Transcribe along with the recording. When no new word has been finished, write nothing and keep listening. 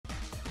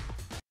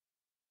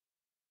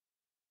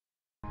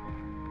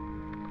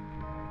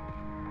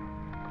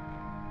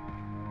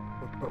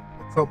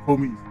What's up,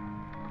 homies?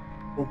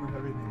 Hope we're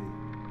having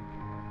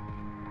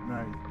a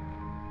nice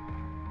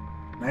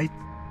night.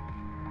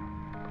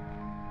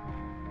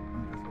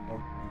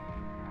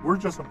 We're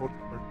just about to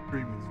start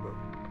streaming, so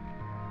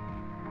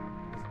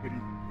just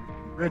getting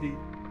everything ready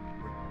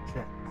for the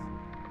chat.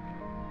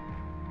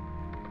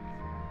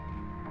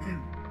 I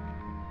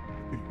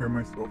can hear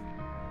myself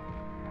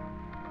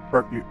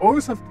correctly.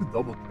 Always have to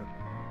double check.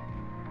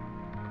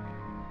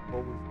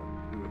 Always have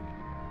to do it.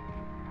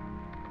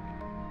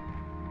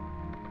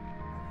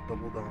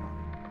 Double down on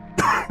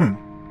it.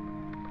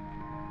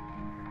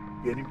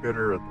 Getting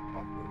better at the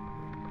top of it.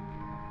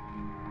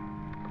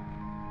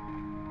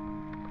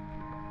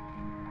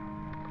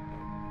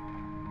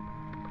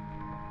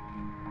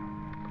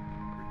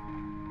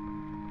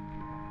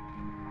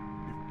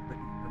 If I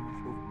can hear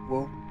myself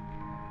well.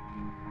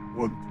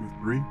 1, 2,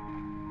 3.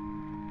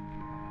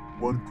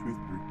 1, 2,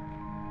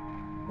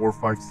 3. 4,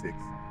 5, 6.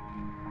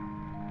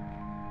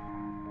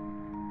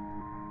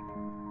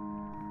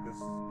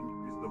 Just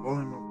increase the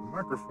volume of the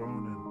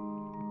microphone and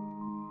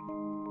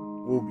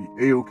we'll be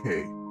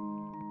a-okay.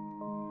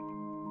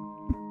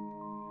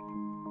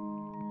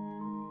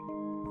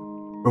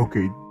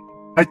 Okay,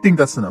 I think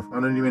that's enough. I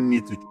don't even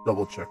need to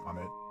double check on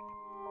it.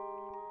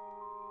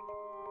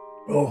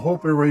 Well,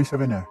 hope everybody's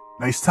having a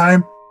nice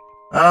time.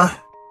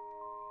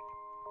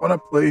 Want to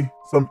play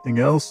something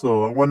else,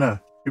 so I want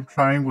to keep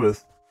trying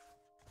with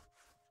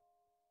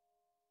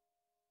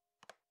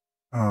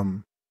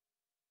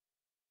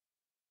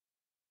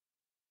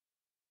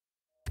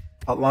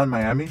Hotline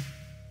Miami.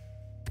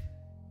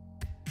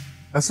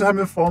 I still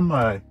haven't found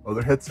my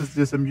other headsets.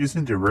 Just I'm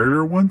using the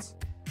regular ones.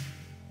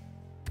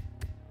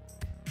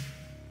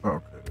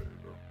 Okay, there you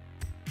go.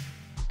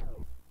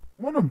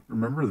 I want to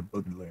remember the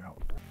button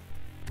layout.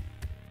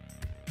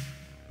 I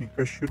think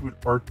I should with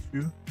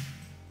R2.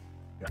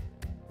 Yeah.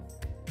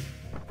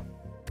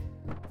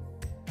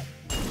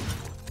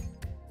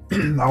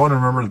 I want to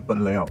remember the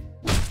button layout.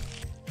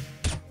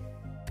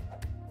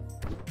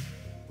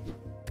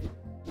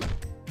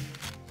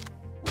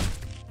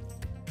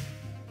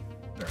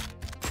 There.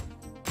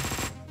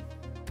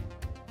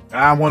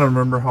 I want to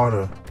remember how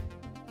to.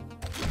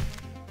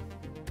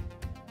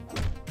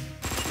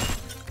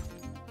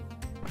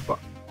 Fuck.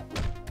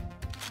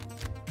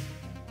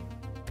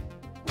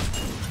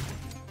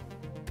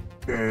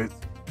 Okay, it's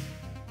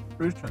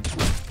pretty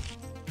transparent.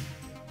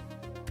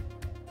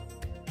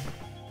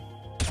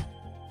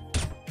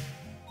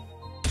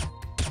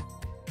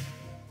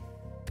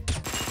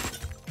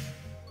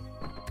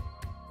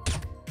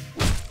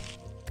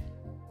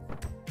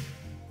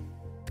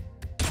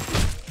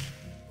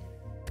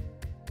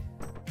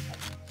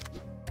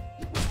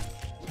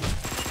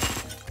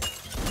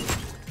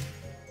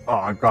 Oh,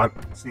 I got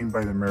seen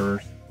by the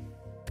mirrors.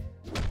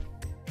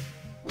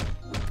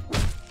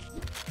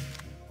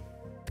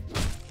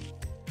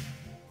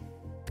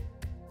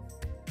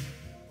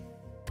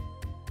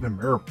 The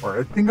mirror part.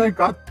 I think I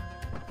got.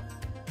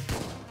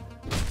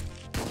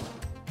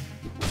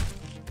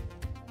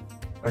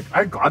 Like,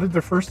 I got it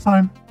the first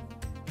time.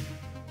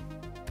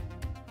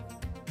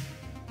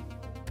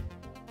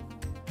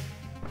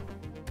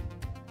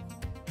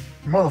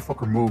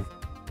 Motherfucker, move.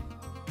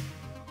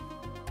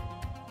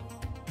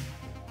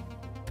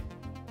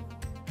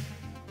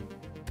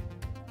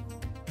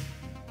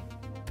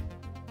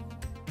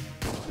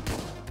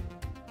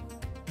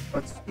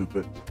 That's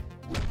stupid.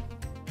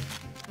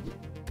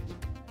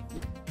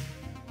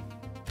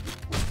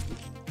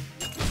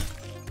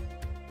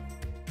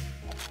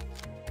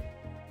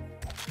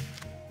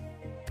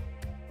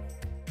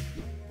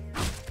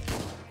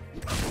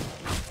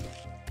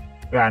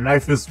 Yeah,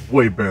 knife is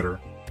way better.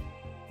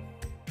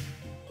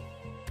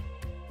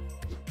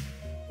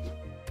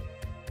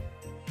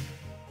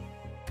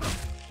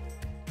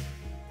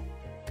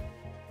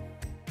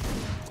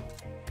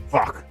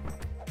 Fuck.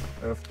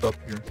 I effed up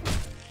here.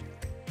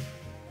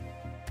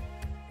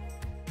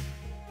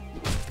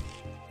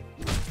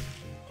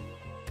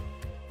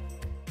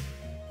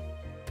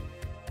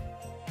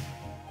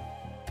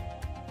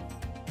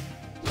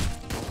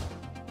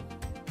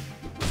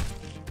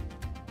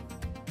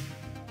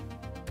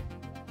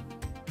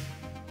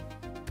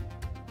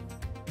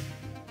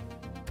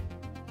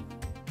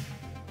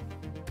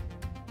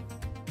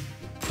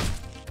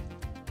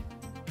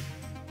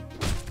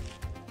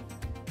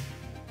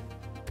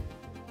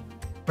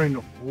 Trying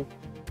to hold.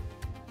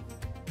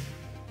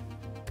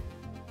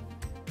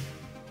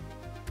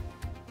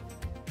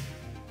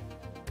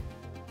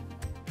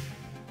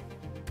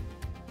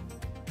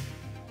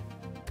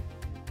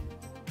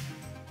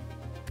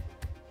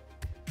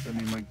 I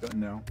need my gun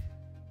now.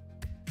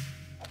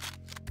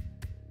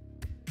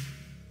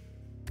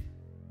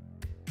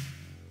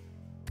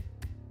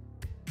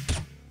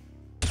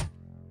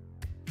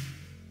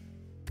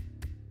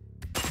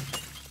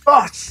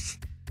 Oh,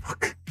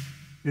 fuck.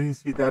 Didn't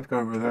see that guy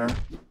over there.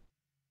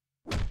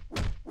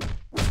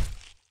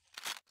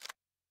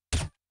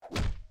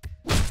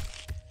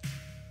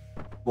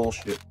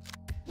 Bullshit.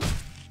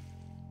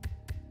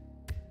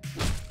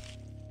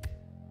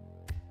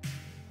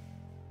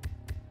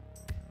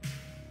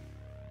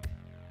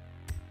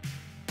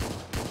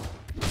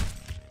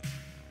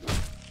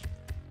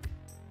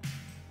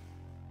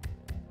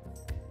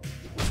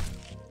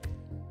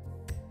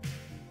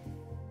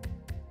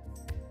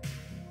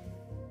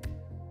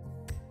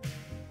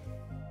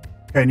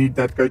 I need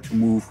that guy to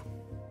move.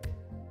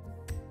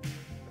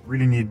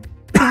 Really need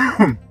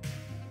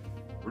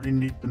really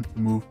need them to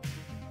move.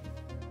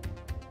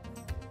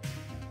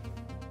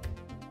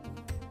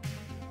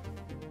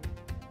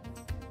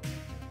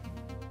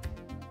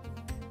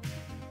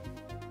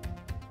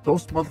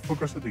 Those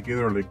motherfuckers are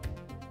together like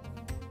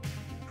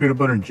peanut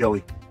butter and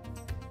jelly.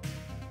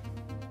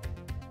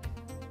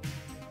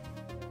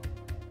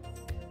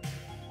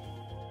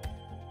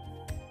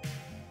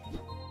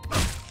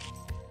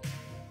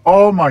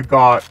 Oh my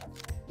god.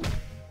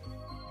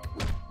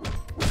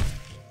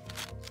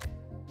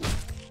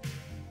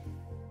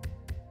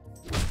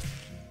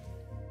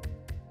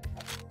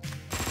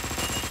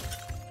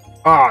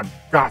 Ah,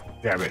 god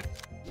damn it.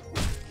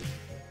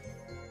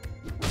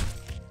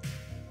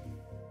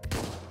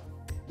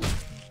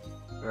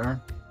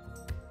 There.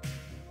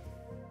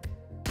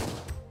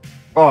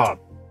 Oh.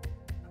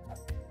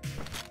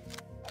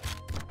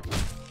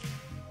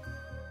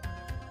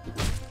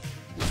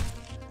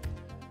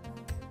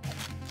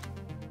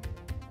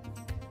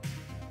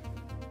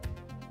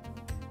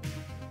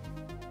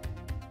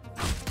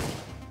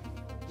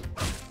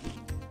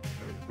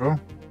 There we go.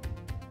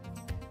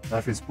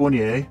 Life is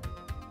funny, eh?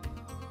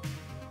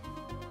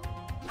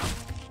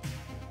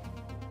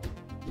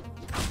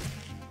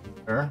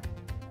 There.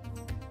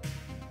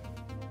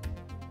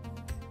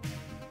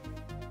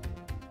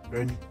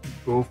 Then you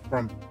go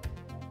from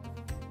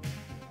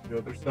the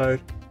other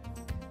side.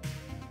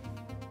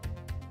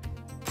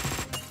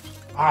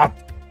 Ah!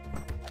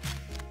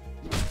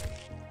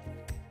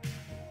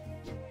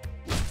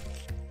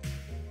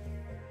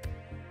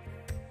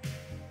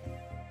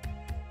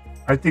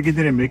 I think it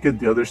didn't make it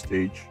the other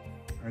stage.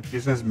 I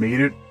just has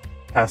made it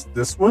past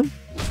this one.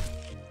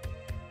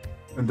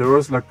 And there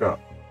was like a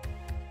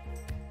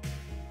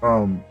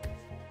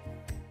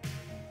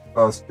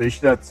stage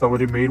that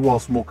somebody made while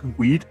smoking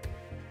weed.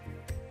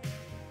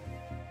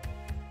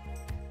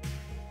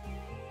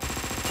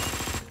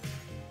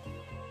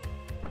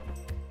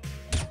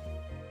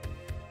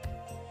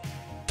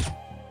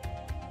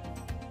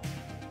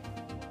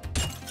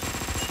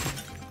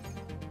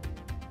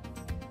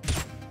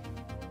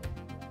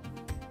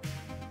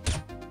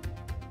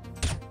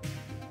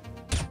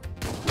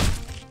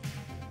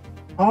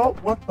 Oh,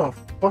 what the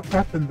fuck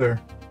happened there?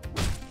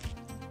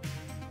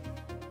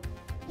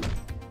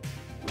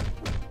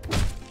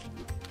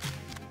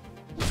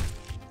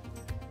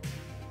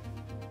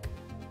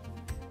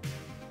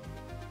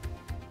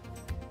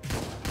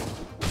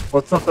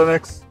 What's up,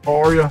 MX?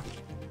 How are ya?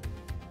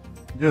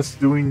 Just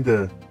doing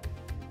the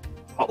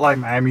Hotline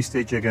Miami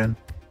stage again.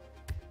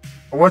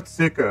 I want to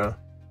take a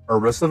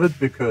rest of it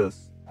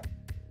because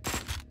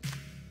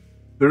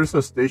there's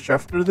a stage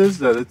after this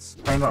that it's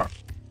kind of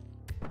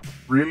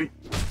really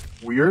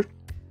weird.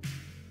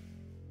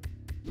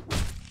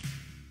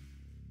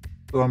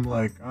 So I'm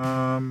like,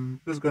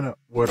 just gonna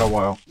wait a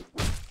while.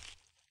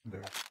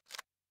 There.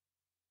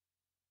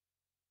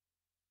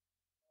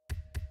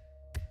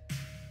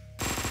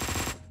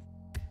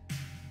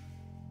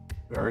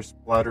 There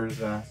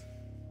splatters ass.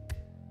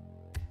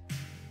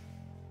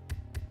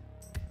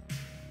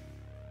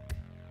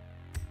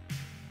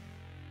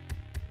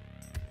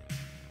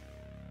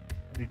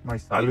 I need my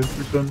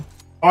silencer done.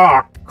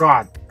 Oh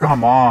god,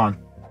 come on.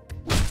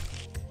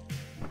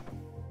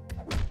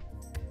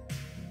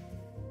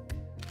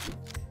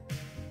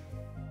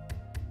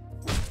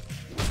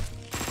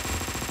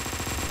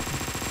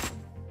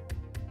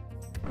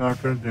 No, I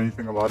couldn't do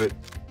anything about it.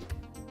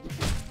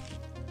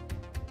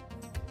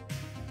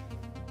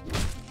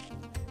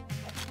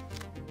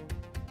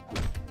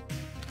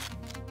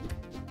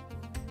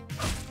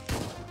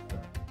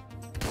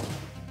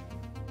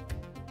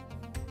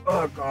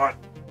 Oh god.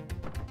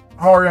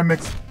 How are you,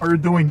 MX? How are you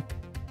doing?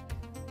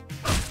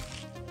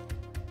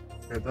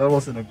 Okay, that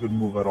wasn't a good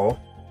move at all.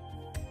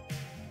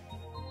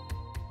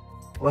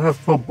 Well, I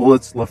have 12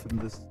 bullets left in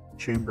this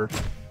chamber.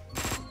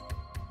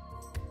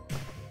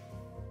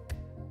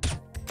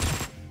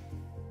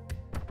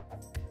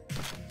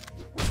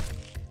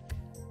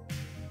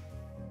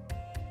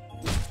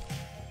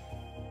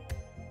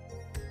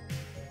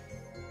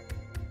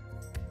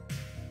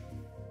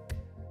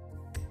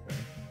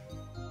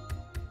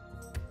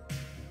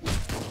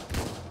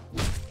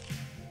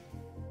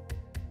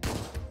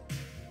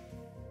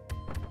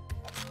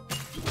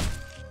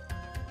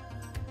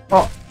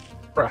 Oh,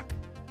 bruh.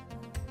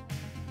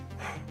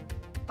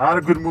 Not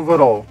a good move at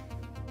all.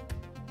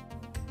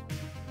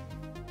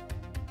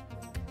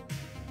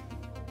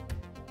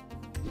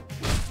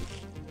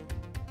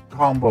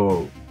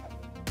 Combo.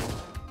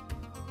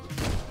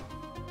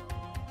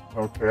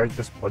 Okay, I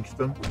just punched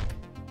him.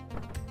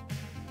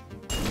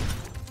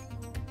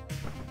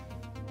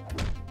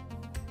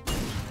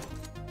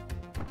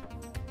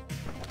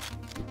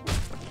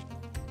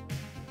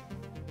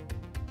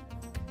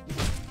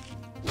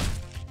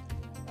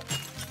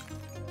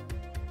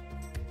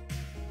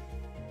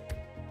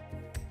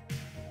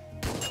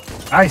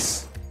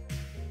 Nice.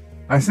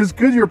 Nice. It's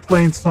good you're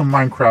playing some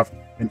Minecraft,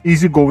 an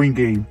easygoing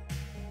game.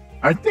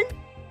 I think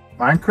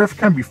Minecraft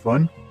can be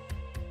fun.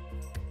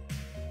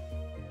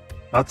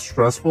 not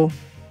stressful.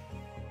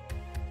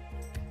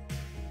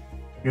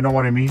 You know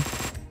what I mean?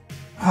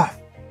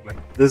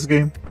 Like this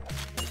game.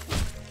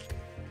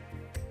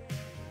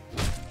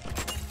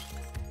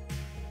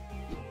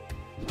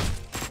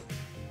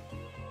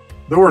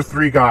 There were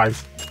 3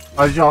 guys.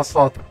 I just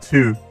saw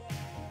 2.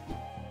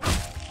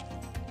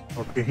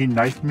 Okay, he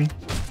knifed me.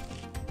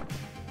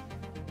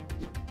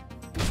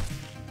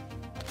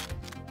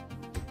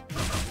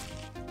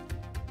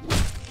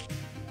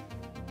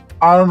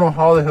 I don't know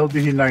how the hell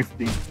did he knife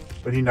me,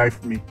 but he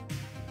knifed me.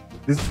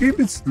 This game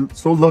is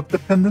so luck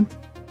dependent.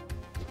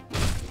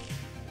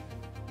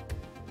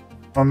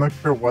 I'm not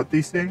sure what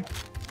they say.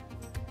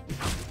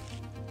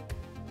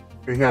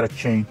 Okay, he had a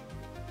chain.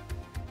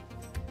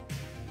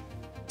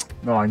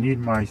 No, I need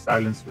my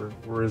silencer.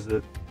 Where is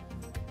it?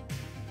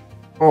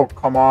 Oh,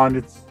 come on,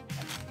 it's...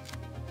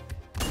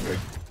 Okay.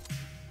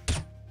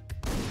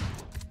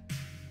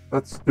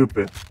 That's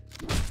stupid.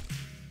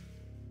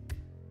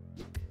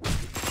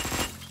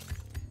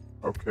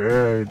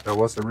 Okay, that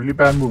was a really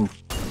bad move.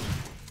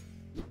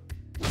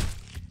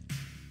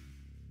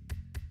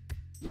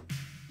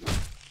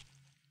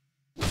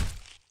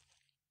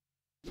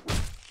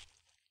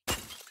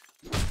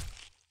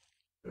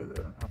 I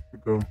have to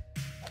go.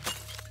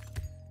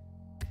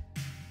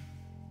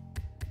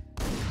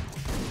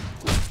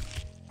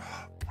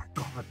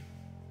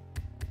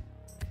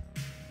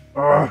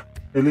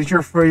 At least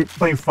you're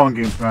playing fun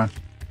games, man.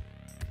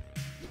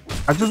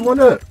 I just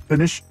want to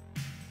finish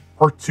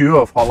part 2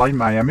 of Hotline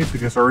Miami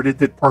because I already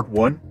did part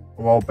 1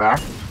 a while back.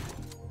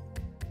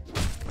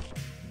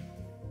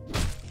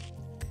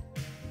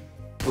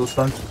 So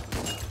something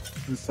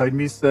inside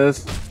me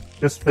says,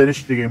 just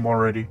finish the game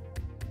already.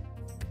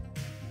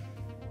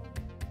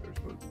 There's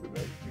no good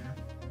light here.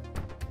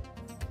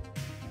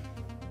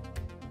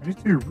 I need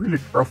to be really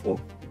careful.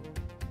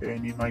 Okay, I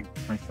need my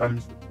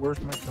silencer. Where's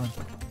my gun?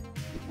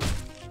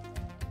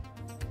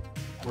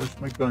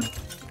 Where's my gun?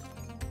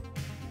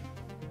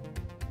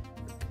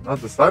 Not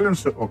the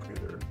silencer. Okay,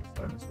 there's the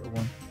silencer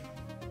one.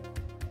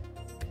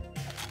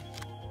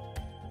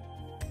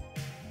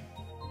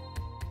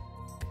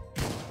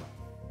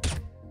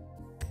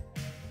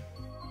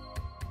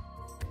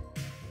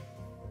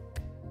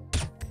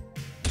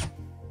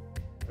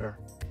 There.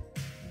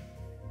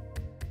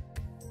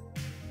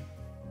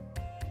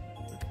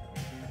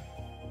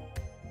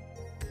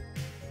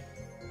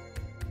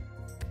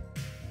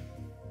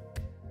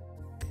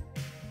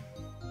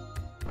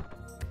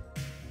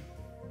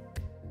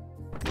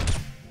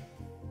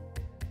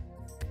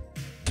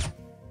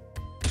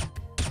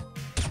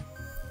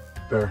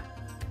 There.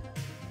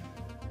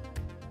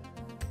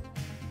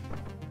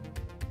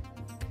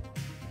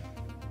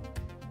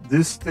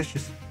 This stage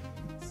is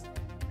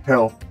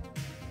hell.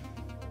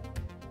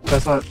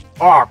 That's not.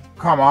 Oh,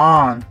 come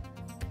on.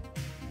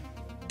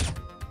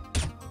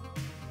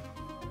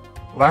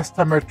 Last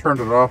time I turned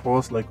it off, I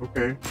was like,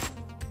 okay.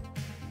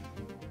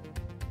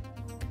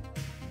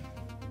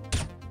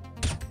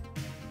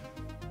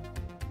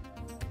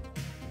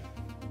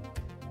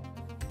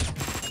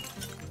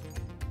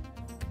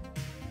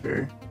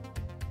 Okay.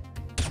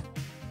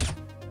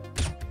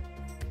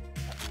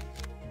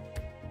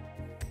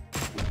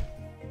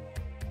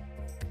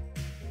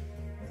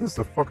 This is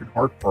the fucking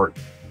hard part.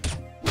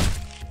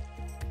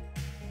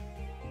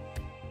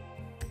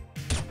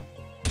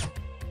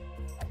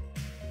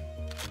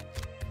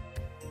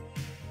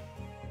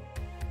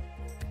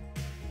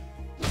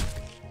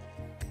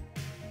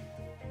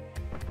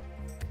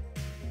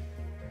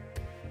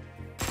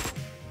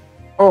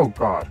 Oh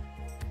God.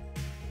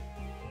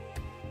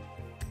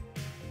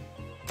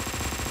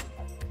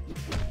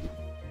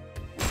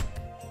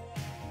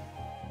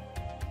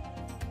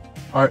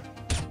 I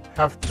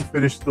have to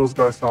finish those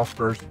guys off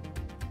first.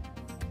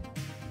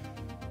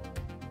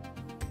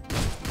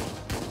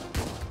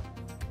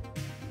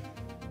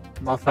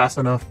 Not fast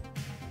enough.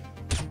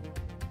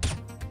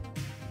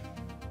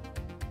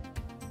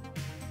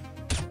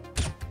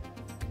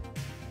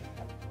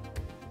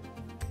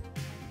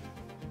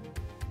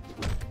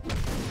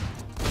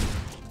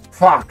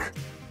 Fuck!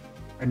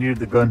 I needed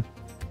the gun.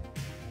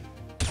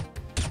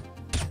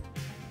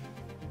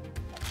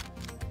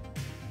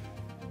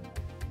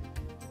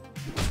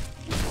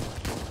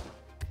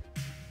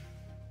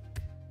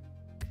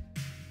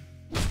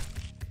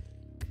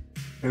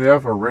 They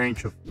have a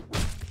range of...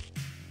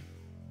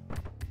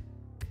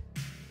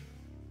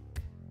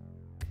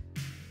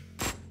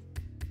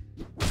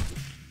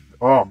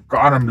 Oh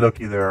God, I'm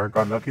lucky there. I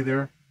got lucky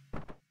there.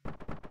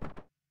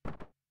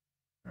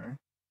 Okay.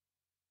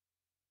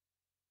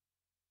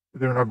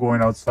 They're not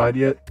going outside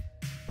yet.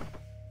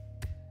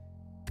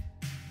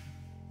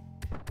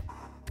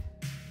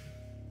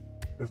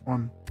 This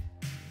one.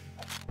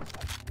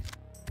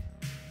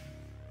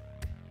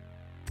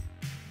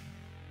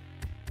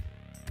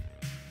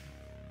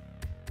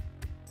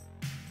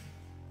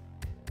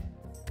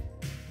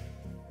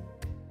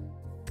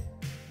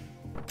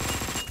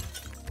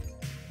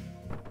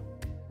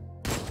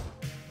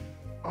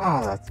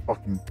 Oh, that's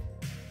fucking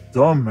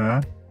dumb,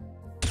 man.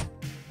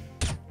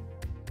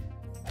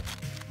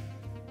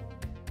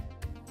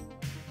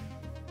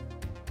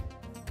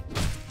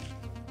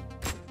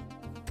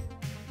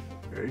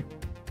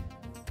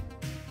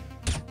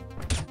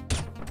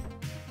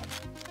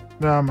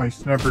 Nah, my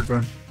sniper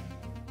gun.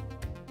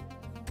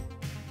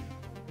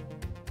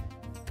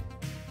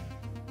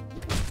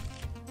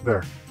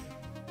 There.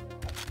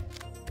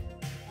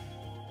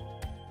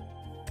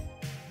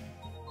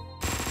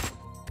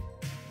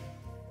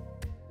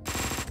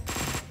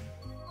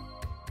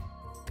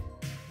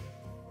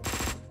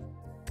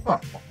 Oh.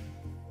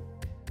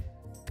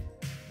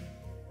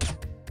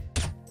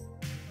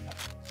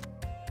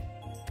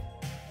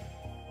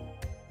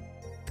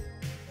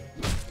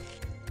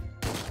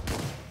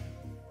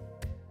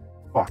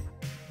 Fuck.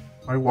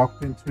 I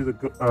walked into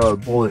the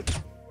bullet.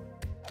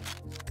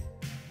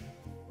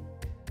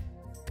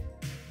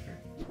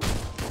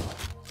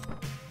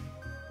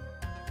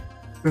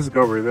 This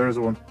guy over there is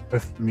the one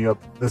that effed me up.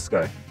 This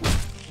guy.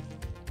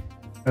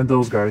 And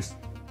those guys.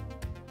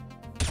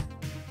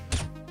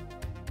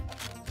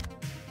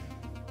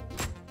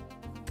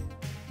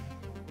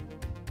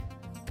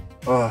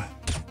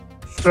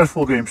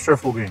 Stressful game,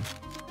 stressful game.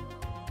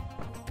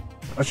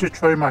 I should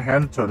try my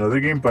hand to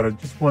another game, but I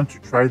just want to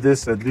try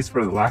this at least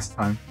for the last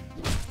time.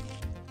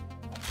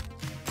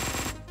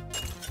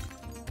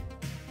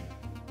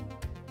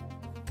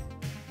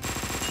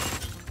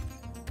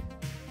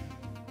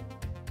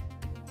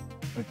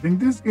 I think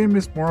this game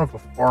is more of a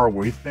far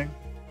away thing.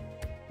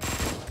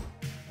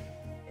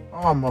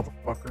 Oh,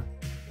 motherfucker.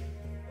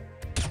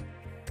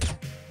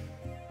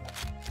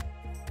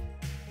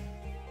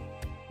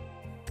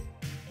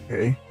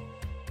 Okay,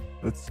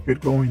 let's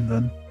get going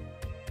then.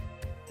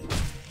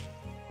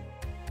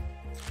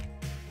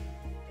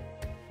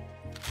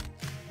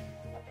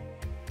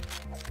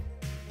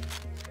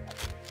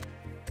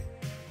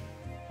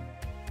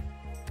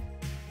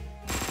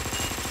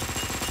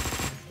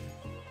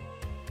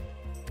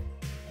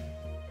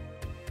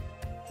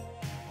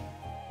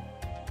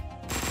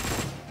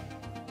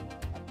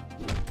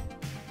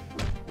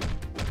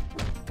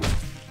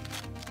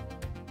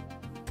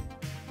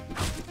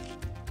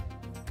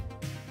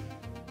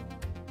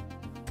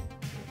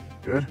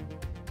 Good.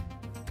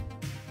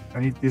 I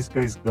need this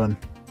guy's gun.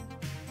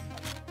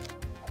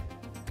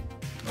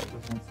 No,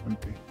 this one's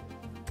empty.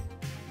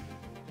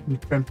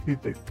 It's empty,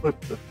 they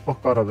flipped the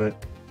fuck out of it.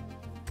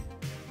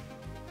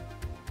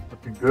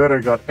 Okay, good,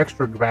 I got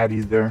extra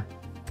baddies there.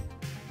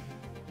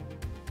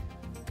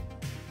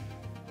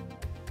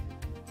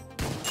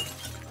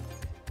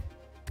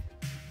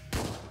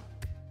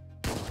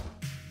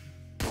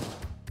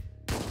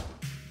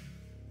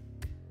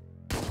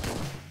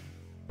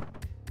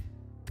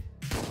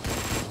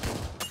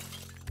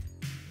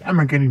 Damn,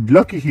 I'm getting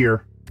lucky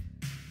here.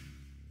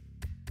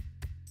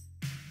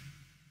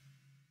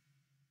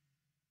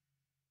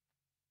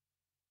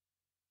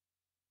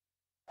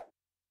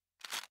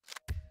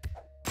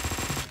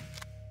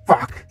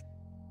 Fuck.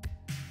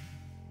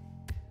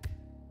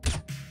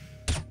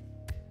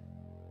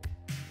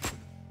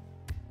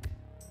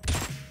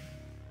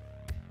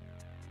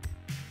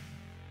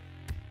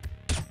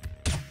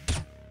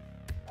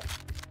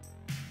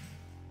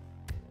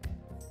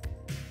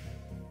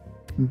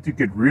 I need to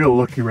get real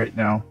lucky right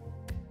now.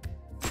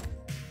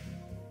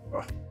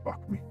 Oh,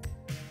 fuck me.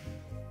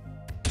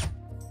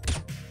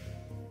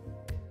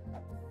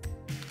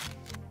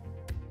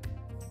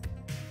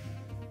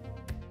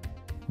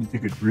 Need to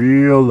get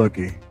real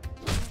lucky.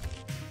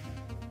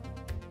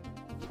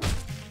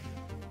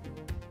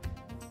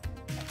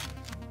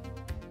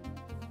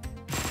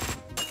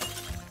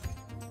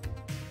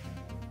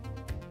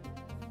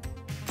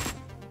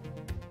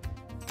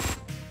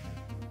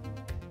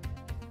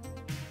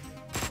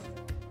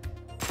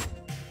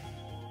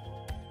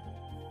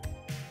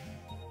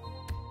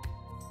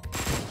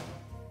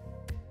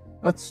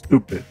 That's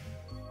stupid.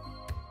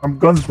 I'm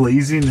guns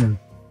blazing and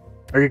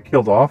I get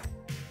killed off.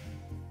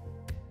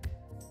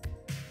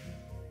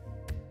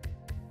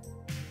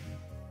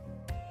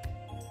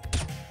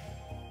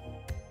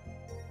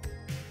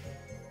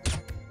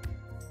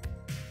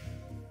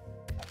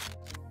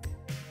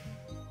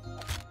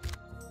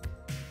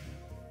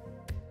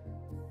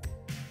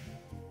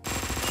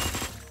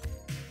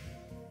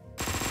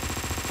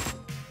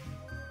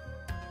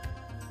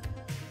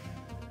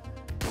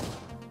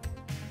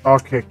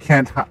 Okay,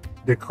 can't.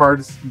 The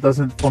card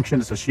doesn't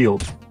function as a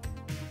shield.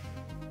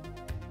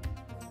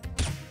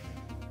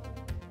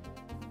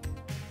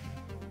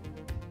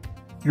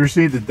 You're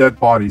seeing the dead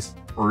bodies.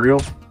 For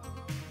real?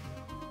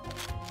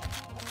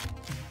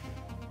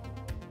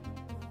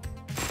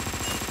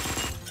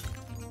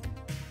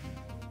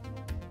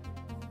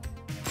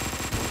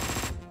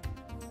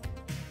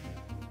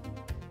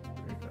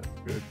 Okay, that's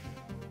good.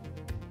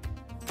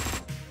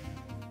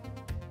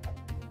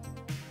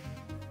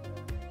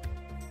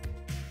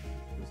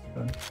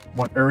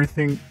 Want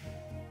everything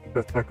to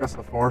attack us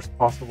as far as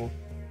possible.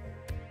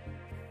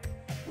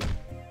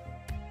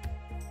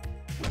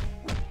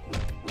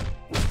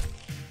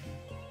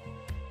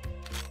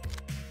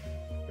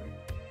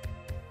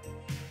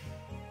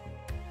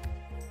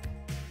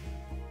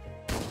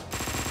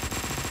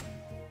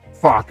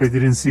 Fuck, I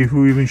didn't see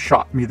who even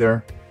shot me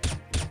there.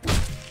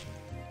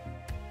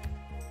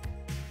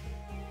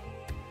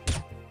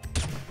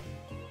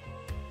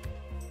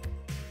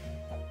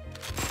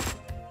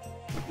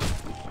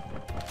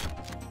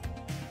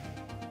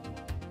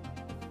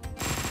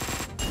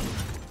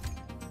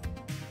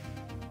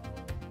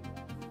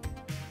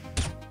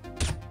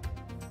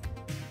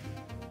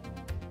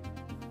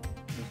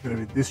 Gonna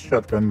be this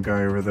shotgun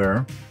guy over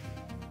there.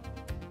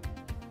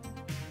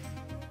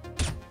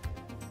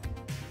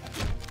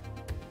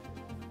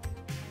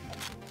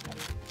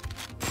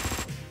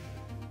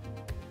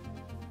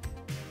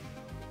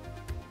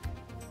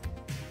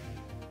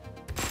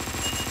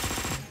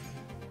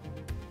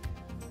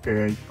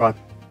 Okay, I got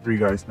 3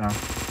 guys now.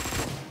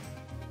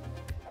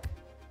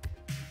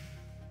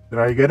 Did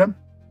I get him?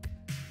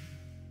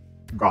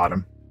 Got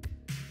him.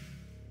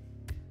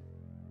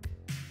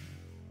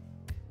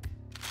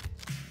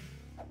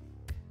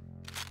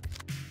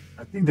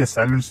 I think the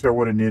silencer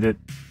would have needed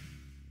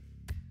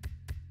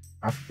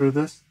after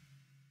this.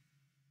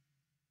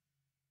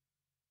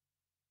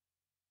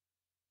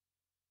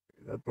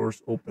 Okay, that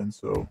door's open,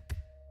 so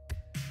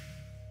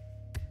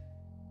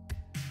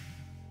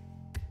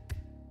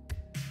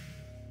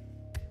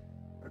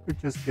I could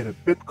just get a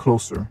bit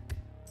closer.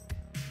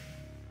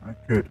 I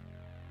could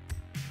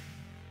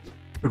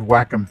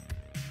whack him.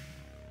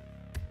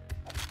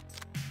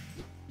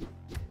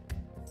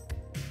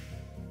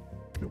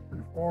 Still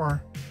pretty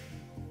far.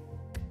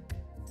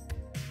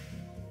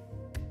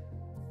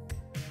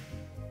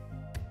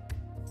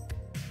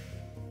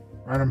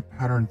 Random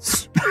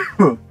patterns.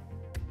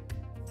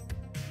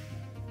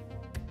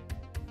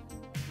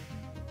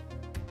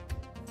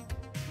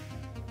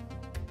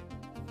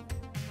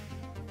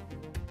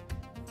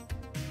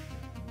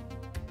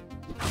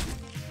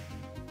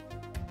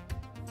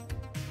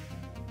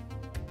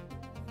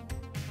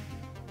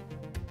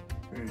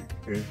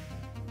 Okay.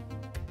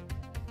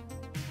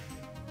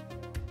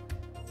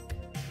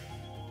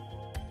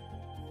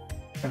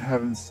 And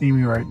haven't seen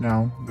me right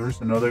now.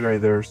 There's another guy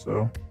there,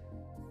 so.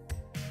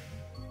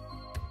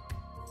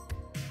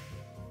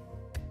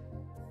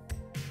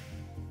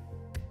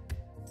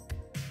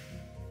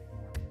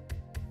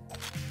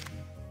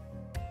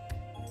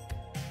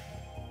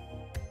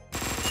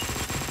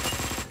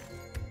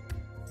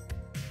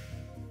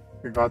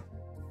 We got,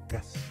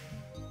 yes.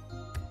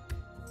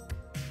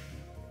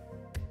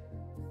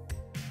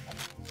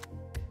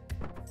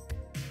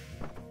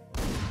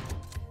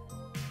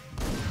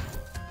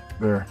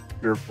 There,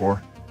 Tier 4.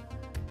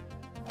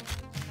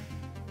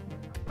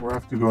 Where I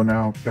have to go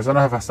now? Because I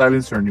don't have a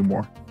silencer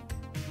anymore.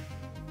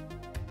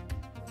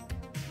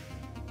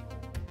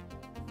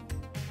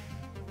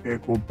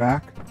 Okay, go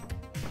back.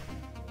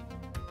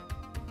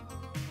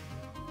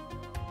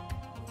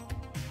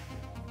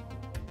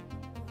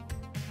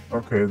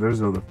 Okay, there's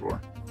the other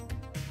floor.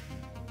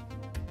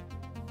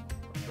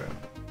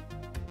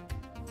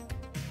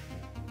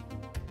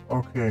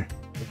 Okay,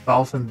 the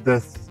 1,000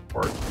 deaths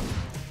part.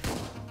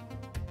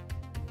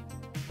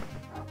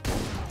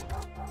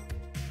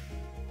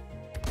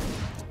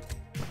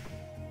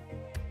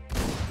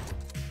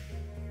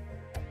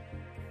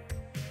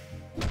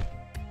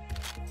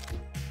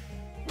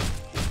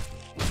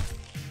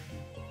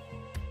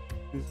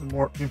 This is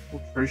more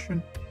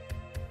infiltration.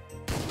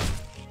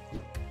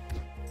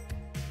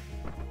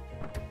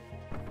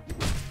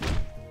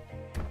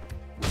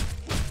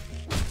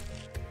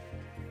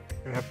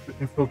 I have to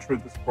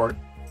infiltrate this part.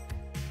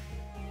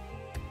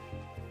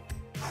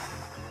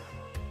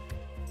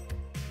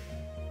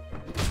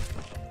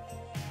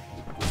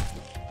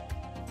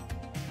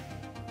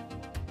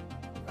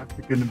 I have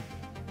to get him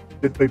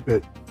bit by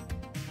bit.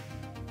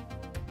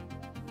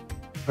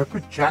 If I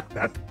could jack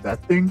that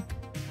thing.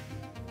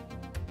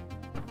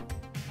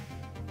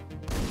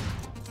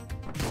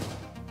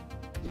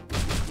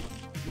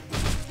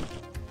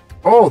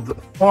 Oh, the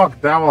fuck,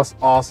 that was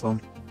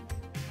awesome.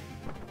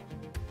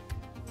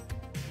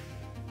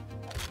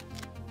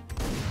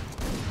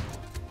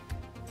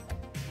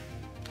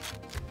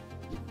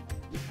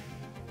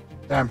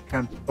 Damn,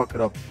 can't fuck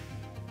it up.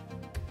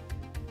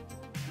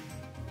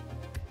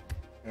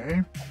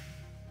 Okay.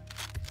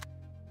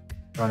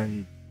 Gonna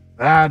need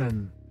that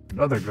and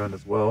another gun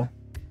as well.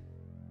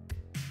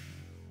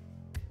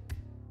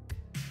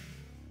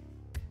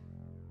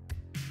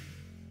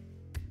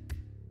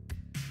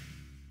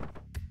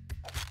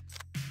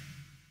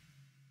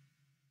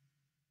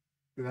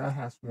 That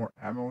has more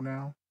ammo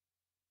now.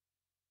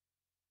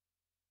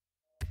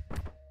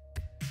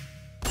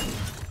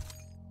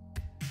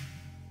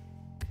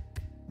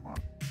 Come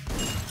on.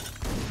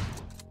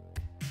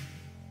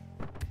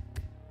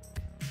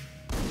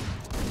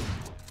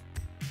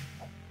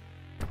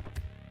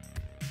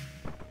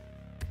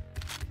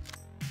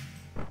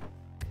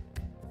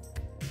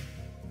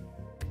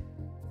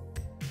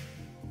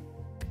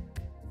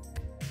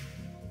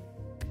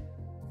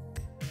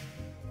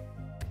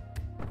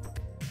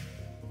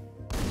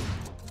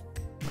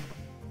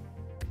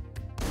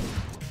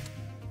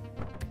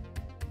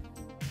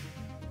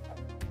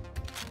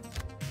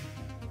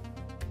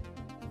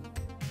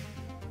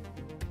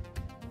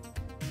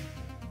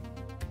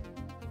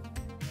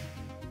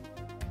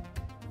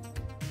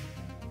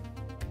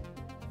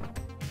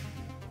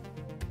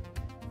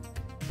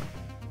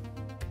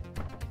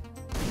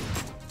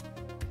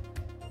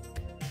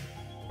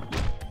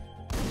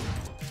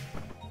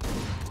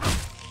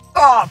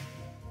 Ah!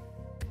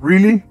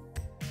 Really?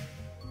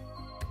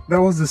 That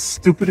was the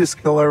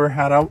stupidest kill I ever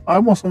had. I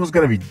almost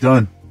gonna be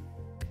done.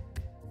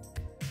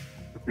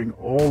 starting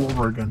all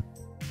over again.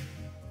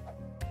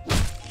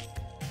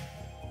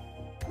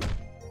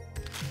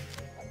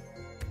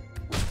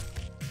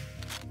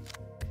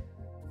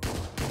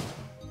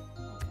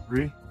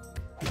 Three.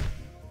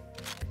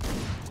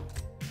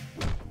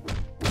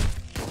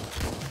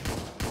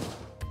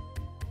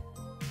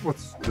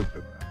 What's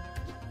stupid, man?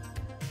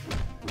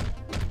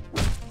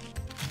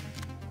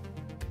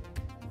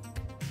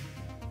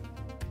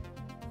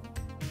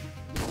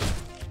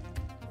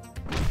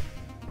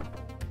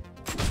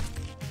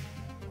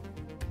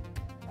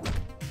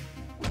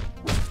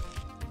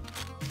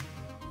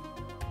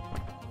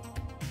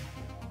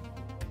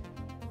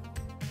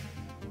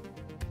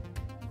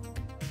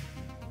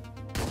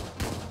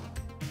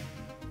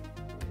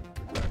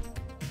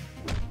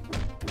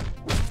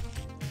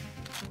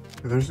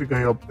 There's a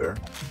guy up there.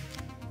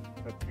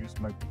 I have to use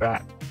my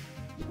bat.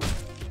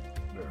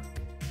 There.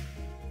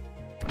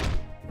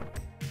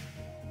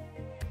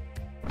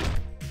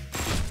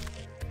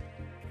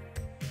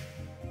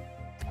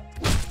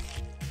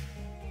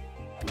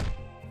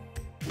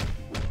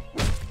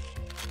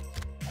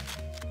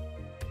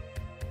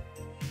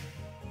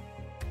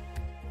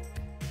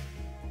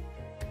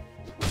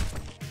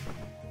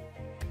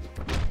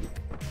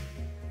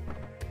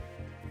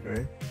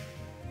 Okay.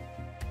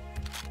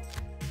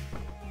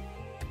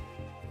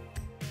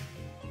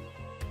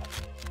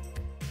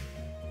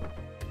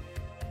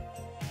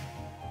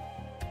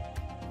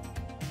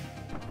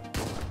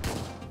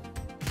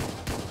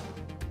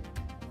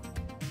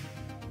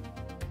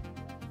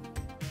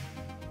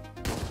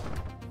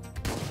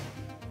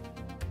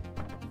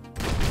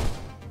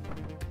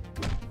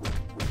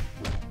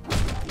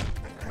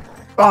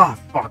 Ah,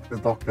 fuck, the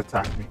dog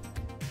attacked me.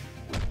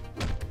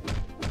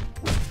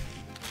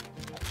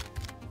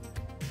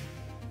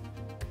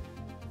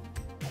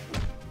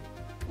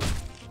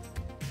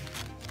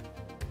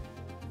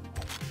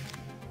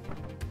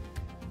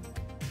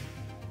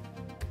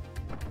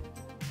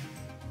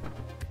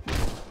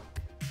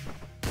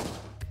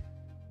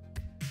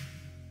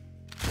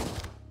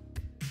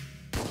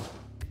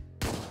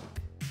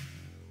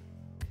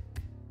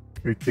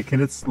 We're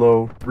taking it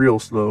slow, real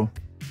slow.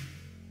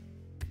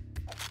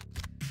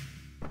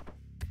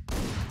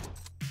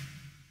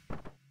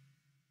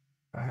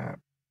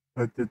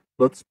 I did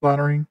blood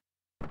splattering.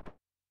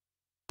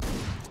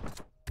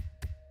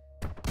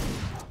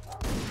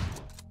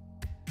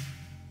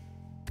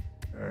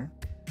 Okay.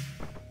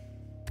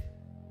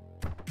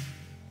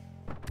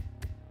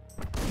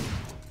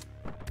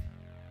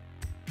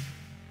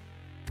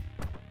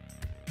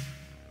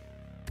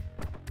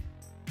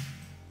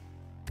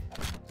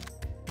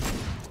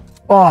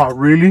 Oh,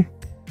 really?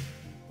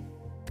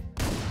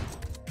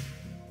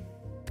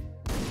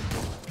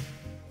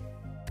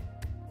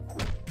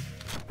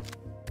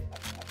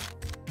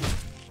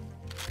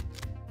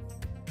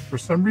 For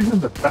some reason,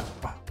 the bat.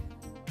 Oh,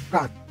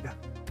 God, yeah.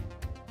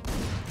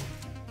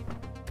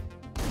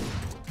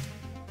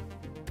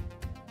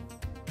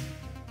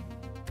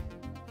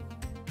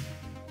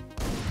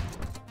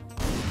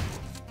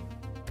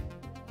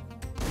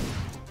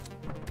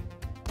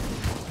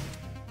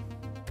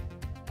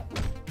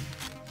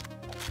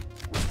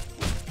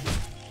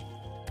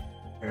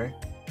 Okay.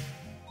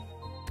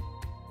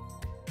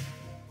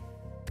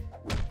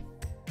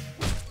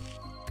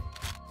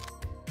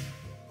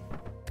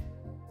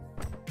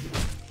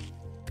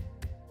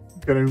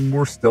 Getting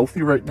more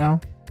stealthy right now.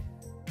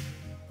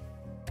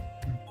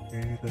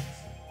 Okay, let's.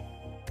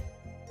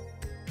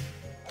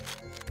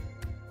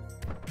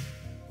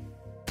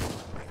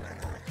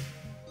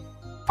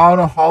 I don't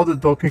know how the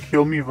dog can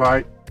kill me if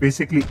I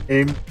basically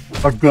aim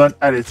a gun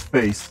at its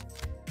face.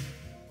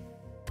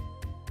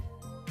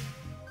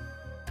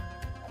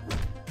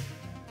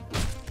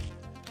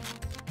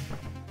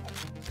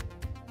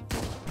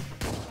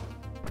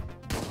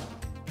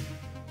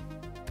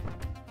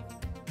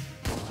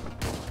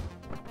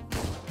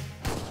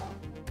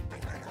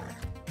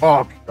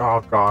 Oh,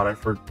 oh God!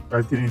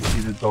 I didn't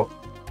see the dog.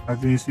 I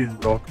didn't see the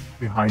dog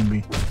behind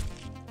me.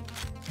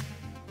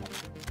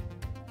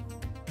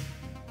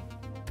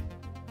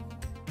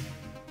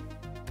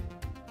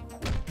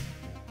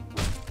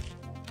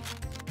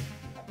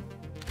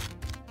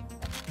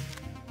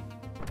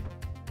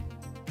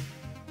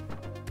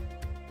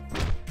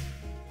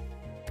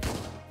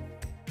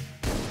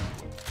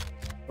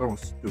 That was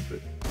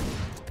stupid.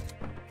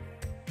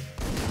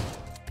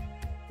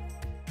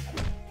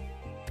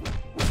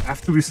 I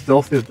have to be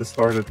stealthy at the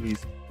start at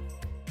least.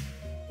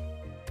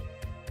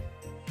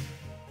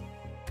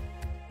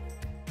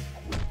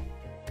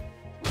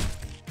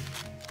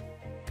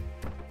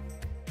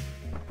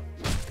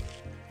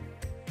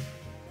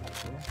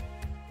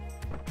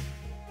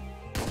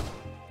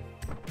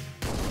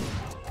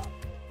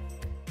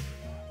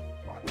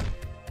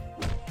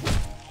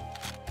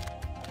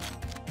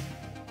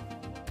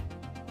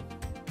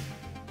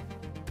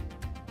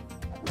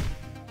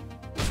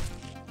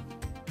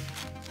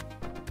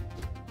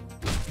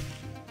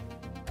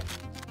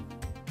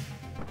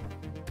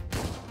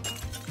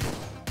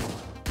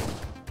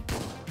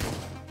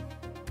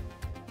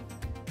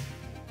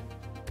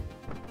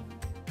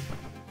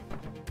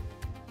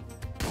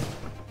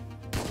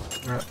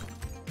 Yeah.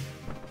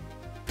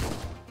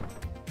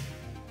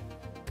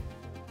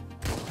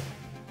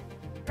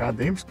 God,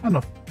 the aim's kind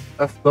of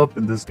effed up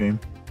in this game.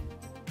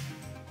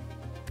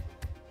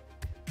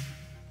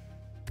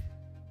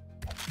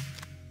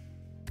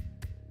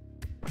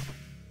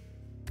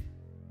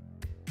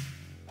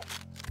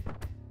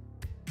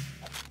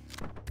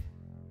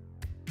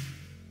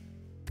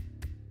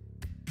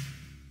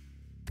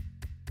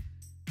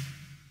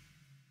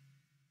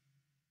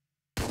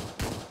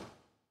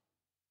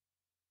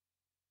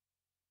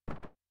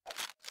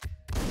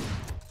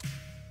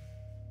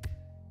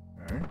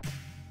 Okay.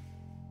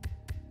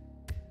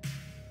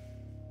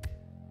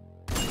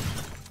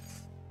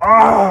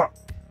 Ah!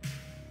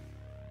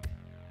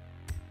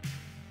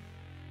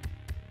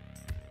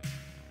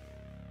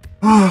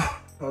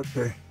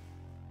 Okay.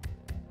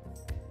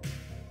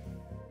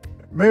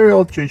 Maybe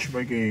I'll change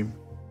my game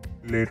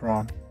later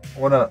on. I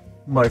want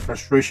my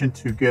frustration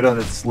to get on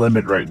its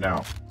limit right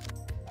now.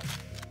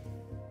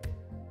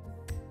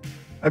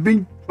 I've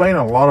been playing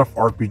a lot of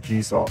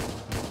RPGs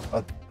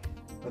at,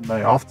 at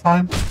my off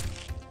time.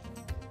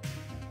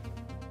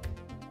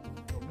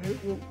 So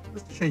maybe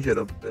let's change it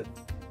up a bit.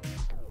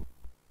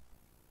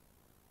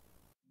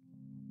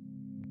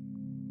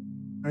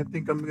 I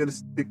think I'm gonna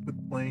stick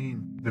with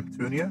playing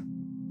Neptunia.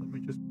 Let me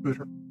just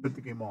put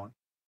the game on.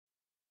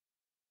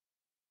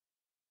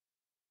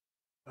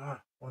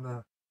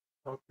 Wanna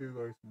talk to you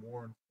guys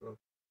more and stuff.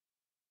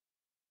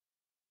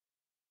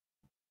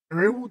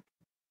 Maybe we'll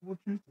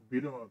choose the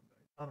video of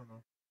I don't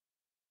know.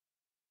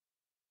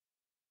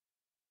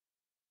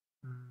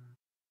 Mm,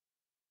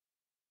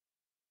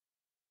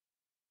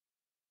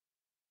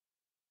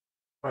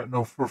 I don't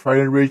know. For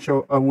Fighting Rage,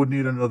 I would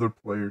need another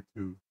player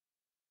to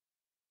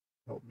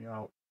help me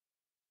out.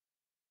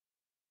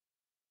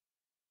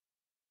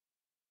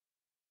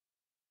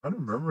 I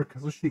don't remember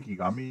Kazushi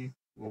Kigami.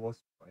 What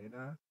was playing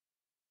at?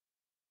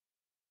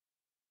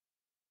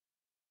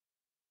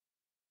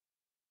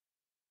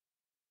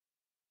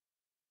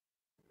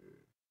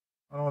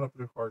 I don't want to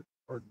play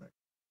hard mech.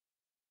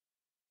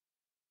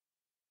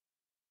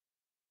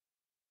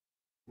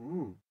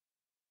 Ooh,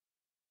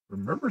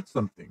 remembered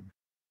something.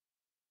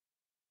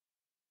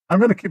 I'm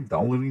gonna keep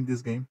downloading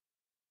this game.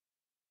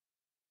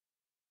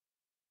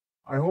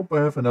 I hope I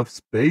have enough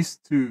space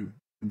to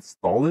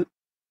install it.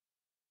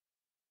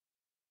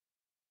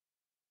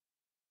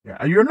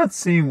 Yeah, you're not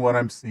seeing what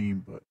I'm seeing,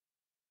 but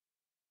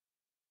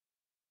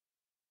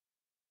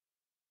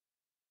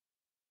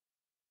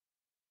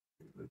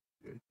let's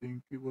see. I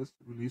think it was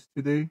released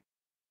today.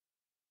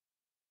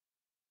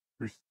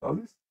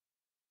 Cristales?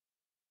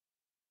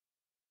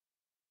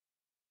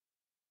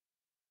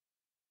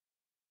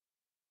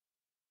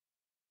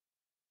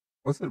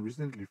 Was it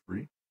recently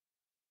free?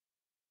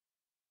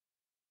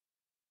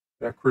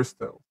 Yeah,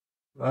 Crystal.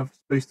 Do I have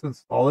space to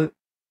install it?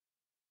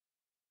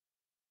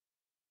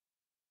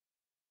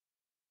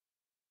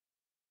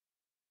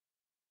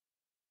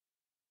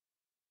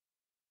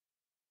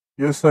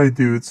 Yes, I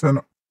do. It's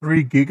an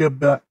 3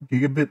 gigabyte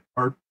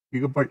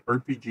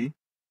RPG.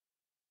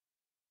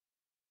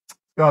 It's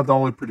got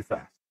download pretty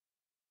fast.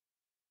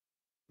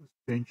 Let's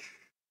change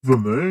the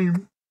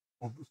name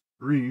of the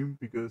stream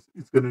because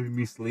it's gonna be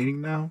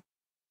misleading now.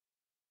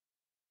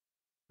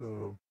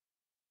 So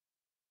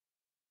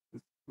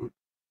it's good.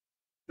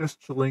 Just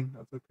chilling.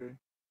 That's okay.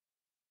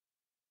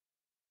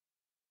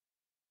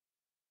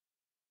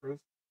 Chris,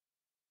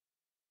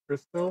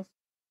 Crystals.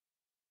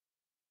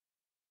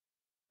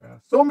 Yeah.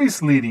 So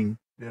misleading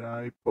that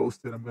I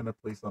posted. I'm gonna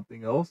play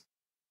something else,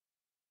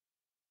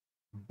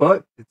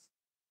 but it's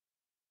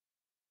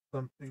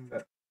something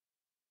that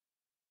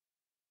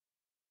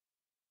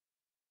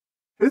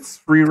it's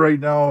free right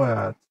now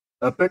at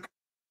Epic.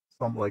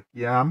 So I'm like,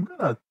 yeah, I'm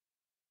gonna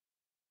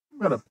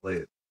play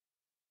it.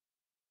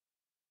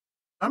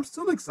 I'm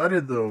still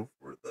excited though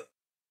for the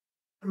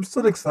I'm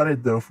still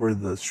excited though for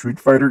the Street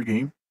Fighter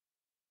game.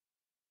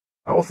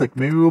 I was like,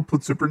 maybe we'll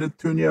put Super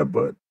Neptunia,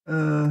 but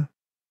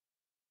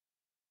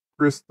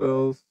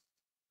Crystals.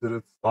 Did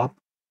it stop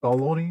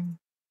downloading?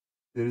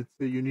 Did it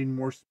say you need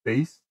more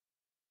space?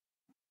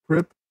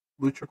 Grip,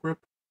 Lucha Grip.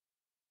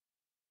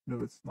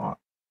 No, it's not.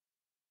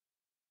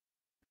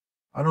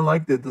 I don't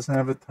like that it doesn't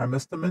have a time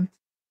estimate,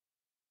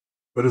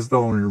 but it's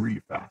downloading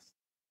really fast.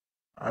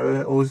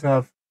 I always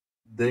have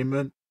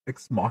Damon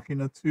X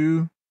Machina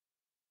 2,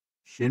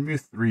 Shenmue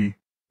 3,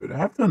 but I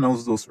have to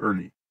announce those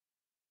early.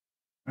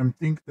 I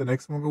think the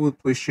next one will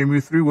play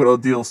Shenmue 3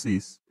 without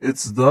DLCs.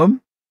 It's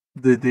dumb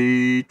that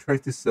they try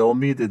to sell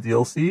me the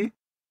DLC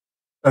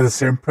at the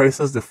same price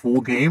as the full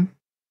game.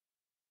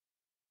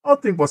 I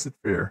don't think was it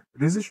fair.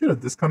 They should have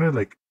discounted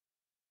like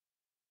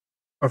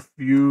a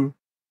few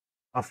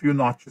a few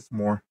notches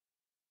more.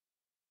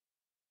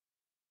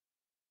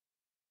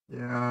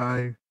 Yeah,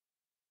 I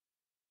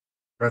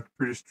got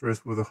pretty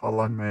stressed with the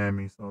Hotline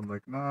Miami, so I'm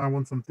like, nah, I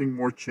want something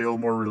more chill,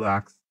 more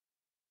relaxed.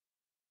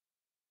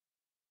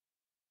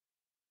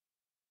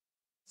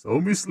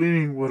 So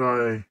misleading what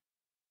I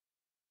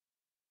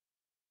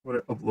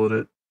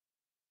uploaded.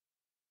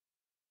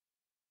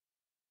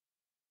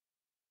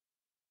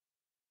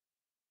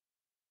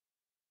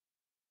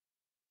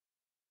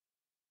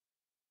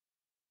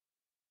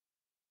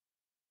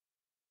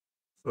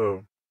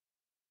 So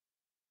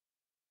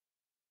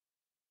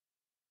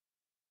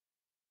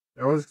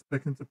I was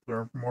expecting to play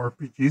more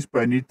RPGs,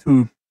 but I need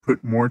to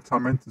put more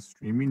time into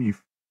streaming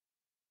if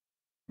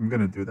I'm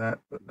gonna do that.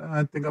 But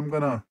I think I'm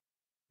gonna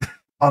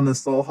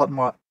uninstall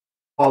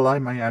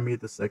Hotline Miami,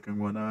 the second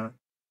one. I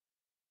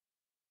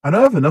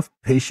don't have enough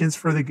patience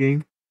for the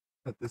game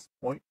at this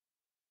point,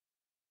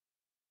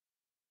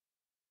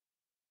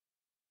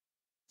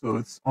 so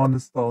it's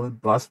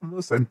uninstalled.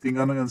 Blasphemous. I think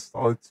I'm gonna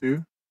install it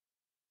too.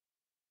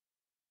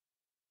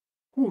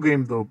 Cool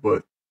game though,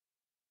 but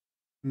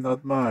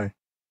not my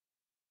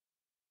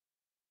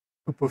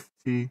cup of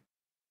tea.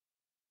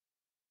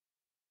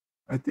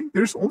 I think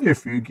there's only a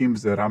few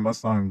games that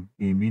Amazon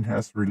Gaming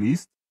has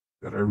released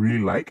that I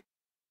really like.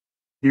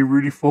 They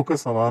really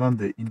focus a lot on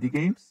the indie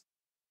games.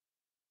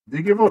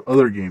 They give out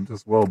other games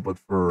as well, but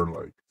for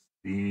like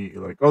the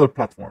like other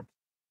platforms.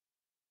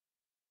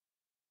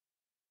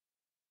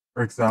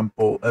 For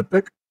example,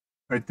 Epic.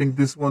 I think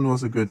this one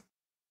was a good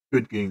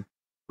game.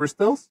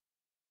 Cristales.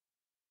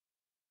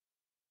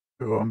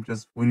 So I'm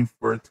just waiting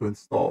for it to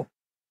install.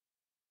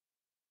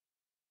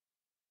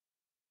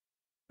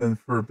 And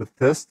for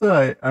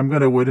Bethesda, I'm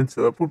gonna wait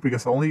until April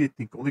because I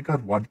think only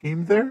got one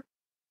game there.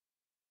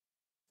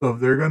 So if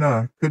they're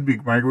gonna could be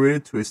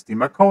migrated to a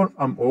Steam account,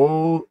 I'm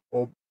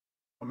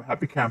a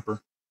happy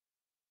camper.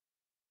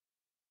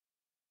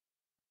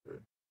 Okay.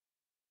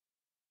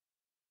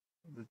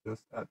 Let's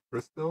just add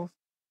crystals.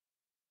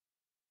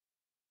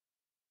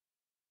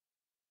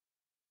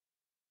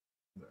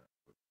 There.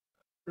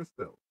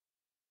 Crystals.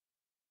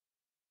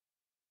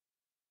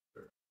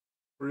 There.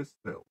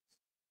 Crystals.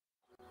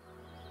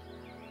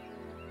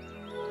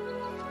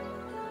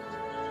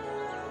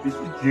 Is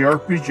it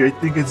JRPG? I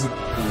think it's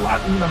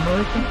Latin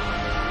American.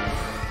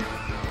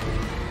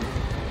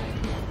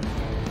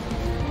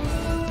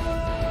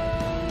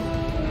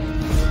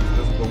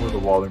 Just lower the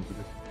volume for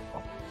this.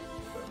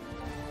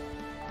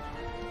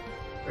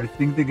 I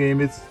think the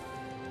game is.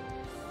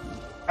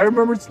 I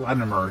remember it's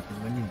Latin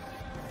American. Let me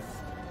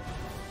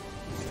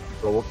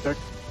double check.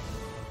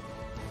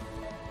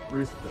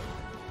 Where is that?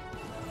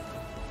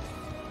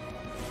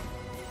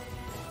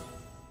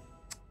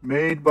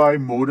 Made by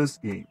Modus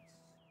Games.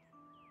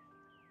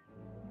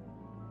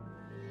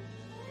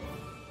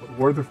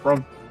 Where they're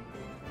from?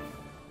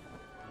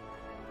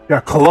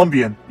 Yeah,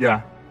 Colombian.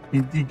 Yeah,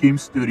 indie game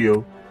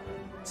studio.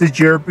 It's a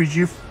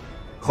JRPG,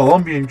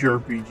 Colombian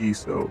JRPG.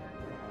 So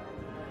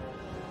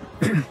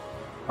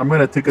I'm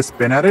gonna take a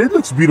spin at it. It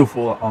looks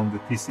beautiful on the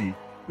PC. It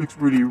looks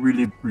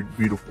really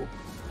beautiful.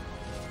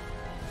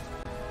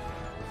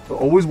 So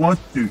always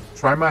wanted to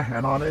try my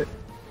hand on it.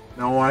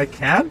 Now I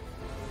can,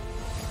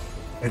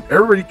 and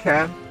everybody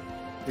can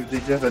if they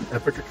just have an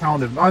Epic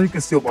account. If not, you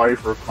can still buy it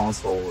for a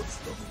console and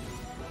stuff.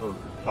 Other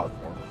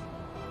platforms.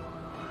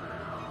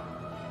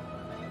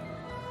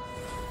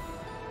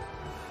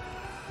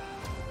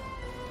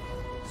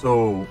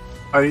 So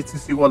I need to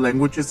see what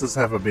languages does it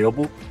have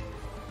available.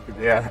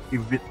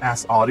 If it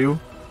has audio.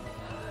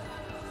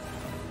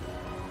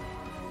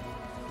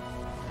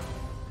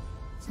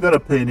 It's gotta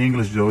play in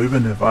English though,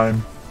 even if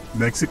I'm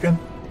Mexican.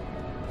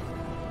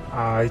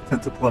 I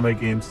tend to play my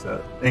games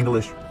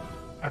English.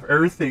 I have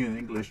everything in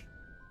English.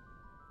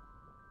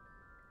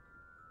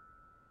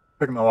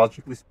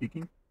 Technologically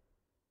speaking.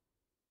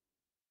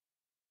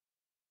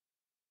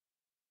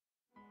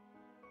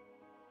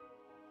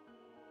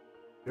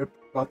 Yep,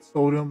 got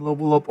sodium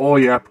level up. Oh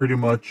yeah, pretty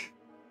much.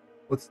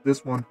 What's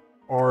this one?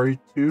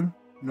 RE2?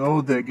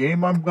 No, the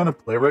game I'm gonna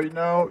play right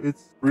now,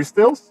 it's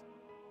Cristales.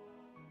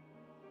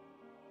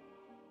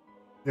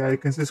 Yeah, you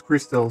can see it's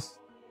Cristales.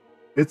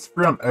 It's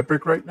free on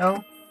Epic right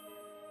now.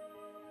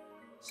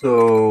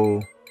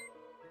 So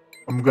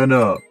I'm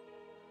gonna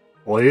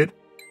play it.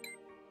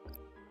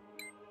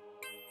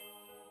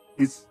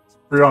 It's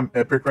free on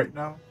Epic right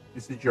now.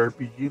 It's a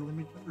JRPG. Let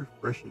me just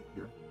refresh it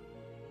here.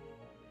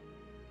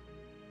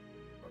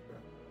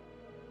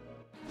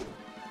 Okay.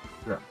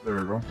 Yeah, there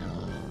we go.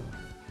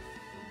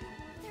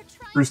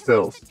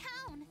 Cristales.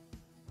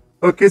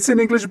 Okay, it's in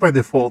English by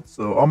default,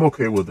 so I'm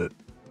okay with it.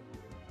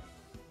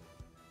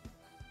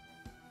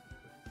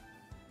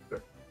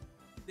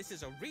 This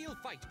is a real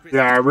fight,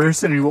 yeah,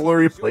 Resident Evil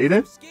already played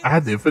it. I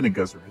had the Infinite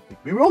Guzzler, I think.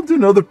 Maybe I'll do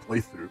another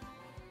playthrough.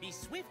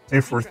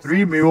 And for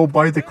 3, maybe I'll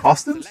buy the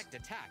costumes.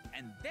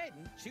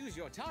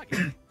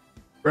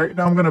 Right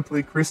now I'm gonna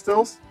play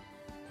Cristales.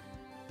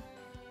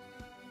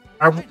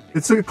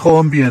 It's a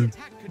Colombian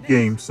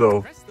game,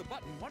 so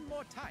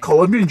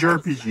Colombian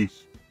JRPG.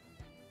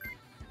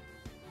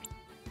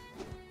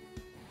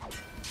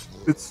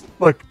 It's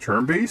like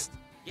turn-based.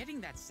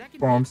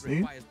 From I'm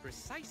seeing.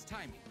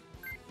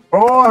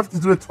 Oh, I have to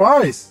do it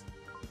twice.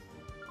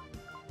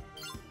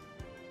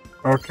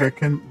 Okay,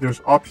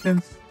 there's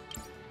options.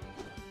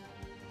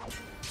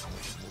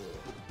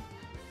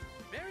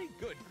 Very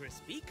good,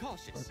 Chris. Be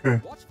cautious.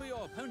 Okay. Watch for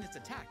your opponent's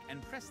attack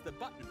and press the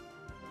button.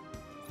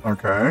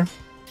 Okay.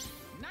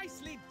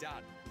 Nicely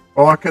done.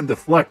 Oh, I can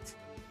deflect.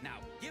 Now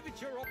give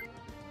it your.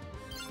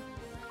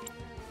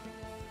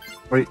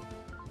 Wait.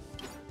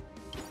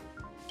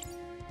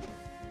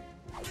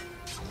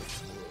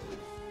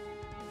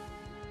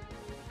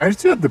 I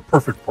just had the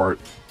perfect part.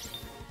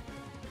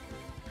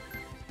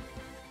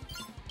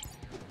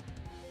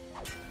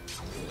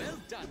 Well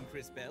done,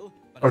 Cristales.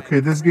 But Okay,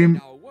 I'm this afraid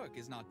game our work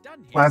is not done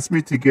here. plans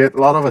me to get a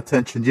lot of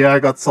attention. Yeah, I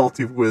got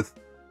salty with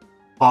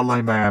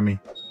Hotline Miami.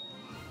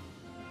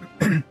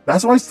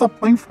 That's why I stopped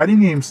playing fighting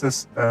games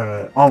as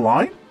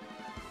online. You're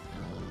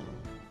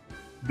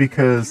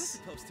Because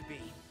supposed to be.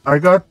 I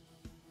got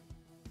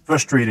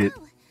frustrated.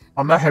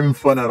 I'm not having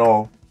fun at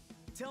all.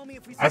 Tell me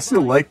if we I still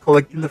survive. like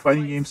collecting the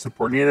fighting games,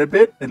 supporting it a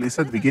bit, at least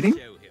at the Let us beginning.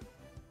 show him.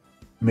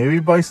 Maybe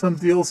buy some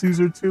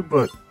DLCs or two,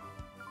 but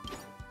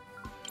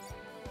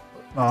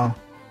I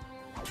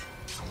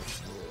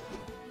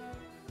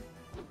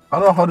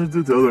don't know how to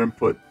do the other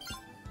input.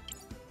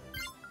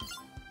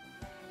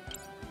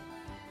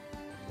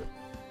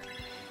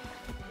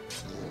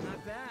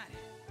 Not bad.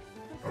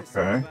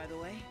 Okay. By the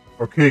way.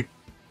 Okay.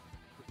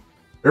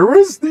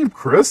 Everyone's named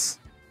Chris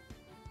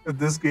at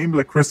this game,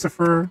 like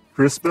Christopher,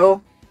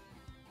 Crisbell.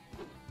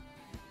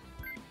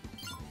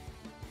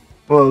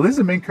 Well, at least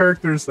the main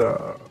character's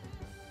a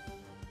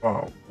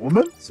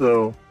woman,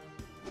 so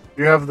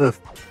you have that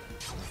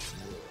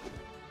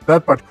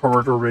part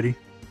covered already.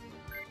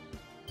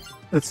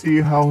 Let's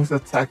see how his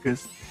attack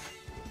is.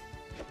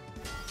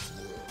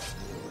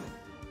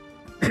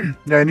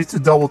 Yeah, I need to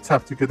double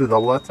tap to get the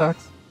double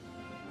attacks.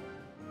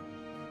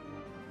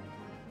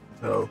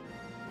 So,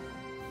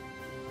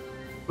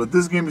 but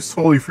this game is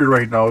totally free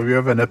right now if you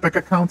have an Epic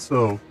account,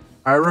 so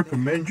I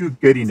recommend you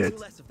getting it.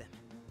 Less of them.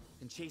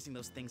 Been chasing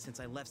those things since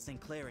I left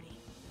St. Clarity.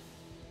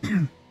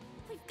 We've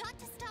got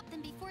to stop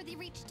them before they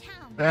reach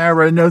town. Yeah,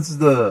 right now it's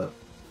the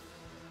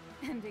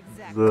And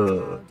exactly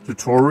how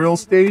tutorial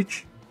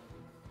stage.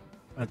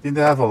 I think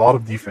they have a lot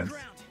of Hold your defense.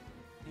 ground.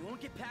 They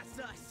won't get past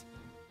us.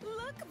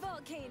 Look,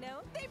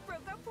 Volcano, they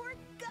broke our poor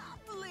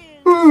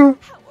goblin.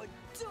 How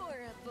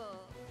adorable.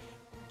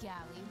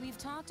 Gally, we've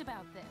talked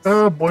about this.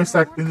 Voice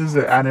acting is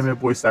the anime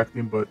voice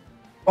acting, but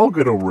I'll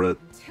get over it.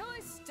 Till I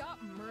stop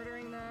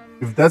murdering them.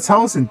 If that's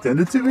how it's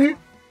intended to be,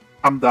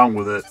 I'm down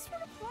with it. Just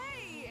wanna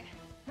play.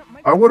 Not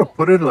my I would have fault.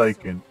 put it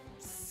like in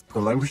the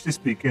language they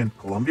speak in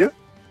Colombian,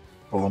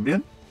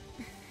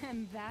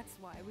 And that's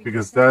why we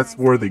because get the that's nice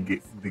where the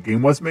things.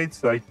 game was made.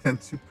 So I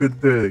tend to put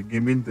the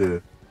game in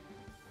the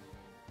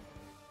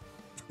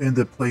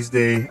place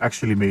they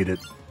actually made it.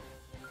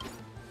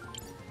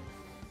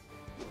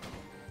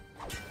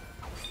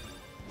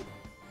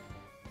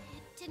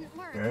 It didn't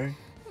work. Okay,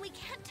 We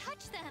can't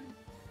touch them.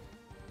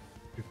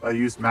 if I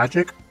use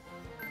magic,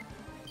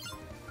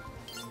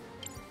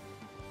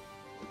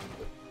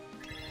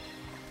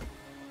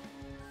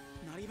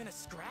 Not even a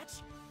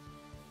scratch?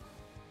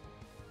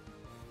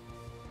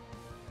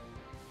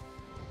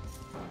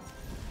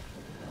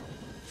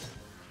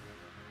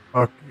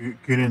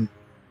 couldn't.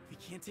 We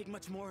can't take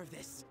much more of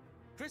this.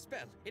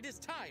 Cristales, it is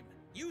time.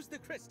 Use the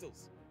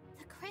crystals.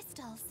 The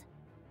crystals.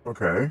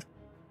 Okay,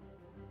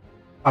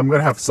 I'm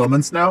gonna have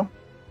summons now.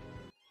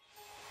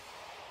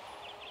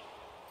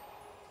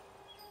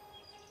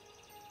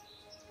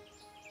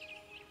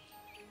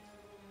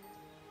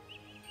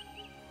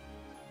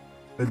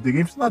 But the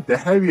game's not that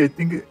heavy. I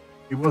think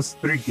it was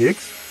 3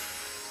 gigs.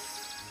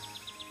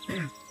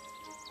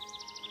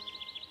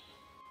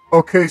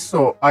 Okay,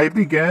 so I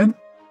began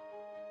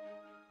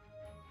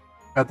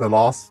at the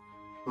last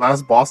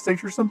boss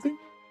stage or something.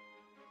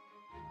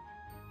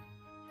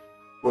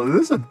 Well,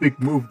 this is a big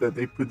move that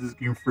they put this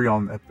game free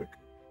on Epic.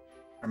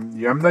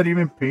 I'm not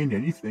even paying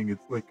anything.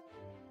 It's like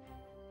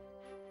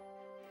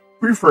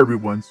free for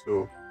everyone.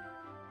 So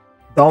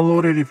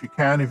download it if you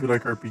can, if you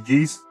like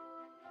RPGs.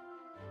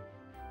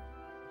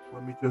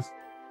 Let me just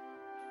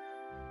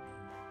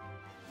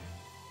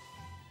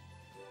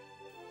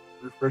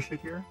refresh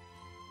it here.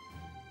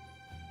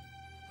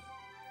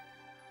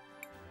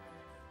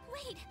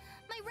 Wait,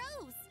 my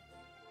rose.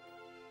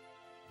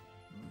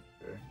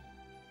 Okay.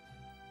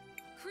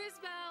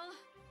 Crisbell.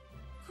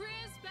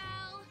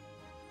 Crisbell.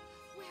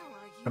 Where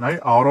are you? Can I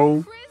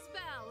auto?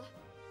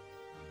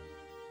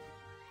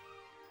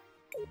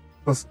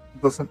 Crisbell.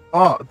 Doesn't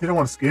didn't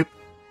want to skip.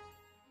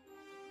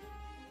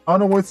 I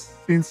don't know what's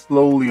seen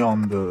slowly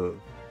on the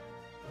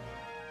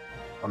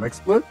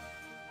XSplit.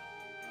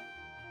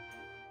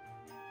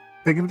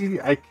 Technically,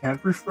 I can't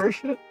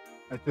refresh it.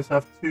 I just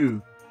have to.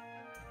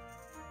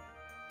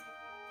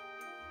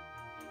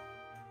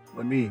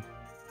 Let me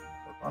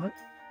work on it.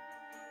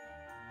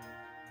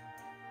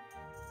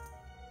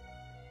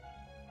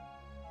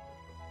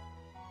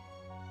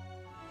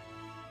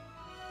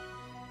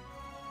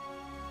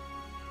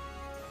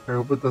 I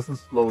hope it doesn't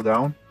slow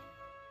down.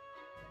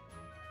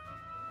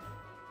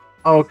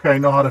 Okay, I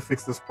know how to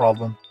fix this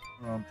problem.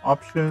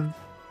 Options,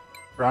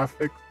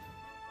 graphics.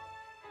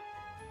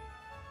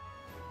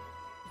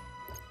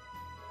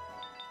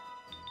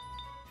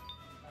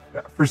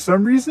 Yeah, for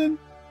some reason,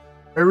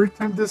 every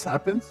time this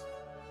happens,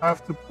 I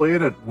have to play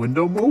it at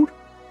window mode.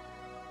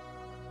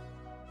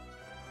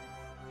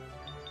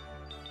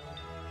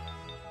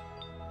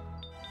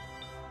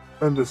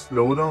 And the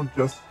slowdown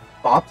just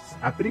stops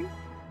happening.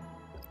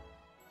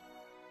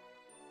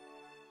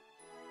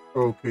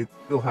 Okay, it's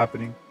still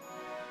happening.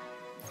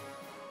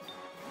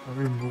 I'll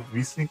remove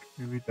VSync.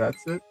 Maybe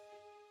that's it.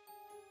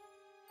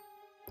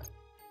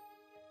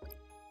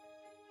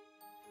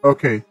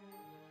 Okay.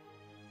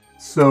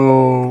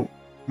 So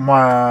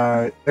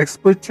my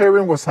exploit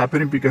sharing was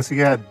happening because he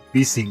had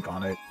VSync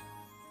on it.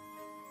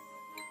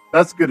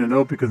 That's good to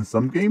know because in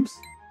some games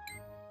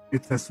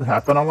it tends to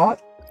happen a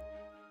lot.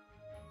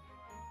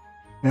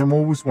 And I'm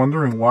always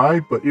wondering why,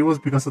 but it was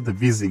because of the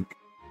VSync.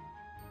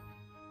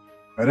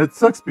 And it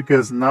sucks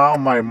because now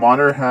my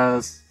monitor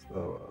has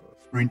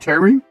screen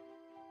sharing.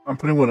 I'm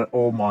putting with an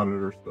old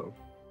monitor, so.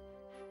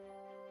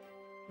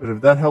 But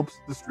if that helps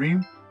the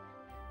stream,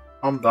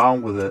 I'm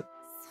down with it.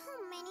 So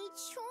many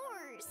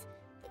chores.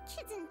 The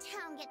kids in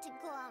town get to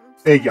go out and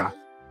Hey, play. yeah.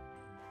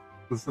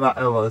 It's not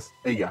LS.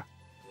 Hey, yeah.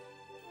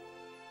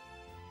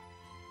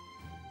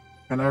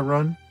 Can I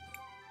run?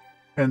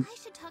 And I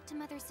should talk to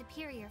Mother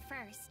Superior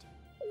first.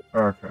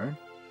 okay.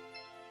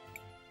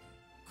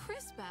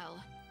 Cristales,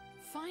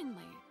 finally.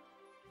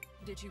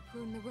 Did you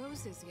prune the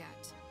roses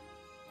yet?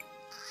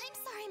 I'm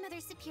sorry, Mother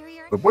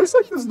Superior. The voice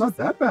acting is not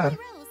that bad.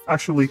 Rose,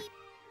 Actually, keep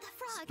the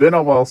frog. it's been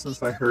a while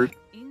since I heard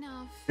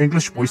Enough.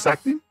 English voice enough.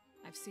 acting.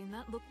 I've seen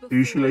that look before.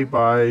 Usually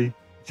by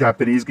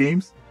Japanese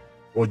games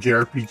or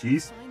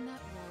JRPGs. Find that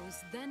rose,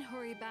 then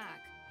hurry back.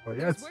 But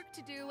yeah, There's it's work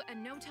to do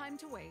and no time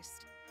to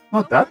waste.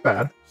 not that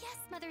bad. Yes,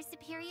 Mother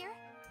Superior.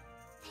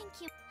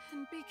 Thank you.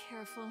 And be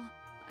careful.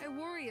 I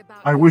worry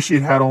about I you. wish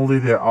it had only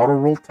the auto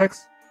roll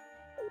text.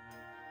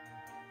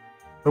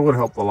 That would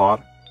help a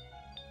lot.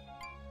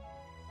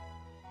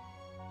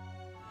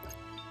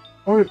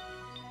 Oh,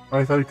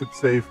 I thought you could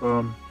save.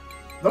 No,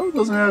 it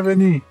doesn't have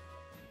any.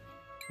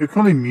 You can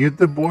only mute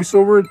the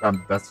voiceover.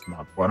 That's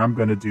not what I'm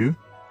gonna do.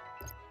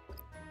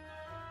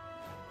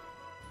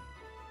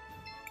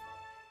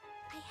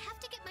 I have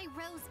to get my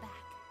rose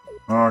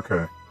back.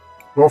 Okay,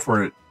 go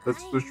for it.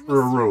 Let's I switch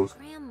for a miss your rose.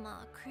 Grandma,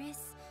 Chris,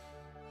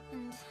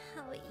 and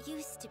how it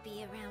used to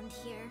be around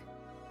here.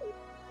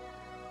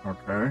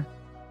 Okay.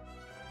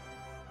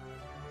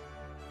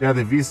 Yeah,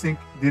 the VSync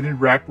didn't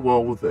react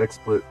well with the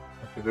XSplit.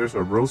 Okay, there's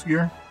a rose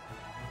here.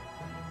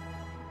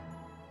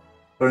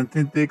 So I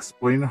think they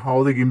explain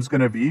how the game's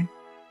gonna be.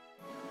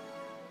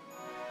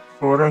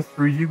 Sort of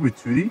 3D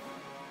with 2D.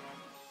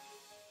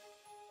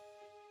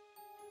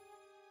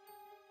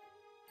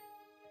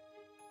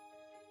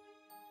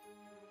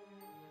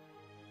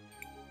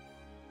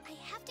 I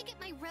have to get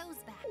my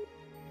rose back.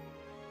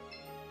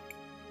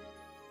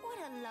 What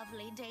a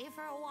lovely day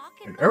for a walk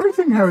in And the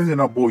everything woods. has in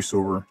a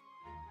voiceover.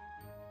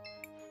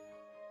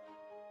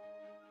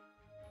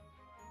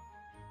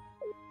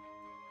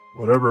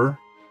 Whatever.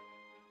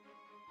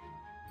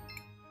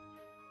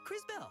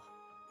 Cristales,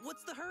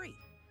 what's the hurry?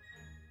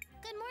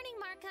 Good morning,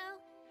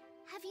 Marco.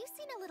 Have you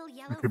seen a little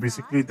yellow Okay,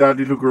 basically frog? that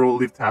little girl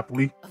lived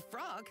happily. A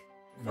frog?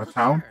 In a Well,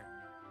 town? sure.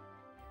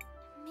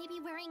 Maybe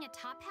wearing a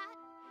top hat?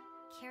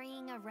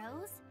 Carrying a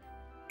rose?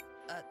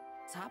 A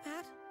top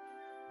hat?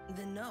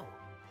 Then no.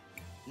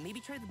 Maybe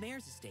try the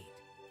mayor's estate.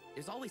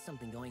 There's always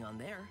something going on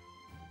there.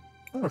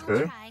 I'll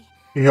Okay. try.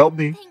 He helped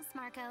me. Thanks,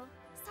 Marco.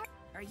 Sorry.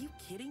 Are you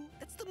kidding?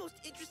 That's the most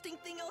interesting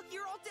thing I'll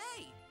hear all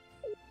day.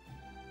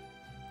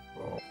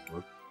 Well,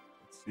 let's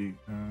see.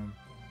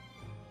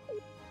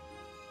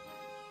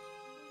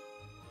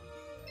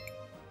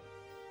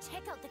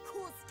 Check out the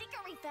cool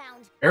sticker we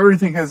found.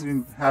 Everything has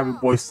been having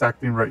voice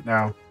acting right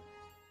now.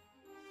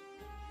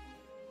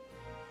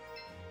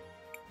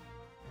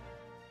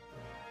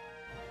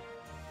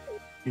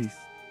 Jeez.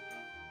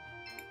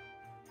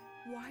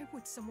 Why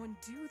would someone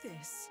do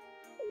this?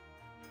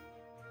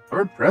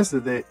 I'm impressed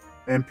that the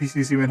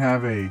NPCs even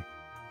have a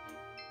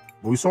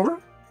voiceover.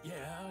 Yeah.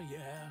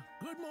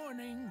 Good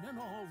morning and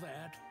all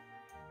that.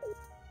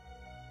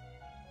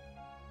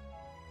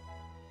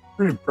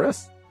 Pretty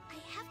impressed. I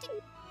have to.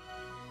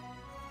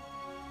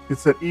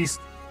 It's at east.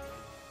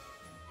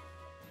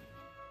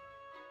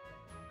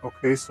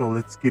 Okay, so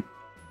let's keep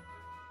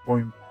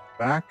going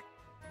back.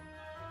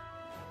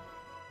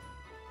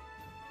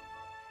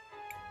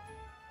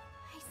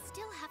 I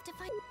still have to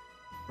find.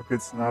 Okay,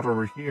 it's not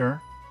over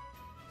here.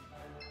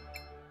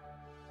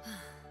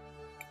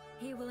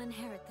 He will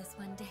inherit this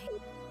one day.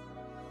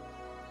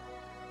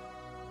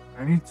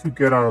 I need to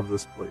get out of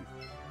this place.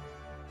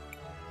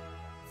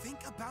 Think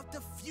about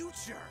the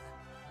future.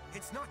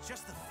 It's not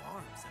just the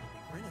farms that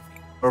we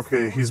renovate.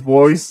 Okay, his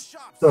voice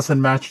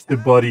doesn't match the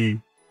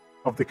body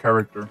of the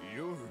character.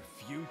 Your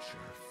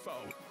future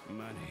folk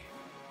money.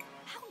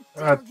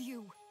 How Uh, dare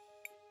you?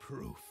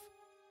 Proof.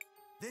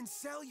 Then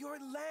sell your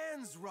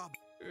lands, Rob.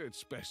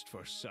 It's best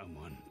for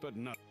someone, but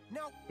not.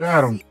 Now,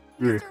 I don't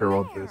really Mr. care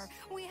about Mayor, this.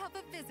 We have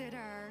a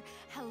visitor.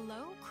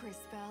 Hello,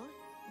 Cristales.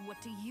 What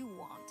do you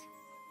want?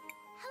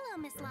 Hello,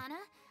 Miss Lana.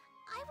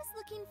 I was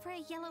looking for a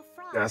yellow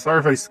frog. Yeah, sorry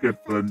if I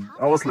skipped, but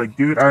I was like,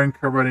 dude, I don't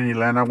care about any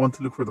land. I want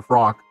to look for the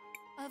frog.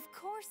 Of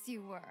course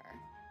you were.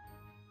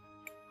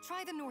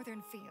 Try the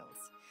northern fields.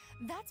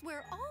 That's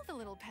where all the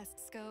little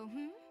pests go,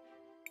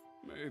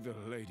 May the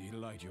lady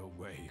light your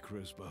way,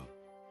 Cristales.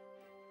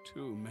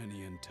 Too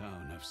many in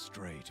town have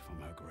strayed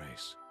from her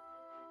grace.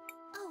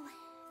 Oh,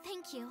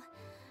 thank you.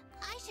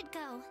 I should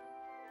go.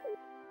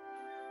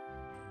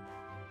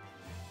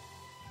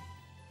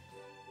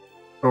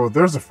 Oh,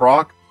 there's a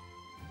frog.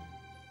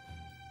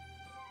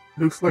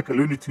 Looks like a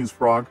Looney Tunes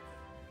frog.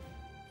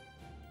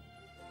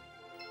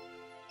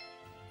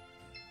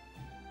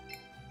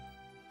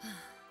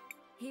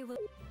 He will.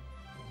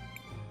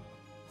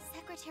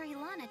 Secretary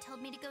Lana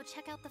told me to go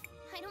check out the.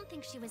 I don't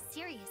think she was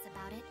serious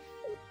about it.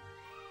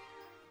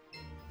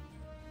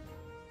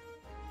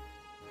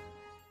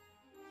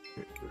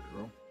 Okay, there you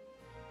go.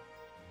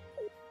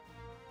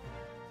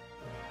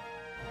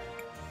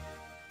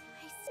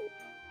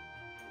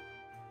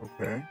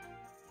 Okay.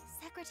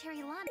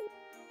 Secretary Lana.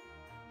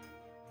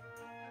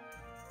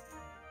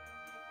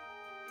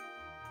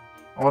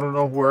 I don't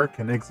know where I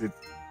can exit.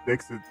 The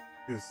exit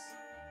is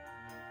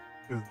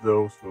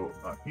though, so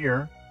not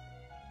here.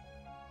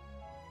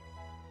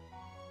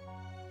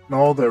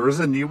 No, there is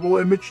an evil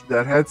image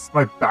that has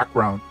my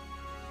background.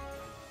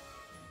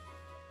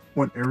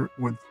 When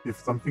if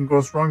something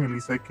goes wrong, at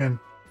least I can.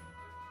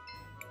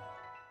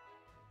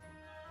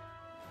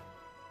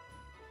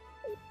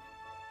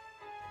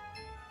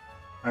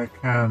 I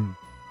can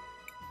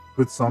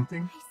put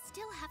something. I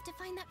still have to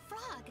find that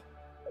frog.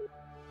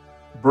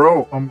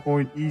 Bro, I'm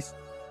going east.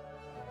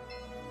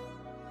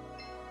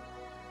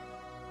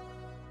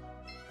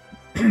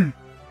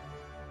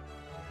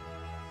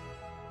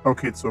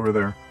 Okay, it's over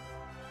there.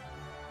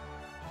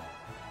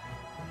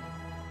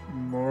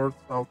 North,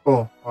 south.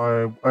 Oh,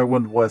 I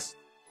went west.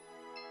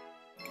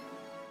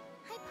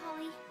 Hi,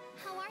 Polly.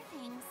 How are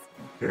things?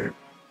 Okay.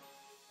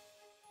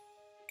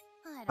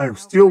 I I don't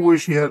still know,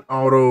 wish he had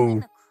auto,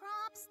 the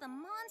crops, the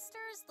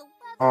monsters, the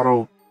weather.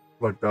 auto,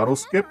 like the auto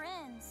skip. Never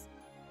ends.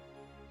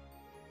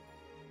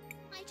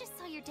 I just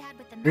saw your dad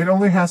with the It map.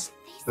 only has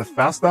They the seem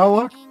fast really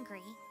dialogue.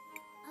 Angry.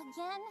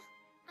 Again?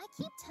 I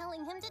keep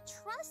telling him to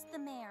trust the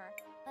mayor,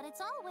 but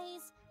it's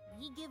always,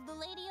 we give the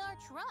lady our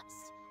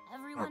trust.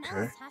 Everyone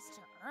Okay. else has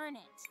to earn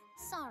it.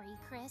 Sorry,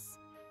 Chris.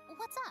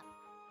 What's up?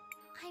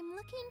 I'm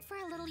looking for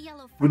a little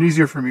yellow frog. Been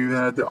easier for me if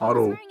I had the He was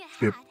auto wearing a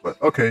skip, hat.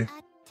 but okay.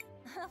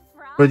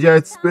 Frog But yeah,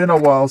 it's sounds been a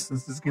like while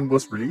since this game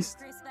was fun, released,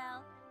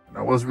 Crisbel. and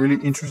I was really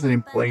interested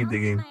in But playing I'll the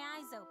keep game, my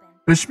eyes open.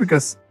 especially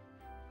because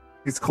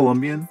it's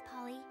Colombian. Thanks,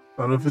 Polly.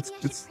 I don't know if Maybe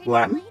I should it's pray to the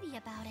Latin, lady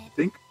about I it.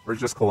 think, or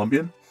just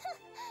Colombian.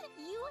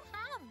 You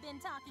have been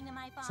talking to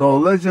my father. So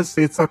let's just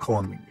say it's a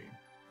Colombian game.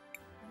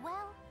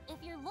 Well,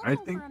 if you're looking I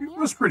think for a it was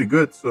miracle, pretty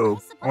good,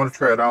 so I want to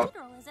try it out.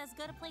 Cathedral is as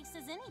good a place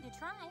as any to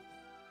try.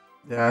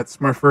 Yeah, it's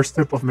my first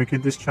step of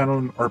making this channel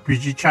an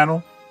RPG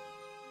channel.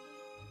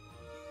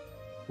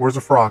 Where's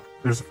a frog?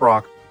 There's a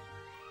frog.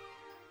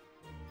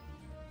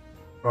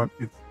 But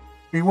it's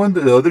we went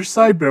to the other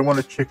side, but I want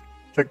to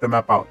check the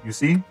map out. You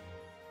see?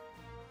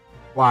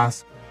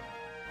 Flask.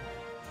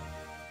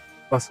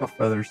 Flask of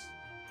feathers.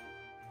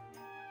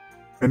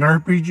 In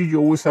RPG, you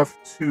always have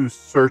to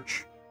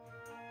search.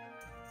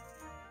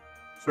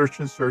 Search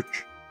and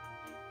search.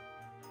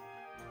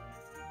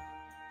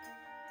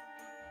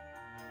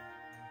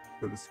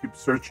 So let's keep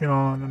searching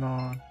on and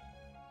on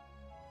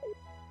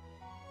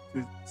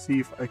to see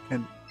if I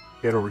can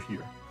get over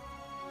here.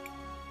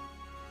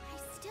 I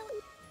still.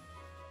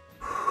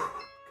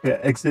 Okay,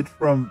 exit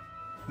from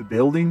the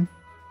building.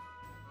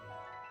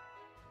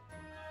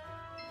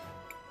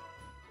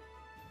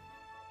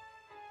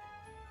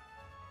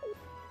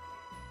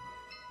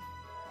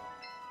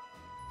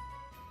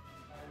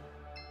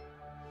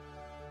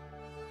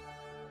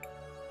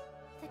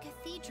 The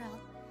cathedral.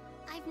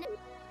 I've never.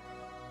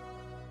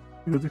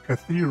 To the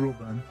cathedral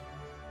then.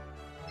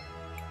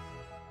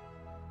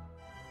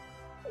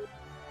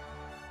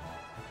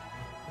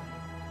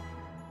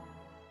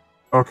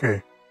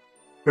 Okay,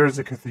 there's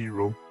a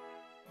cathedral.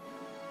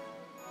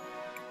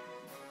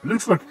 It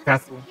looks like a What if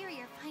castle.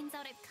 Superior finds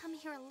out I've come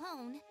here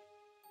alone?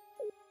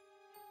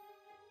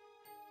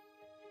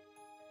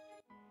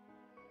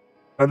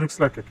 That looks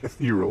like a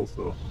cathedral,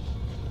 so.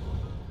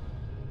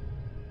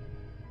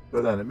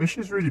 But the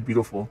animation is really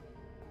beautiful.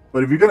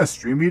 But if you're gonna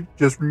stream it,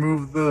 just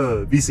remove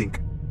the VSync.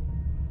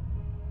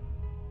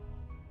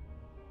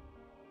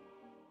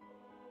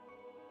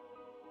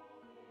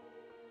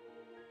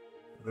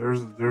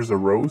 There's a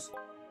rose.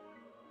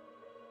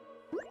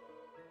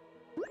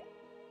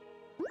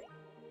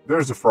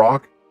 There's a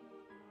frog.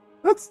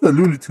 That's the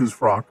Looney Tunes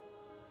frog.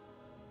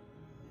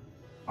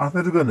 I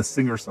thought they were gonna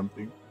sing or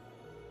something.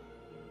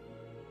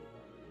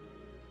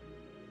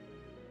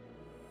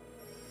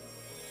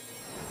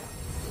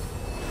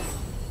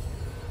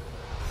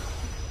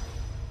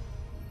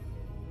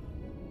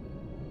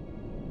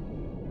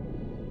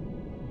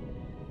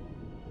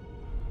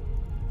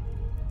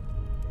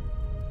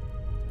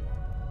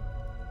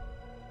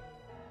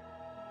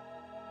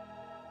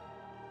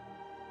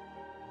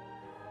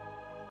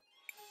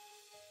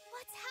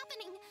 What's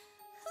happening?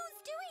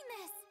 Who's doing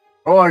this?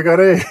 Oh, I got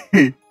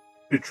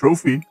a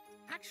trophy.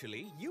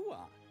 Actually, you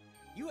are.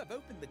 You have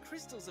opened the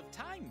crystals of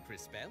time,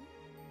 Crisbel.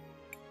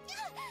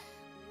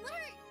 What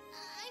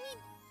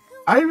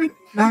are...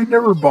 I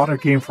never bought a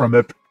game from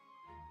Epic.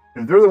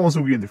 And they're the ones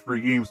who give the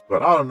free games,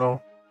 but I don't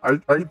know.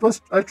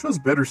 I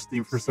trust better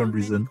Steam for some So many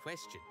reason.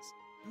 questions.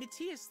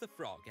 Matthias the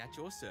Frog at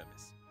your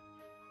service.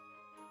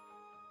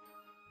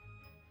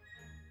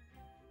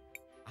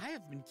 I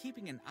have been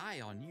keeping an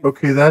eye on you.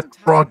 Okay, for that some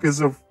time. frog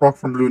is a frog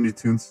from Looney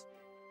Tunes.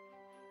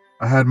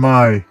 I had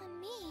my Me?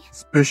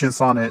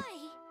 suspicions on it. Why?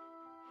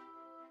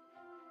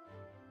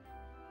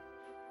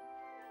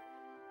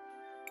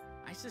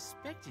 I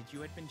suspected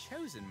you had been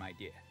chosen, my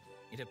dear.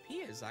 It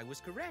appears I was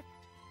correct.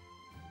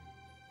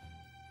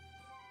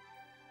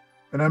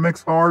 And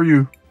MX, how are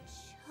you?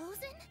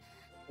 Chosen?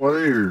 What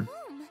are you?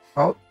 Whom?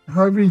 How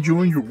have you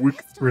enjoying your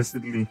week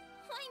recently?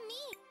 Why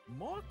me?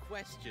 More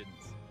questions.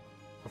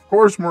 Of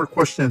course, more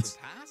questions. The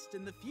past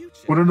and the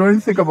future. We don't know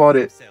anything about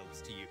it.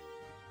 themselves to you.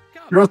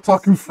 Come, You're a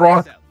talking see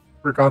frog, yourself.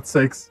 for God's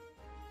sakes.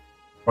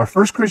 My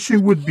first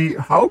question would be,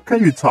 how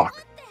can you talk?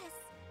 What this?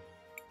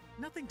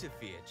 Nothing to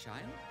fear, child.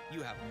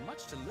 You have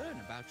much to learn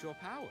about your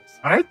powers.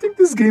 I think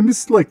this game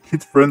is like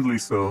kid friendly,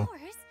 so Powers?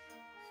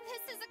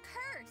 This is a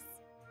curse.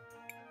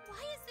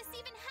 Why is this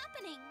even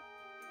happening?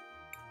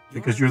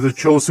 because Your you're the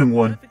understanding chosen is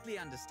one. Perfectly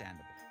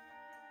understandable.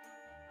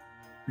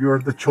 You're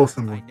the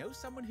chosen I one. know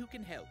someone who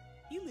can help.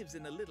 He lives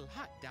in a little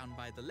hut down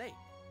by the lake.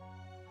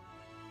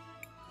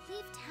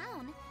 Leave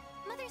town?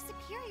 Mother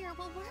Superior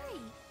will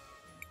worry.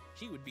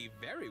 She would be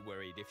very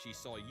worried if she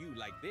saw you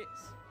like this.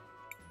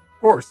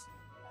 Of course.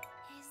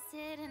 Is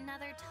it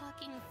another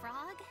talking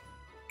frog?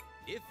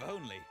 If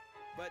only.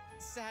 But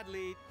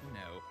sadly,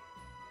 no.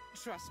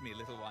 Trust me,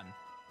 little one.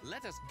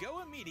 Let us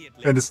go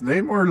immediately. And his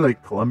name are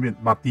like Colombian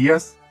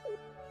Matias.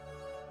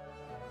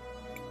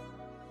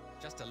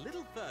 Just a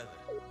little further.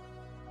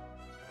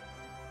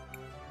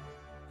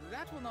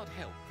 That will not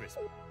help, Chris.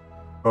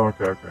 Oh,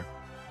 okay, okay.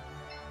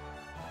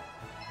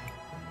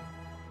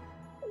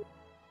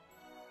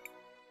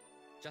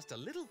 Just a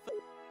little further.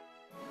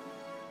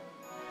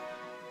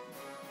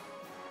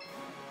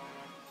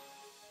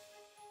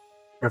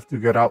 I have to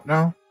get out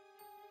now?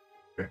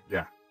 Okay,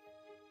 yeah.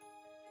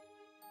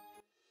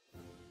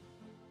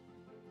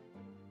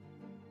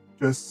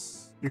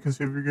 Just, you can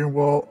save your game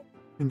well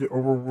in the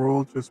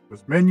overworld, just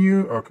press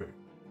menu. Okay.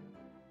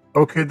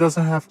 Okay, it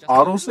doesn't have Just a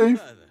little autosave?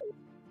 further.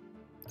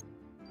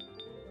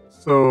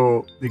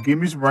 So, the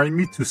game is reminding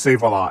me to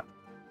save a lot.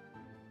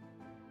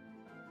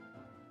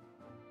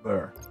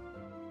 There.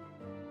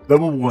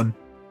 Level 1.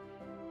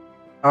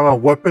 I'm a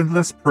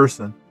weaponless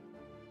person.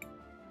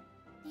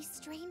 These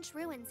strange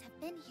ruins have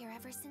been here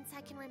ever since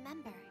I can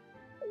remember.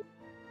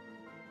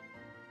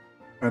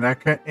 And I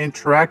can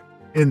interact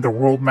in the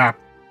world map.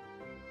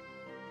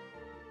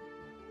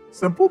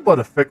 Simple but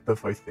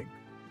effective, I think.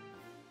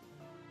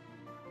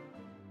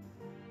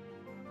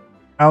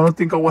 I don't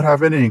think I would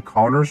have any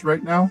encounters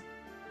right now.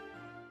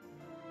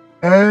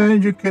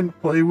 And you can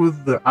play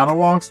with the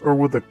analogs or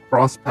with the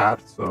cross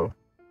pad, so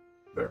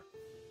there.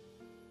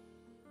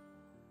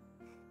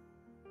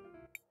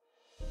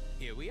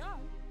 Here we are.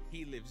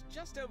 He lives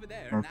just over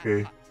there Okay.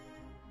 in that hut.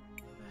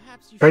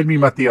 Perhaps you Guide should me,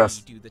 let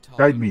Matias. do the talking.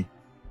 Guide me.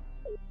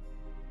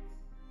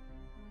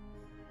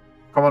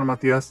 Come on,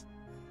 Matias.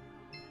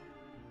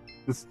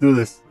 Let's do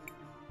this.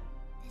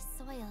 This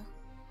soil,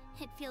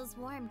 it feels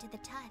warm to the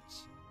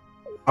touch.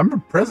 I'm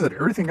impressed that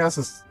everything has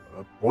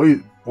a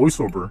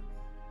voiceover.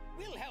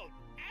 We'll help.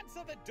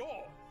 Answer the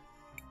door.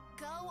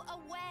 Go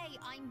away,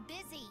 I'm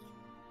busy.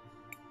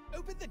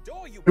 Open the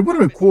door, you. It would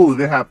have been cool if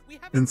they have We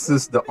have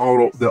insist the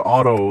important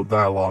auto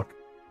dialogue.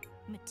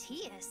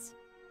 Matthias?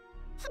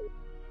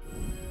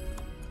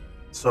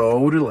 So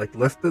I would have like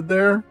left it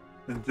there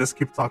and just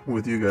keep talking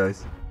with you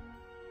guys.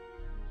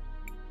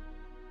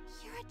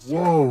 You're a child.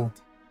 Whoa.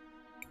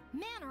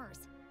 Manners!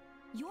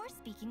 You're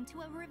speaking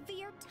to a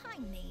revered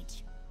time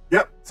mage.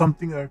 Yep,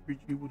 something that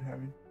RPG would have.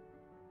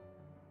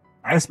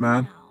 Nice,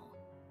 man. Now,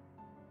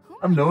 who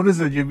I've might noticed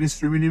that be- you've been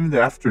streaming even in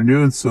the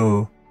afternoon,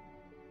 so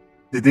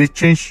did they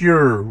change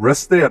your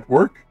rest day at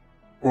work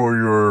or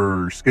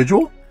your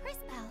schedule?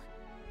 Crispel.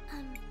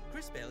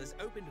 Cristales has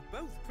opened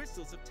both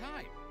crystals of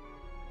time.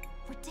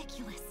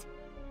 Ridiculous.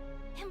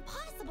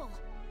 Impossible.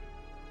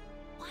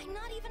 Why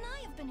not even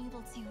I have been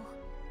able to?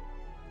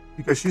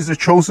 Because she's the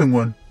chosen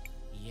one.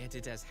 Yet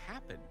it has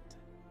happened.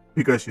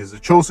 Because she's the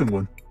chosen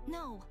one.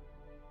 No.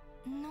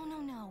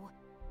 No.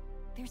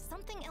 There's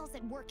something else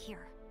at work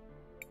here.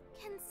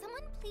 Can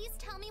someone please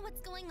tell me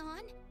what's going on?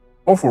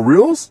 Oh, for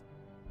reals?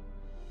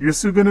 You're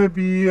still gonna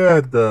be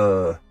at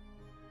the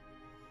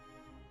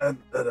at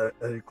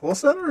a call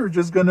center, or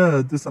just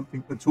gonna do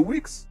something in 2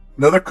 weeks?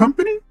 Another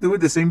company doing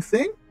the same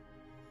thing?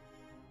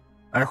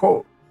 I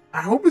hope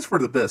it's for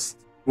the best.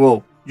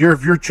 Well,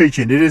 if you're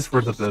changing, it is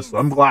for the best. So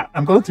I'm glad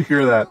to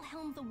hear that.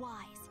 Helm the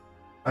wise.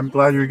 I'm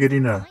glad you're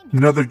getting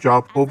another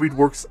job. Hope it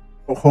works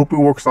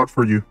out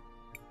for you.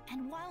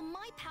 And while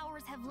my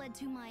powers have led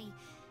to my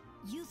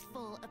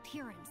youthful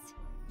appearance,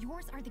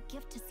 yours are the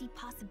gift to see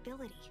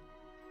possibility.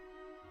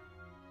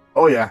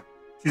 Oh yeah,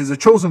 she's the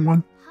chosen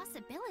one.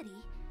 Possibility?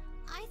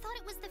 I thought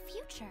it was the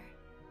future.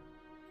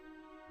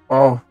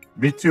 Oh,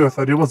 me too. I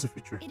thought it was a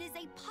feature. It is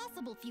a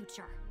possible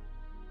future.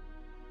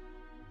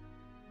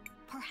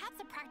 Perhaps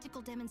a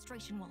practical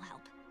demonstration will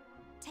help.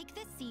 Take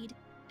this seed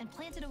and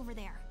plant it over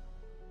there.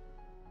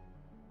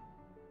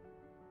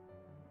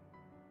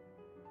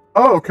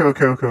 Oh,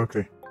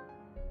 okay.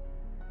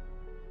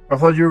 I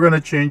thought you were gonna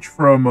change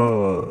from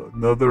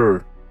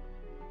another.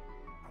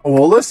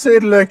 Well, let's say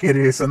it like it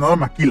is, another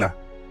maquila.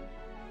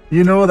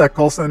 You know that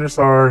call centers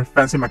are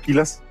fancy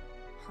maquilas?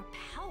 Her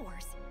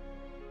powers?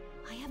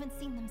 I haven't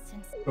seen them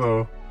since.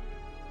 So,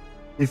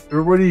 if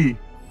everybody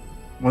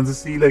wants to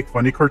see like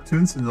funny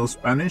cartoons in those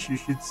Spanish, you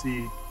should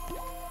see.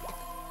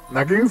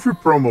 Not giving free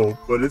promo,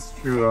 but it's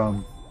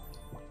true.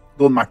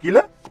 Don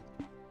Maquila.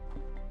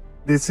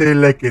 They say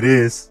like it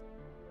is.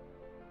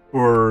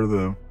 For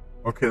the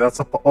okay,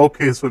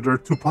 okay. So there are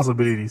two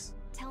possibilities.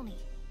 Tell me,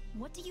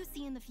 what do you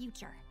see in the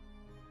future?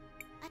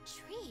 A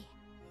tree.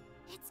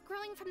 It's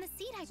growing from the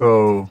seed I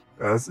So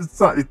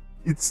planted.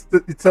 it's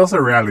not. It tells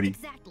a reality.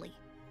 Exactly.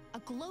 A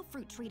glow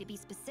fruit tree to be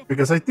specific.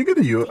 Because I think in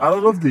the U.S., I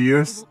don't know if the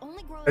U.S.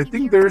 I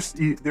think there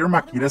are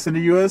maquilas in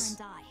the U.S.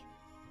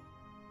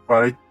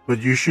 But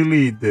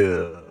usually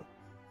the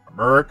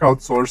America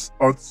outsources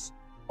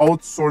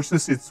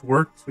its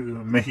work to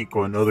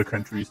Mexico and other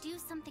countries. If I do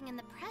something in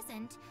the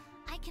present,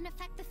 I can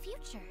affect the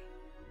future.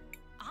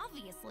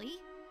 Obviously.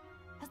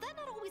 Has that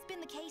not always been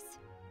the case?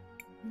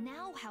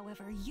 Now,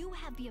 however, you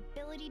have the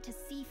ability to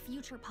see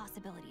future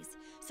possibilities,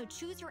 so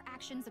choose your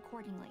actions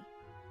accordingly.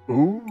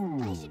 Ooh.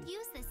 I should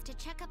use this to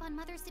check up on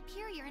Mother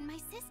Superior and my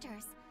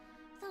sisters.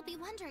 They'll be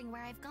wondering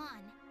where I've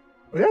gone.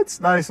 Yeah, it's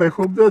nice. I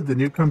hope that the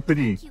new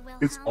company, Thank you,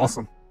 it's Wilhelm.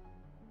 awesome.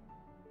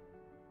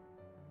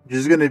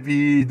 Just gonna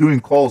be doing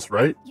calls,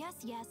 right? Yes,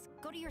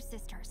 go to your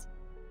sisters.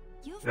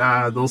 You've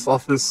Yeah, got those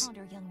much to office.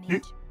 ponder, young You-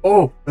 mage.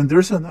 oh, and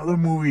there's another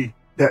movie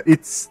that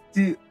it's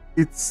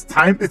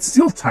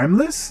still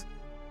timeless.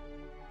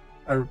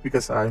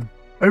 Because I'm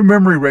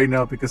remembering right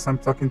now because I'm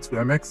talking to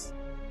MX.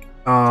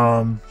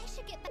 I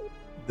should get back.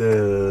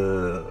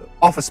 The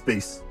Office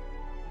Space.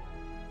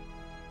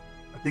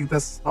 I think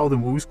that's how the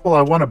movie's called.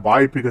 I want to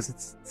buy it because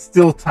it's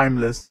still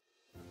timeless.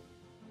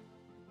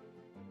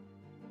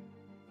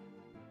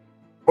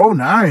 Oh,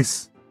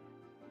 nice.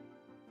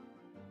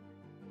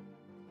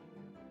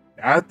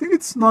 I think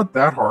it's not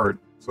that hard.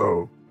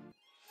 So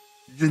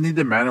you just need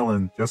the manual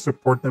and just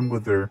support them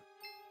with their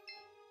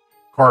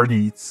car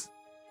needs.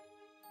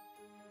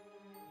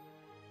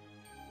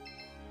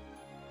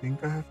 I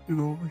think I have to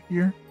go over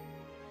here.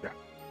 Yeah.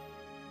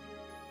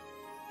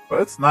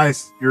 But it's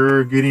nice.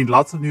 You're getting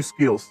lots of new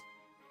skills.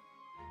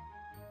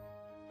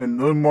 And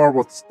knowing more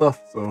about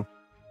stuff, so. No!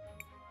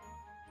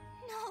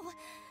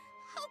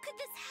 How could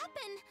this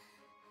happen?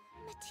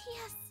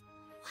 Matthias,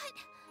 what?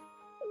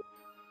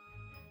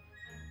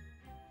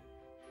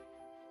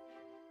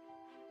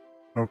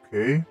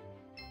 Okay.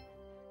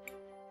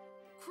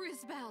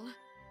 Crisbel,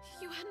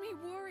 you had me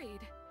worried.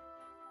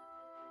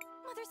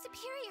 Mother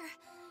Superior,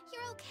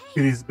 you're okay.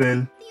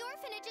 Crisbel. The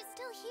orphanage is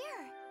still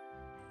here.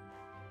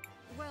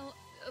 Well,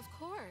 of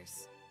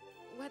course.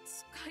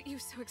 What's got you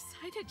so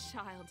excited,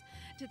 child?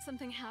 Did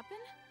something happen?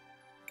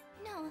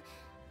 No,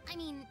 I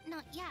mean,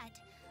 not yet.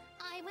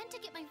 I went to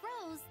get my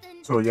rose,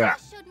 then So yeah,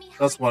 Matthias showed me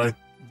how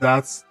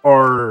that's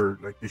our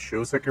like the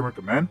shows I can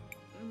recommend.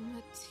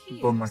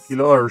 Matthias. Don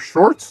Maquila are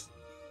shorts,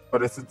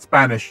 but it's in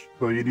Spanish,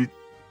 so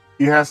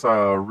he has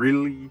a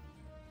really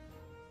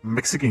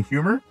Mexican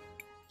humor.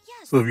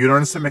 Yes, So if you don't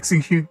understand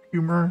Mexican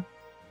humor,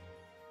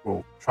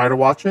 well, try to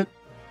watch it.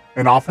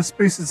 And Office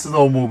Space is an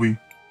old movie.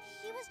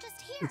 he was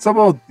just here. It's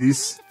about I need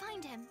these to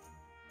find him.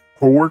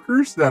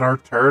 co-workers that are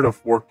tired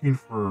of working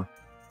for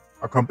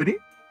a company.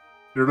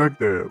 They're like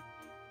the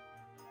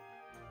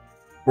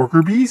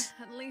worker bees,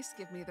 At least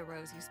give me the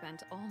rose you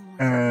spent all morning.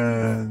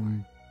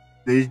 and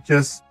they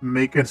just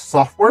make a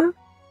software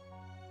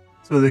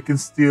so they can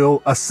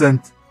steal a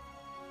cent,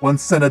 1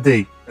 cent a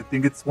day. I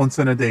think it's 1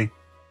 cent a day.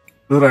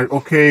 They're like,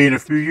 okay, in a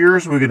few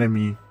years we're gonna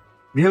be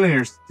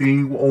millionaires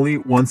stealing only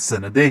 1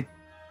 cent a day.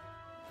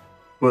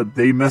 But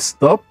they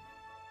messed up.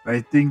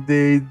 I think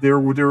they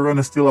were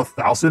gonna steal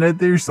 1,000 a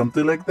day or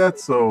something like that.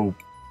 So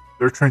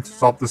they're trying to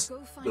stop this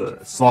the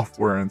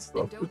software and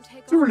stuff.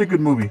 It's a really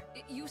good movie.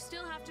 You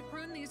still have to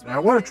prune these. And I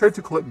want to try roses.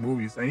 to collect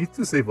movies. I need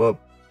to save up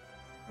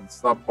and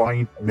stop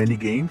buying mini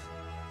games.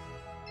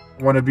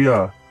 I want to be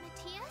Matthias?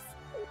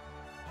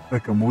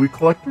 a movie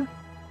collector.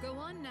 Go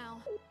on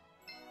now.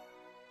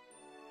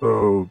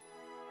 So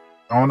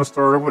I want to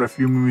start off with a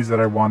few movies that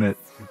I wanted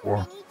before.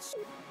 I need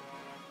you.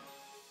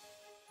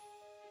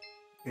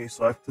 Okay,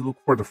 so I have to look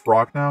for the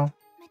frog now.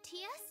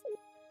 Matthias?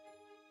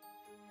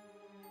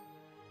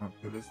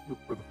 Okay, let's look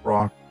for the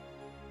frog.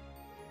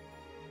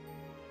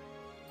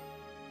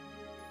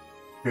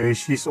 Okay,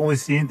 she's only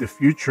seeing the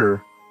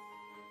future.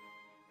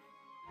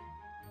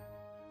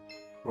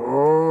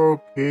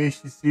 Okay,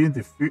 she's seeing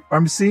the future.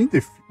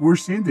 We're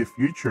seeing the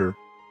future.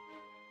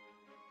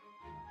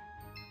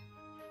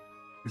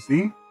 You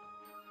see?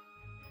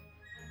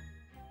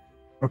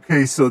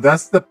 Okay, so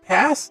that's the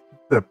past,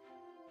 the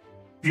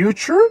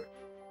future,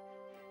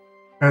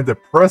 and the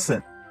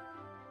present.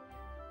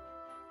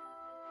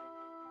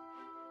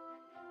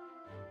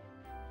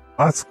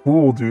 That's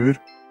cool, dude.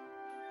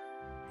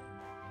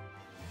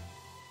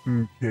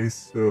 Okay,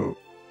 so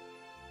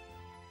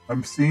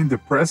I'm seeing the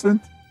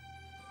present.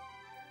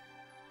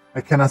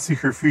 I cannot see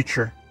her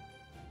future.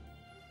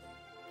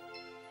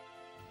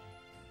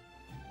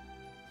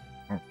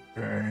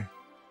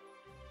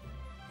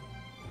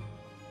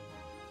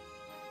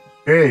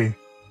 Okay.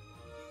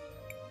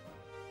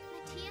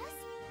 Matthias?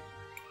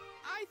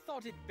 I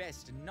thought it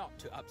best not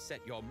to upset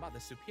your Mother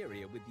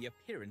Superior with the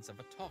appearance of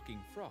a talking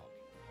frog.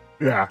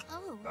 Yeah,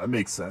 Oh. that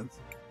makes sense.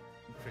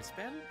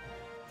 Crispel,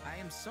 I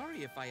am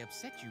sorry if I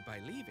upset you by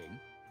leaving.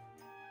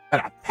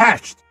 And a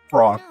patched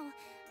frog. No.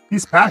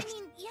 He's patched. I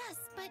mean, yes,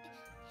 but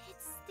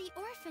it's the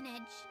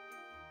orphanage.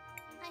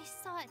 I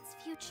saw its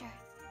future.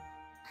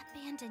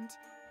 Abandoned.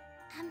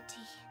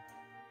 Empty.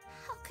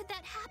 How could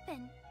that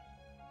happen?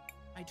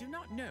 I do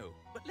not know,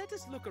 but let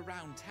us look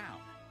around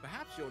town.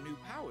 Perhaps your new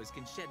powers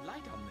can shed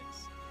light on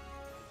this.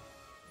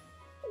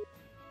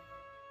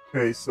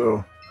 Okay,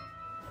 so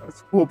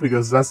that's cool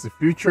because that's the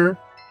future.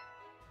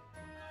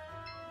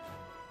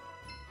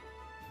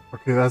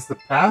 Okay, that's the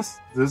past.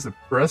 This is the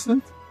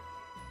present.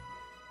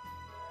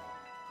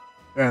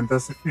 And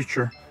that's the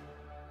future.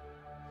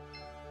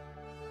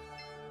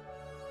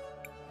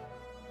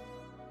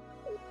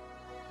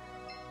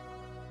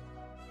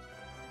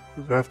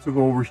 Do I have to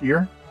go over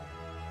here?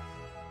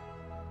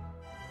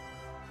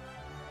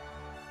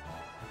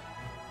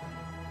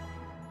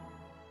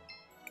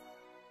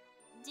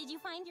 Did you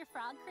find your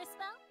frog,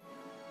 Crispel?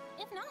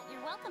 If not,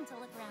 you're welcome to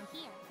look around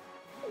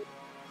here.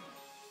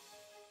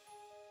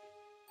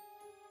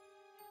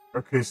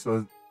 Okay,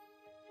 so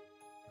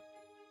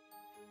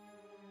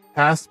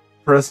past,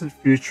 present,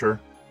 future.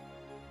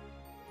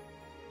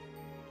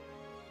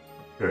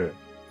 Okay.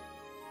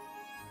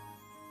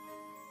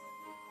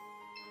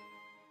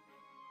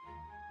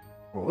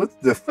 Well,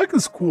 the effect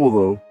is cool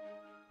though.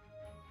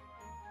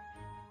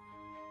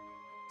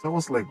 So I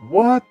was like,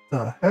 what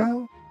the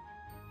hell?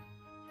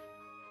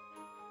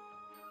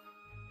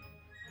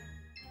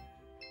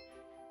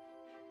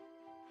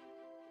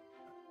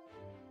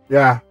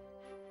 Yeah,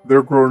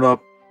 they're grown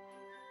up.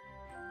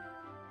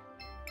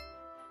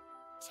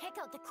 Check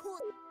out the cool.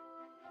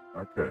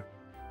 Okay.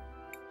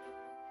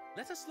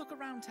 Let us look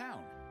around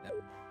town.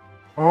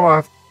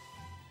 Oh,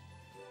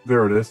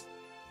 there it is.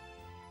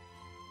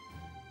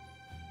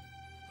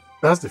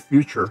 That's the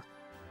future.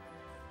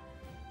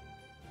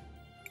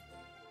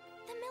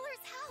 The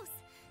miller's house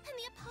and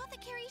the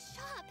apothecary's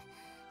shop.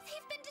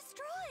 They've been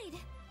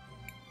destroyed.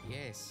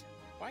 Yes,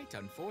 quite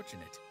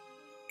unfortunate.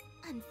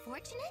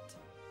 Unfortunate?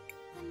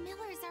 The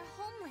millers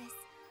are homeless.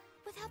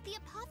 Without the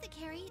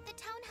apothecary, the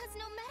town has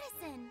no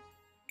medicine.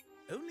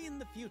 Only in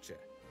the future,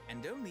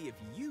 and only if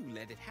you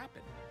let it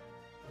happen.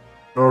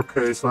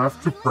 Okay, so I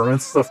have to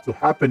prevent stuff to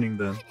happening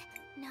then. But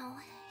no,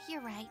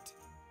 you're right.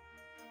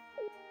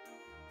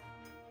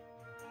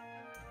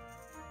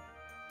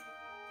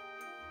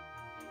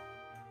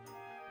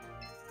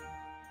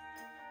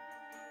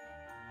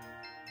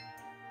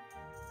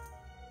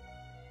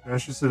 Yeah,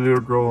 she's a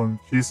little girl and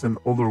she's an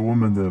older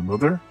woman than the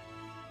mother.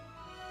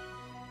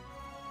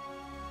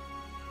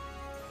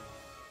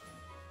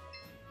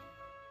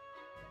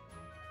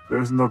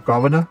 There's no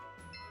governor.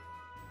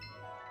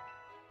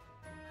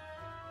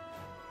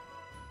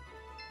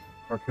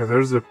 Okay,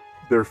 there's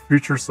their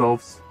future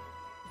selves.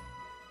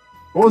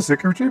 Oh,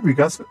 secretary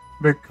becomes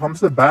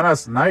a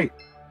badass knight.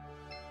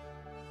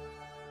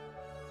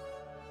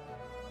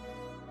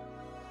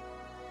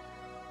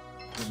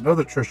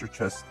 Another treasure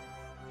chest.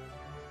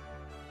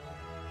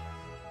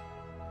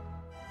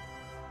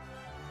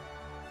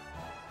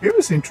 It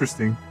was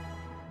interesting.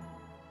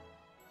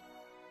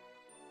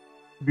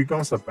 He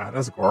becomes a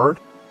badass guard.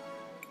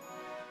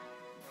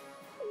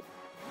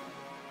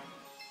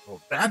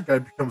 Oh, that guy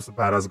becomes a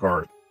badass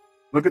guard.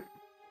 Look at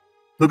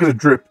the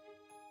drip.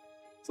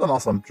 It's an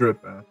awesome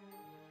drip, man.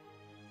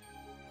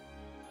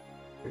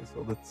 Okay,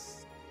 so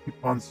let's keep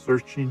on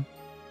searching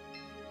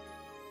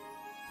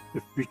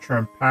the future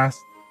and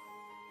past.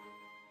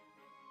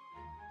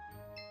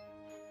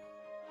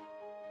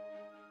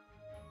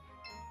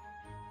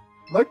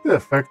 I like the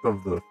effect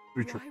of the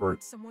future Why part.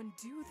 would someone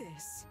do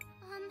this?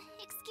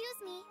 Excuse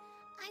me.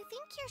 I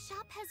think your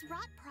shop has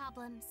rot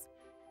problems.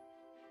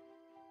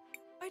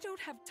 I don't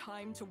have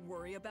time to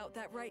worry about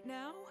that right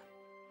now.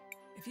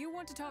 If you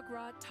want to talk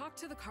rot, talk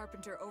to the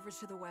carpenter over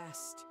to the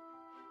west.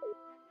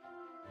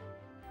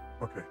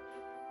 Okay.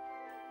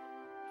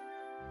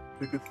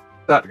 Look at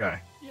that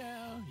guy.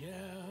 Yeah,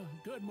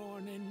 good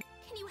morning.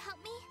 Can you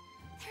help me?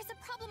 There's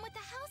a problem with the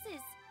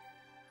houses.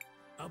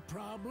 A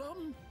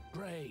problem?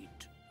 Great.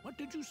 What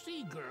did you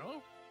see,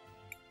 girl?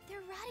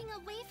 They're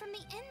rotting away from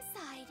the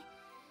inside.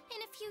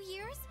 In a few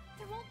years,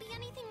 there won't be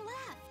anything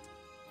left.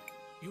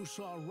 You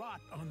saw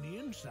rot on the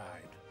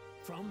inside.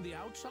 From the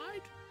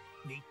outside?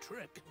 Neat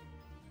trick.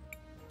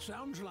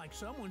 Sounds like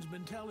someone's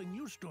been telling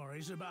you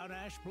stories about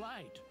Ash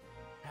Blight.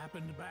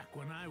 Happened back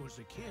when I was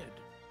a kid.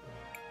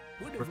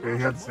 Would have Okay,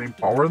 he had the lost same most of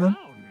power then?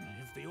 town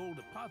if the old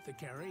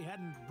apothecary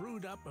hadn't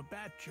brewed up a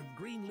batch of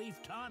green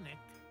leaf tonic.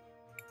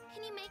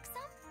 Can you make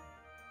some?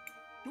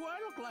 Do I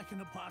look like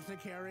an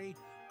apothecary?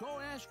 Go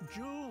ask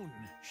June.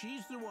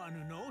 She's the one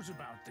who knows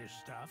about this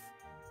stuff.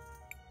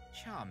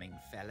 Charming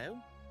fellow.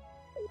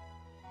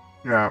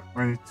 Yeah,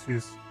 I need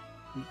to.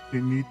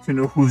 You need to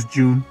know who's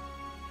June.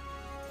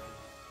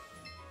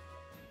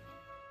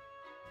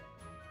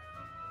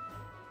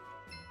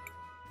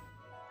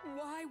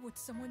 Why would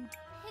someone someone...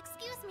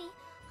 Excuse me,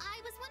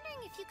 I was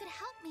wondering if you could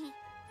help me.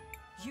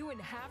 You in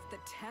half the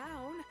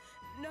town?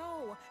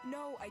 No,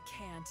 I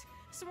can't.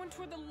 Someone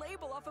tore the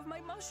label off of my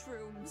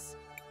mushrooms.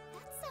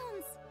 That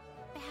sounds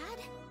bad.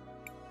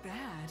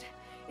 Bad?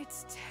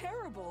 It's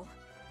terrible.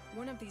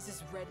 One of these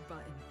is red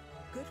button.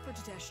 Good for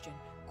digestion.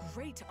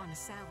 Great on a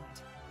salad.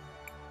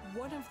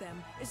 One of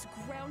them is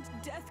ground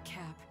death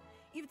cap.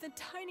 Even the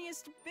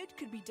tiniest bit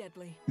could be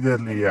deadly.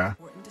 Deadly, yeah.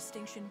 Important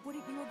distinction,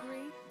 wouldn't you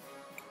agree?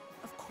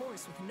 Of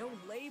course, with no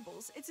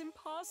labels, it's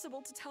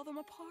impossible to tell them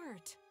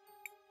apart.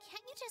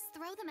 Can't you just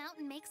throw them out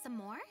and make some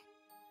more?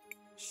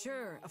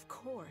 Sure, of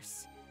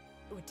course.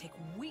 It would take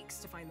weeks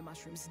to find the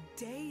mushrooms,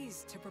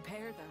 days to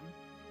prepare them.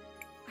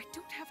 I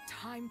don't have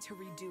time to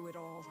redo it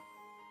all.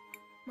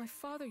 My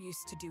father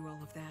used to do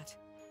all of that.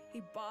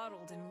 He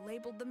bottled and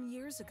labeled them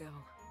years ago.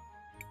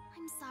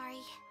 I'm sorry.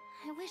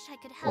 I wish I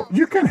could Well, help.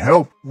 you can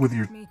help with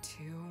your Me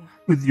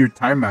too.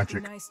 time magic.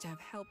 It'd be nice to have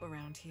help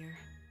around here.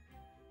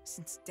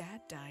 Since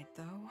Dad died,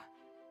 though,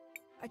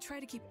 I try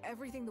to keep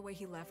everything the way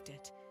he left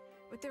it.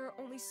 But there are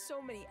only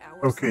so many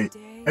hours Okay, in a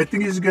day. I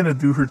think he's gonna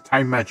do her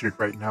time magic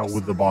right now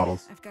with the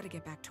bottles. I've got to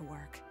get back to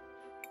work.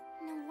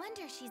 No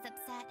wonder she's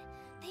upset.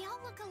 They all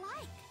look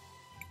alike.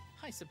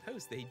 I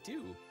suppose they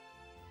do.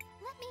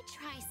 Let me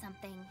try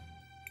something.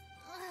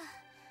 Ugh,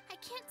 I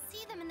can't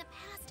see them in the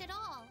past at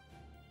all.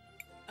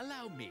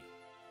 Allow me.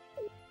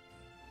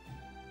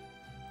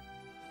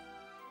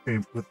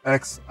 Okay, with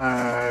X,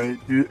 I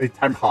do a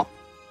time hop.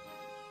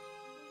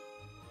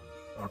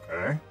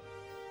 Okay.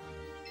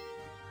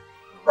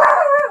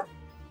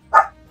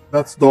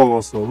 That's dog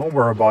also, don't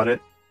worry about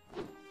it.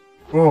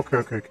 Oh,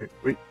 okay.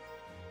 Wait.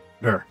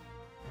 There.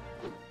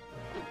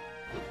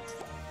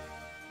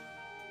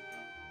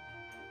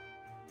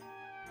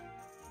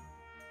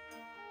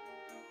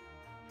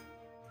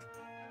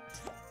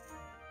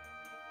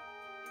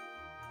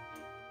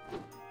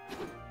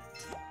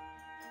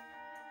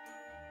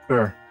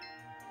 There.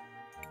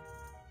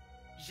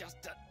 Just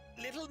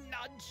a little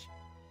nudge.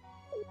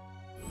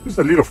 Just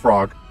a little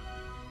frog.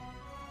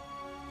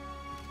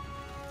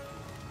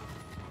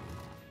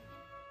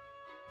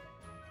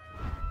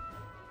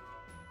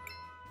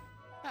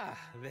 Ah,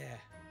 there.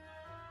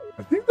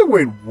 I think they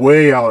went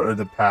way out of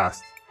the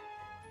past.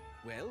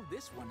 Well,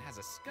 this one has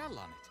a skull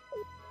on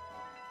it.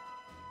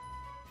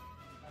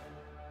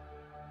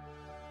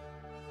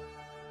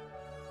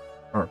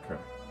 Okay.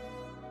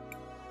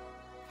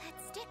 That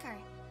sticker.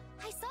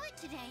 I saw it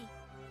today.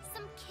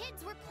 Some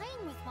kids were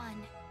playing with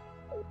one.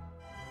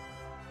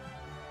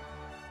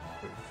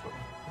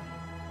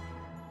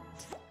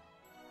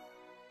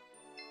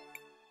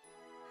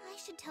 I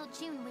should tell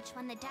June which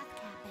one the death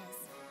cap is.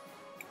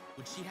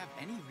 Would she have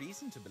any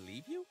reason to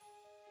believe you?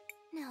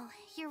 No,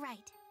 you're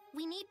right.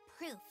 We need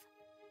proof.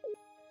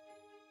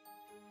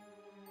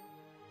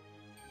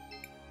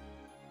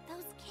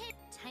 Those kids.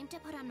 Time to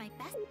put on my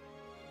best.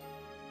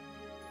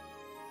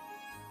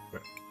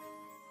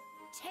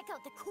 Check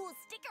out the cool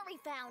sticker we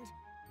found.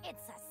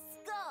 It's a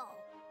skull.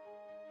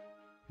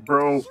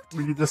 Bro,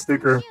 we need the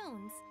sticker.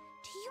 Junes,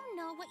 do you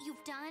know what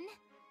you've done?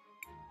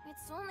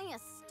 It's only a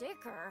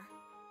sticker.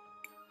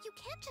 You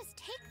can't just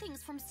take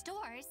things from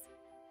stores.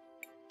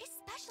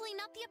 Especially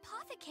not the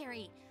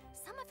apothecary.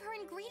 Some of her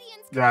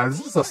ingredients. Yeah,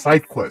 this is a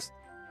side quest.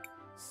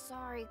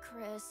 Sorry,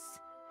 Chris.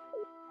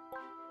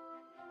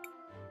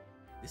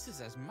 This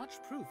is as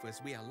much proof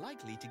as we are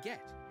likely to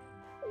get.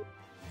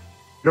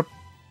 Yep.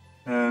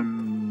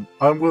 And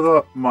I'm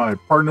with my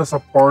partners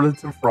of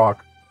Parlington Frog.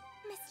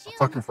 Miss June,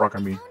 Talking frog, I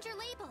mean. found your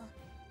label.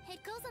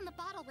 It goes on the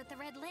bottle with the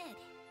red lid.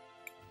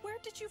 Where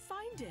did you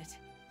find it?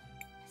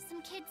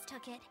 Some kids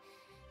took it.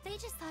 They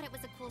just thought it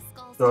was a cool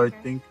skull So I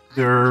sticker. think I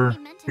they're don't think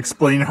they meant anything.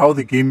 explaining how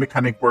the game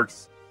mechanic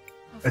works.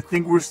 Of I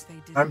think course they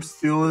I'm didn't.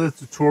 still in the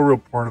tutorial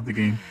part of the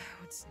game.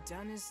 What's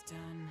done is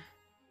done.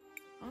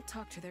 I'll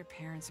talk to their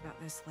parents about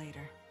this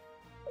later.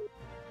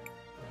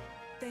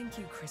 Thank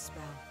you, Cristales.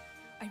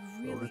 I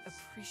really let's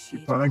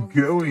appreciate Keep on all you've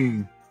done.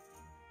 going.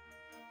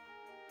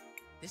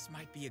 This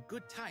might be a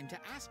good time to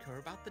ask her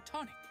about the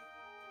tonic.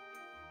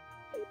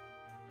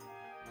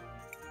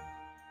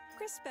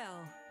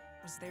 Cristales,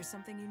 was there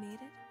something you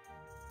needed?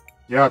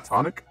 Yeah,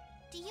 tonic.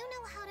 Do you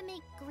know how to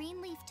make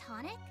green leaf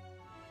tonic?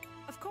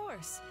 Of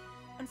course.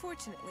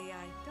 Unfortunately,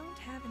 I don't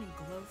have any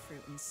glow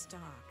fruit in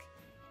stock.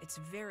 It's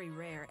very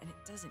rare and it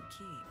doesn't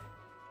keep.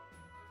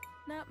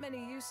 Not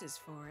many uses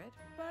for it,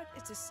 but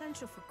it's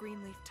essential for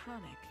green leaf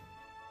tonic.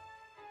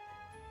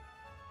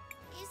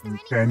 Is there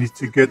Okay, I any need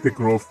to clues get the around?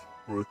 growth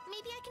fruit.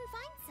 Maybe I can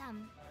find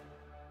some.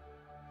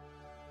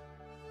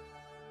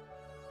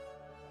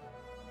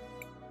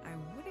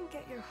 I wouldn't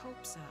get your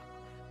hopes up,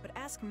 but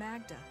ask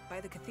Magda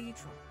by the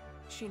cathedral.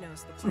 She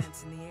knows the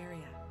plants in the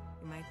area.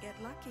 You might get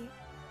lucky.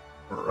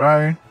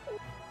 Alright.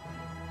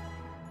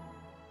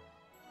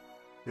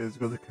 Okay, let's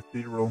go to the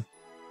cathedral.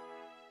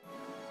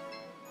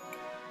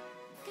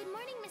 Good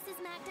morning,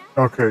 Mrs. Magda.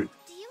 Okay,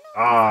 Do you know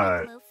Ah, of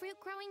any glow fruit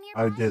growing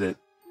nearby? I did it.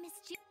 Miss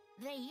June.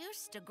 They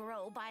used to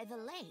grow by the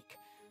lake,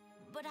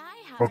 but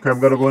I haven't Okay, I'm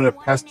gonna go in seen the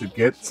one past to in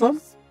get some.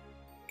 ages.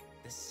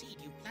 The seed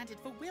you planted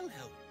for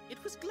Wilhelm. It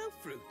It was glow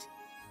fruit.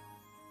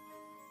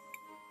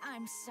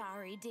 I'm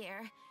sorry,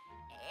 dear.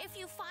 If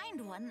you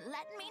find one,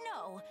 let me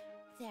know.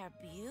 They're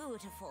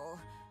beautiful,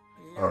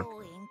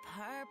 glowing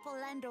purple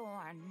and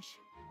orange.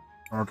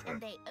 Okay. And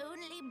they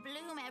only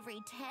bloom every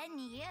 10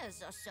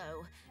 years or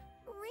so.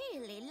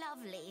 Really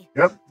lovely.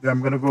 Yep, then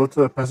I'm gonna go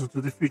to Pass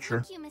to the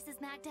Future. Thank you,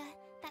 Mrs. Magda.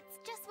 That's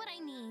just what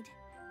I need.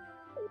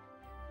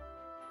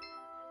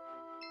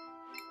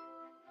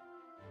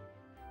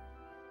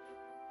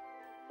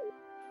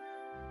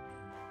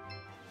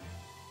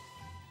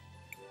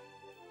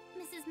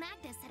 Mrs.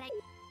 Magda said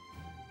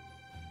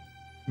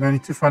Man, I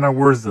need to find out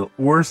where's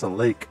the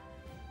lake.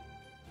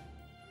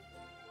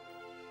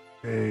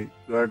 Okay,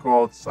 do I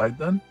go outside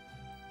then?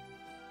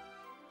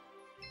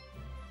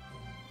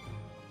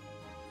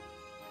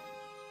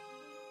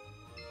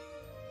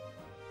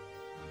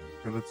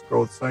 Okay, let's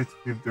go outside to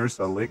see if there's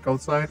a lake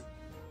outside.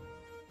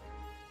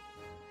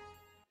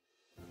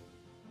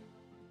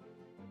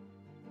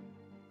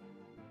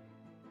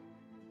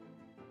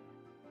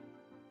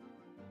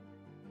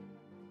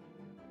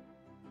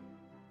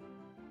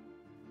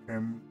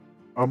 Okay,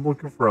 I'm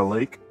looking for a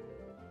lake.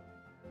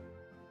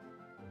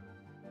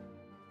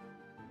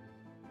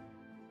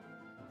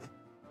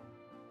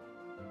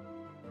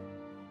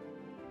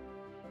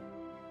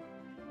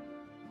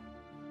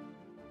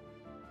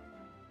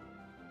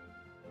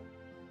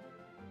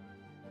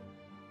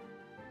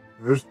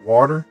 There's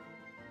water.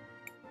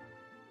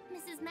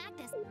 Mrs.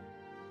 Magda.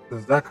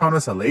 Does that count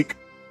as a lake?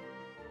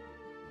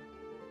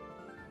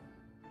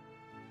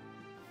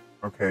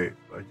 Okay,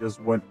 I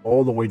just went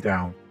all the way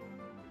down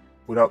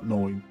without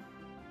knowing.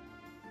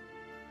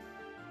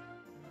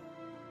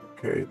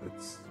 Okay,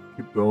 let's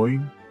keep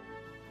going.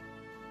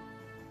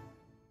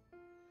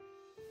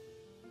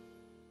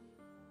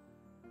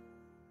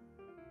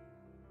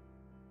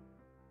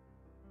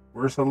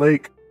 Where's the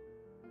lake?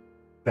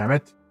 Damn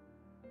it.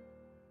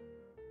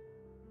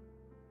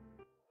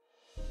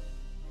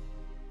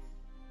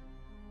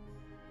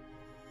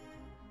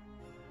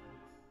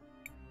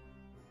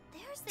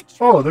 The tree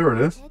Oh, there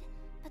it is. planted,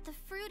 but the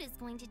fruit is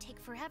going to take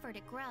forever to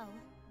grow.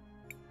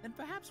 Then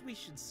perhaps we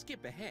should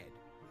skip ahead.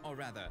 Or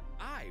rather,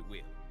 I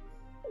will.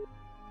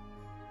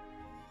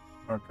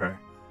 Okay.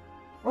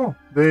 Oh,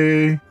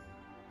 they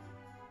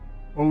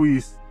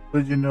always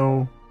let you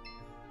know.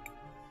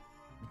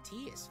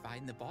 Matthias,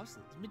 find the bottles.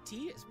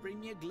 Matthias, bring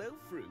me a glow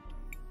fruit.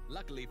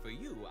 Luckily for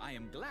you, I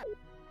am glad.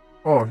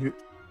 Oh,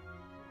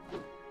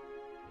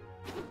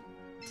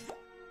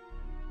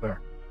 there.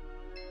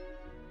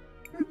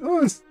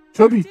 Oh, it's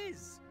chubby. It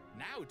is.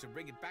 Now to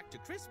bring it back to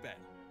Cristales.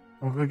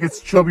 Oh, it gets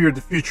chubbier in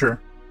the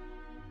future.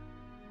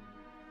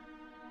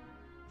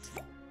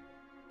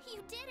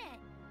 You did it!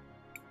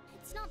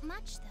 It's not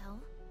much, though.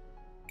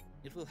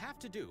 It will have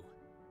to do.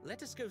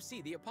 Let us go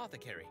see the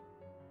apothecary.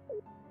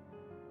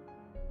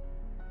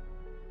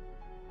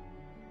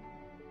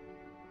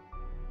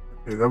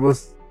 Okay, that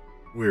was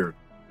weird.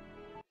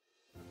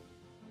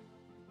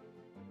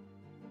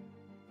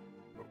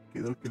 Okay,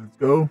 let's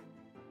go.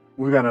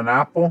 We got an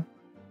apple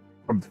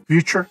from the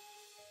future.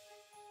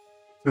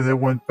 So they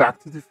went back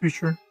to the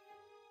future.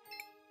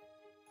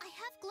 I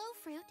have glow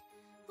fruit.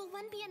 Will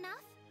one be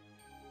enough?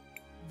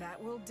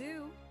 That will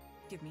do.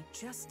 Give me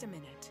just a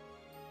minute.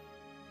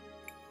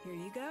 Here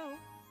you go.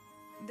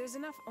 There's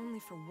enough only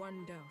for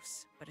one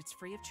dose, but it's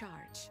free of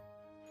charge.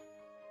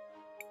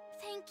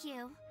 Thank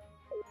you.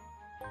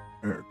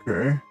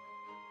 Okay.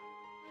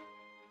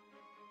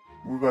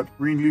 We got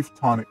green leaf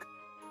tonic.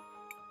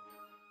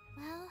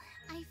 Well,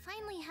 I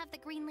finally have the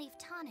green leaf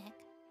tonic.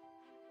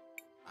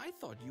 I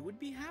thought you would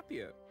be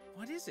happier.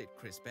 What is it,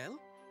 Cristales?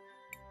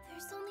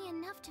 There's only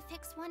enough to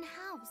fix one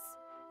house.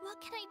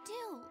 What can I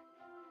do?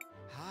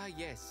 Ah,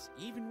 yes.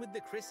 Even with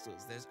the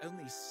crystals, there's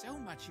only so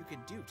much you can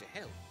do to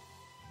help.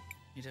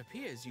 It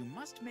appears you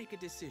must make a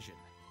decision.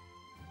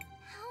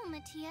 How,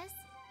 Matthias?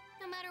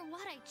 No matter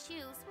what I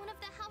choose, one of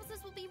the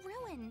houses will be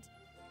ruined.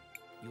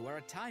 You are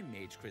a time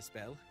mage,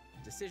 Cristales.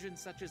 Decisions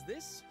such as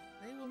this,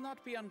 they will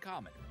not be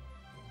uncommon.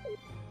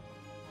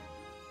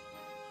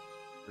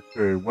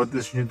 Okay, what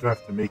decision do I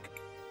have to make?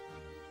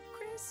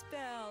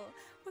 Cristales,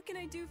 what can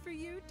I do for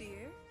you,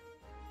 dear?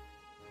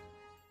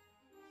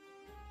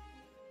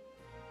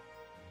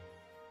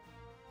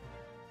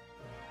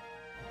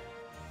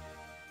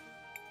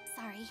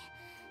 Sorry.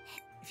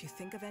 If you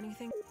think of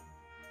anything...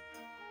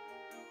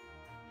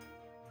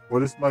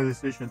 What is my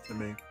decision to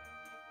make?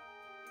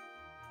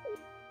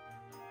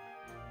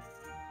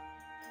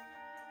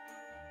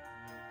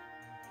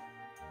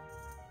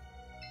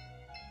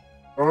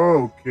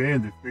 Okay,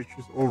 and the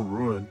future's all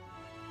ruined.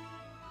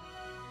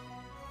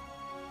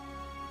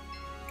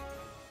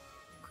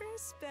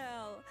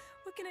 Cristales,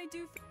 what can I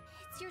do for...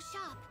 It's your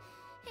shop.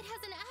 It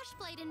has an ash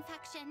blight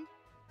infection.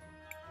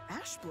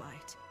 Ash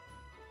blight?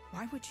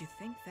 Why would you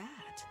think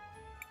that?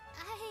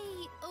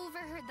 I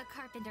overheard the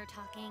carpenter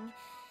talking.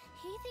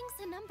 He thinks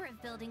a number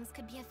of buildings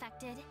could be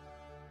affected.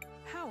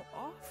 How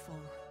awful.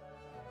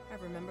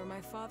 I remember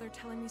my father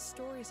telling me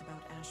stories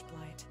about ash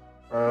blight.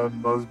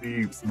 Must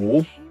be He said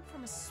mold. it came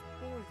from a spore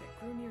that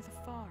grew near the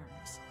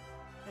farms.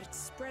 but it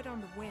spread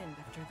on the wind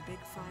after the big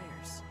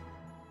fires.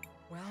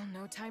 Well,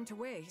 no time to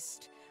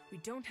waste. We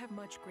don't have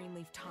much green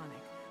leaf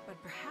tonic,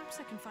 but perhaps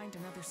I can find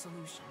another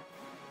solution.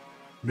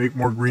 Make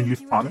more green leaf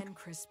tonic? Thank you again,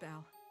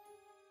 Cristal.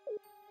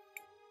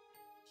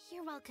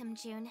 You're welcome,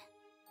 June.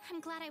 I'm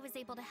glad I was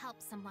able to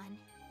help someone.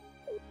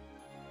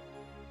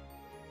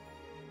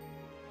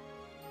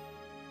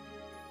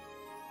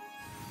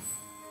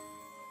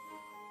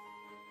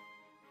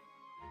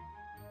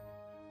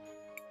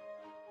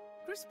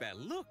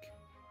 Cristales, look!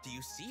 Do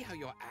you see how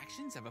your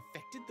actions have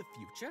affected the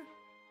future?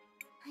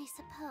 I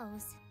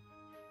suppose.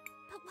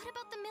 But what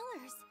about the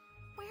Millers?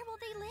 Where will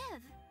they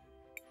live?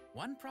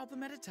 One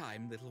problem at a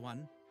time, little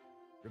one.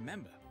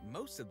 Remember,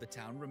 most of the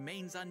town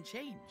remains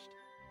unchanged.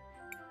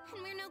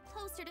 And we're no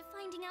closer to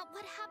finding out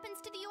what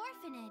happens to the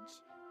orphanage.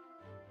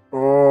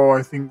 Oh,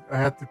 I think I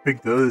had to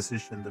pick the other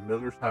decision. The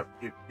Millers have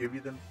give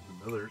you them to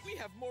the Millers. We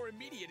have more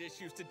immediate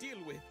issues to deal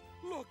with.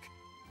 Look!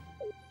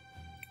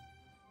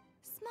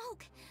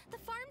 Smoke! The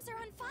farms are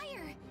on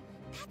fire!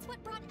 That's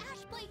what brought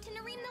Ashblight to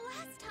Nareem the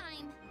last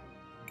time!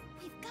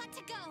 We've got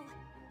to go!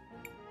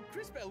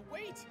 Cristales,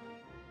 wait!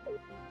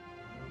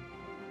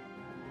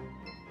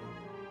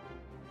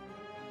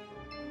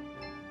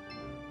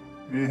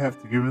 You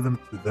have to give them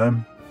to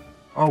them.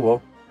 Oh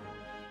well.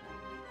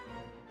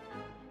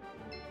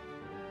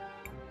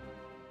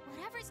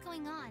 Whatever's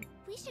going on,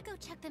 we should go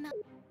check them out.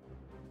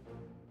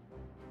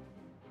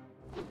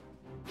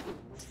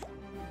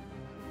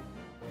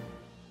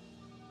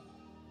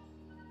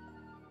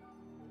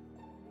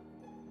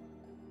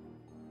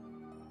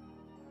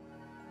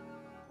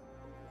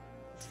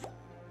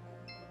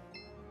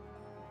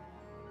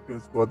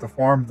 Let's go at the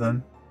farm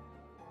then.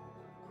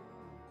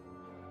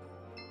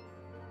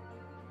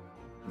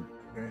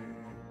 Okay.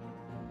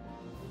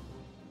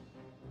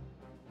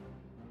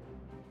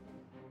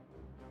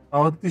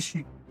 How did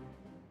she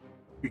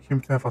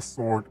become to have a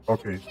sword?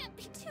 Okay. It can't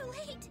be too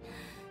late.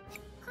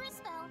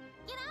 Cristales,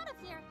 get out of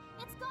here.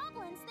 It's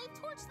goblins. They've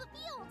torched the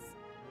fields.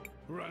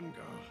 Run,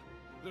 girl.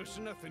 There's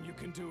nothing you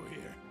can do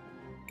here.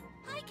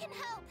 I can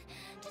help.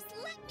 Just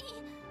let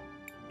me.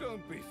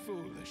 Don't be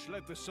foolish.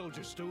 Let the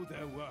soldiers do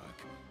their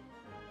work.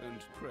 And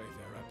pray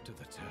they're up to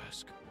the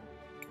task.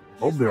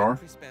 Hope they are.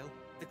 Cristales,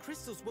 the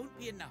crystals won't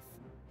be enough.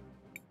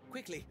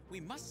 Quickly,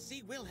 we must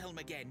see Wilhelm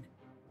again.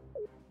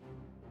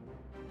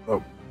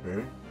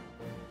 Okay.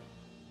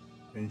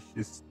 And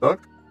she's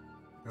stuck.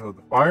 Go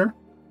the fire.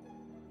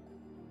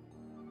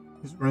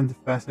 Just run as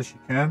fast as she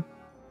can.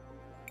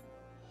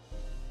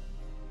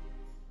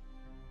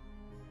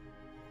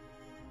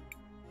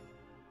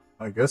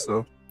 I guess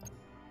so.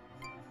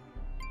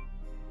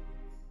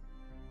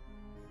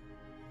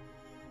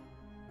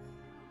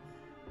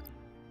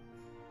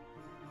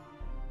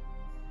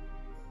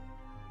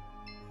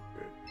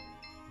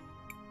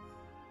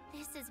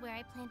 This is where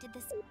I planted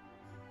this.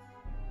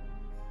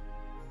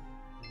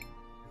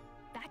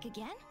 Back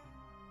again?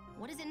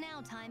 What is it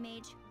now, Time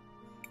Mage?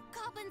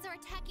 Goblins are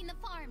attacking the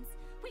farms.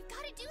 We've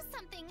got to do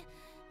something.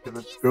 Okay, let's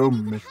Matthias go, said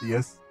you could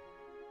Matthias.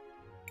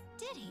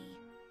 Did he?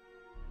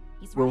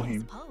 He's Will right, I he?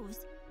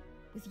 suppose.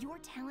 With your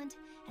talent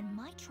and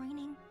my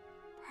training,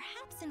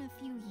 perhaps in a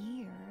few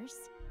years...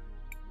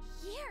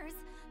 Years?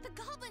 The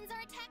goblins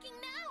are attacking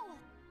now!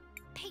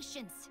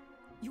 Patience!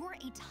 You're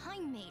a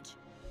Time Mage.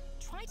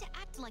 Try to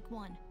act like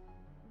one.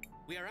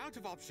 We are out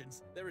of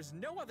options. There is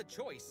no other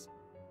choice.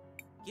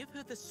 Give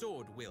her the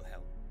sword,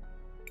 Wilhelm.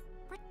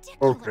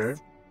 Ridiculous!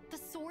 Okay. The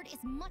sword is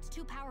much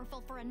too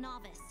powerful for a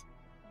novice.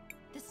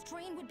 The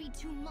strain would be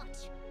too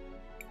much.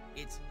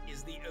 It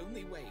is the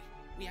only way.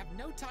 We have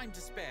no time to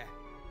spare.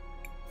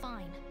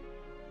 Fine.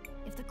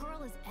 If the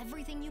girl is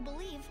everything you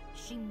believe,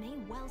 she may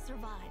well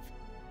survive.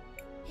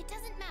 It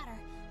doesn't matter.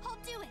 I'll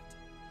do it.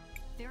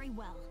 Very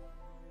well.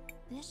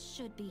 This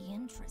should be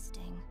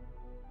interesting.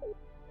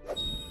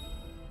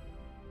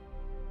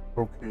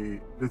 Okay,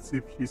 let's see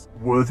if she's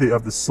worthy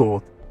of the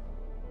sword.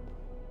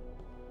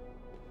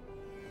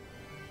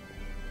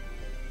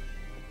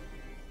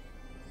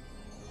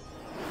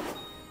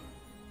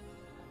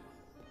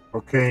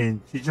 Okay,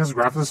 and she just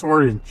grabs the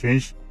sword and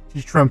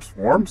she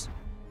transforms?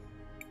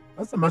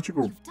 That's a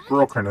magical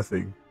girl kind of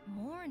thing.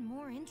 More and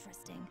more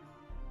interesting.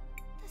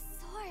 The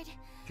sword.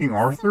 King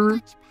Arthur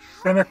much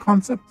kind of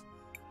concept?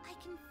 I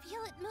can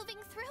feel it moving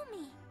through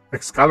me.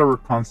 Excalibur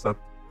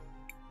concept.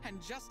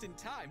 And just in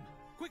time.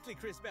 Quickly,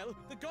 Cristales,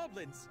 the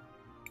goblins.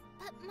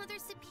 But Mother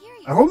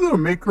Superior. I hope they'll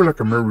make her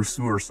like a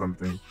Merusu or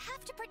something. I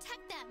have to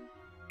protect them.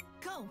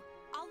 Go!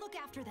 I'll look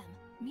after them.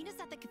 Meet us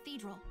at the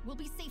cathedral. We'll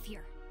be safe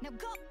here. Now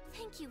go!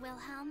 Thank you,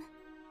 Wilhelm.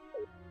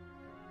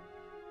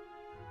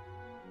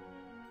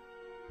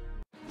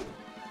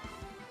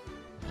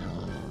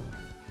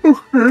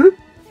 Okay.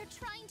 They're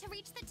trying to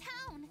reach the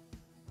town.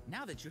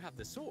 Now that you have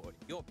the sword,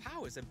 your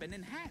powers have been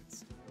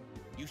enhanced.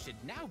 You should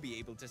now be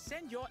able to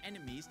send your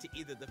enemies to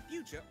either the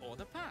future or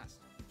the past.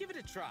 Give it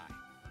a try.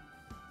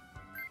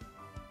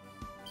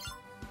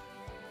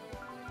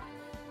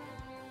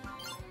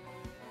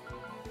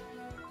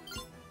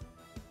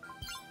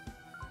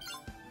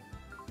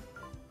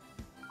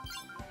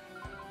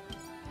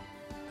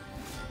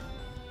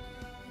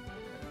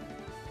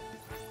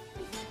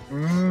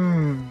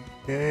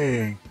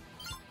 Okay.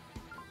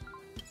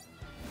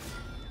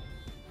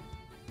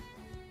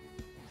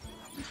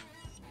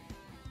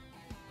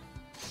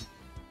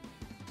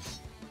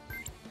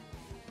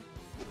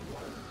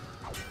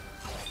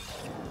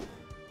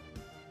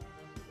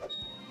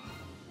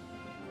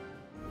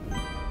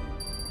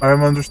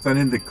 I'm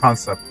understanding the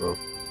concept of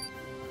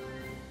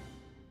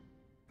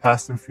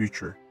past and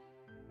future.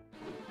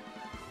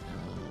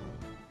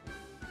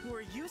 Who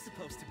are you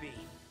supposed to be?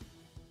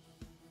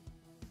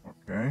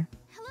 Okay.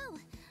 Hello,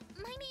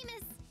 my name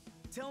is...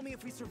 Tell me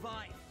if we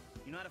survive.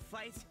 You know how to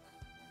fight?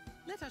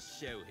 Let us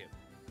show him.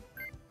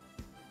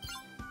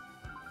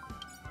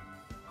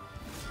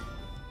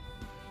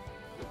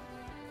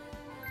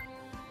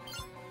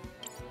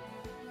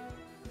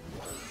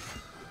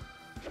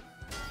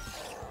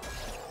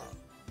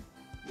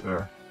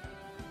 There.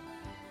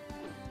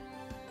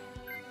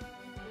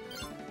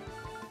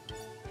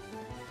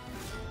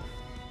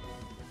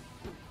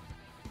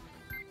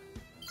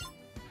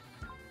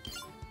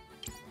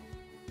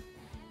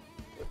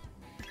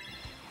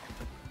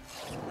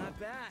 Not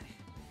bad.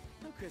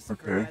 I'm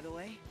Christopher, Okay. by the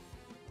way.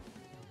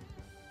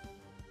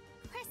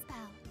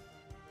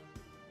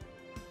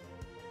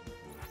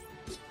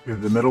 Yeah,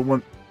 the middle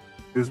one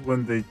is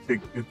when they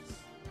take it's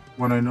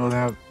when I know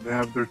they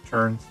have their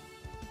turns.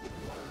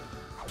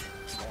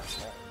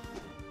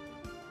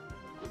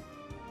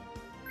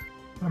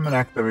 I'm gonna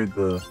activate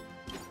the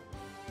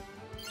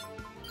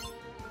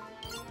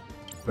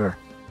there.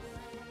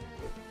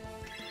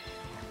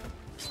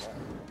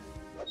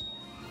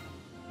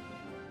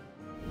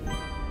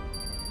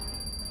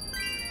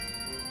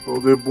 So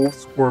they both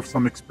score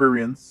some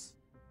experience.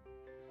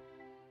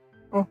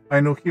 Oh, I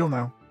know heal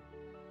now.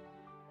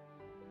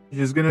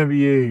 She's gonna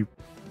be a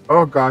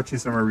oh god,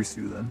 she's a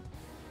Marisu then.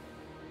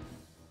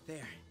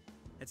 There.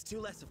 That's 2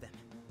 less of them.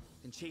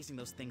 Been chasing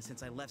those things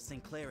since I left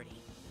St.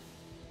 Clarity.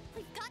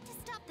 We've got to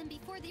stop them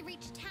before they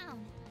reach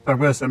town. I'm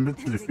gonna send it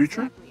to the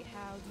future. Exactly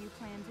how do you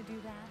plan to do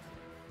that?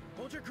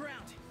 Hold your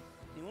ground.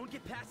 They won't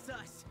get past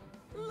us.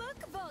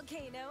 Look,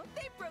 Volcano,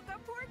 they broke our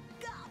poor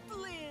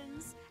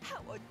goblins. How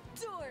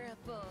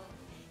adorable.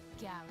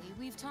 Gally,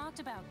 we've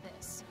talked about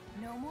this.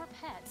 No more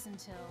pets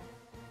until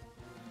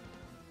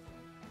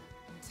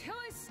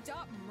I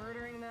stop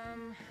murdering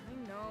them.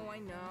 I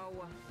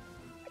know.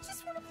 I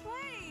just want to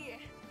play.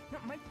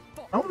 Not my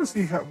fault. I want to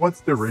see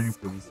what's the rating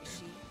for this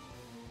game.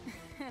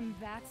 and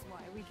that's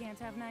why we can't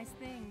have nice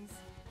things.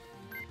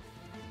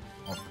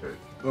 Okay,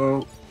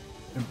 so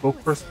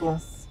invoke crystal.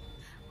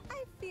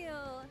 I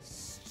feel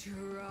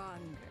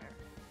stronger.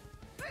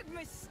 Big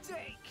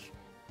mistake.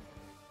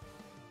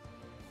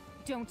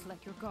 Don't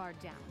let your guard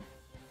down.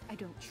 I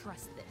don't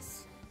trust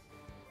this.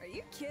 Are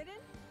you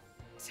kidding?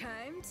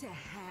 Time to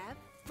have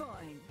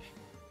fun.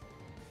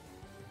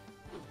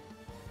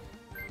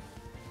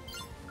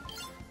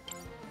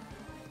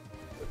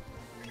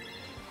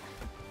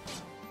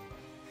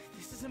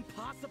 This is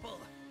impossible.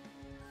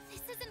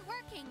 This isn't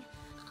working.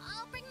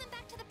 I'll bring them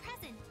back to the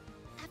present.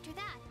 After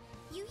that,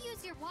 you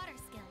use your water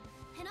skill,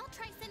 and I'll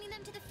try sending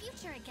them to the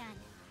future again.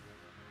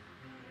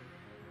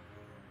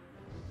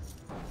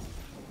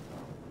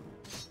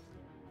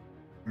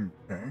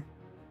 Okay.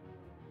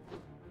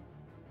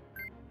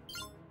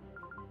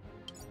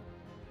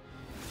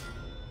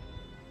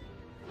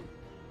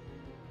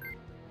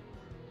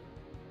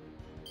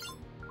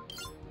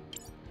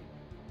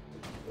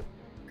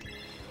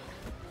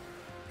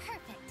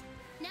 Perfect.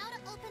 Now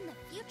to open the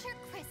future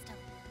crystal.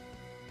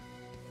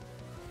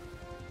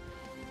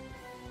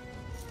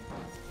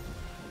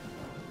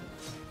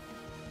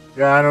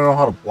 Yeah, I don't know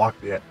how to block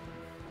yet.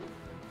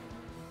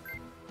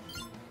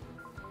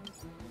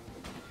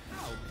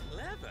 How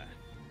clever.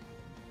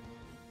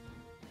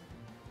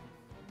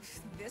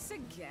 This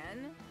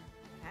again?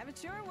 Have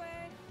it your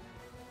way.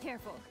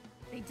 Careful.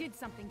 They did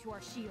something to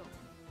our shield.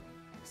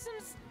 Some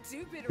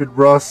stupid Good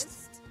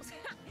rust.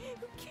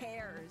 Who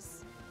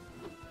cares?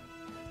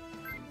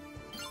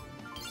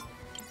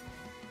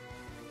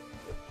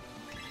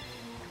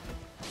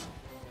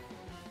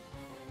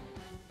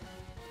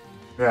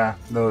 Yeah,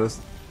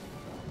 noticed.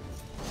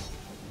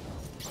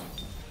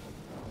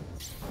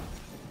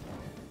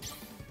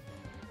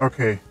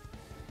 Okay.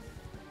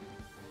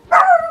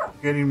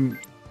 Getting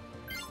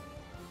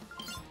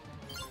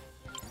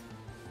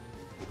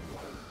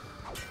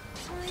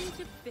Time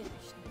to finish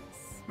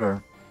this.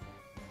 there.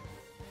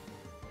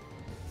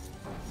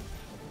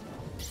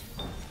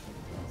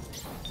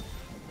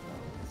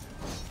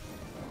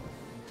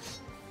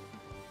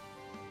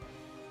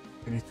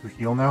 I need to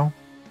heal now.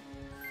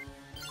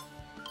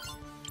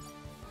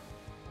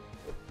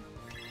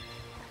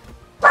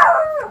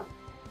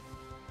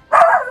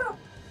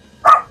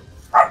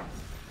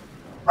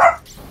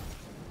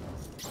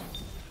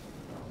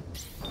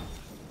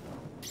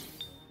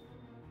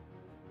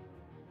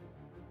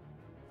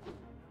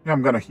 Yeah,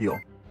 I'm gonna heal.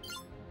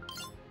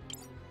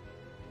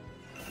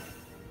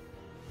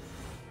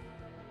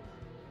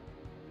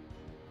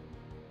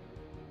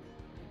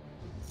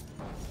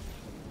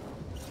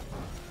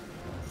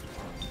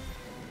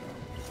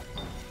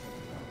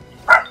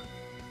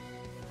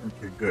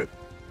 Okay, good. good.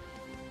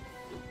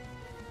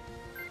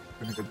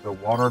 Gonna get the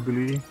water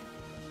ability.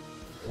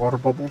 Water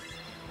bubbles.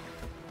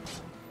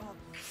 I'll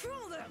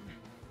kill them!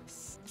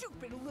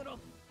 Stupid little...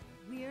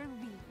 We're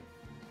leaving.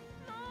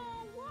 No,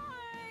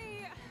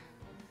 why?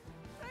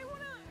 I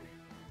wanna...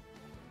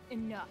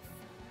 Enough.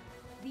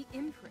 The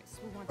Empress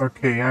will want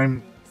Okay, to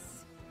I'm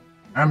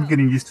this.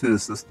 getting used to the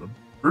system.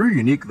 Very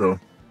unique though.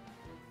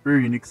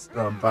 Very unique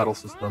battle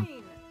system.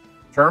 Fine.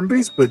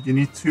 Turn-based, but you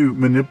need to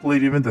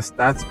manipulate even the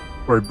stats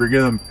by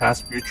bringing them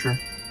past future.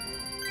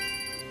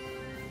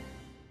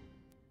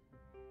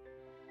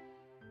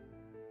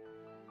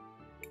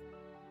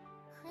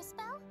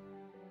 Cristales?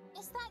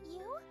 Is that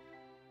you?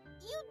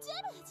 You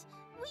did it!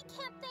 We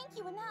can't thank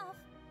you enough.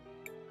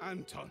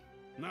 Anton,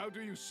 now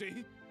do you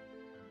see?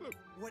 Look,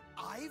 What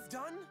I've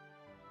done?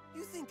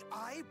 You think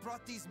I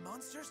brought these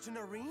monsters to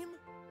Nareem?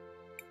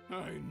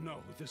 I know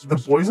this The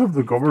was voice of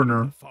the your gift to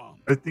governor, farm.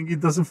 I think it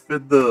doesn't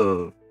fit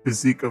the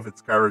physique of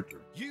its character.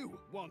 You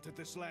wanted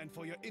this land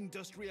for your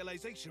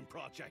industrialization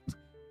project.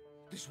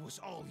 This was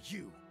all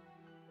you.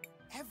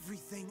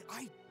 Everything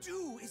I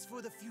do is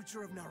for the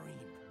future of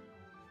Nareem.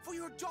 For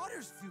your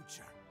daughter's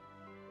future.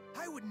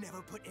 I would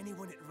never put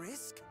anyone at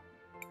risk.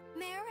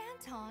 Mayor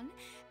Anton,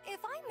 if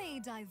I may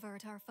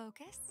divert our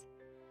focus,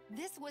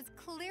 this was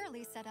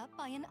clearly set up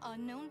by an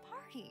unknown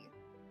party.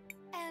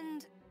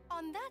 And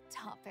on that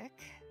topic,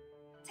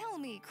 tell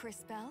me,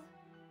 Cristales,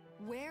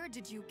 where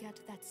did you get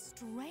that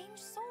strange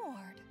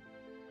sword?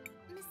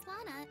 Miss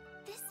Lana,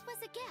 this was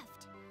a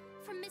gift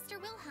from Mr.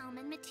 Wilhelm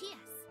and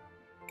Matthias.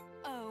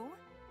 Oh?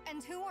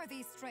 And who are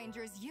these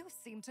strangers you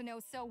seem to know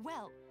so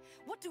well?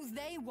 What do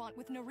they want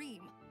with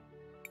Nareem?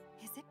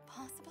 Is it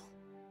possible?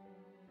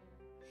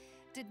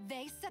 Did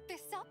they set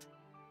this up?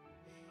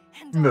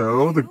 And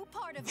No,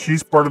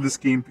 she's part of this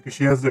game because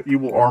she has the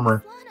evil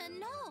armor. Lana,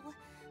 no!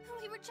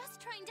 We were just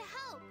trying to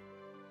help.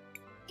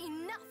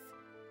 Enough!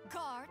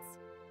 Guards,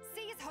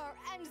 seize her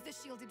and the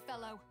shielded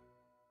fellow.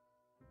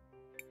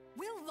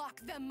 We'll lock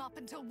them up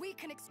until we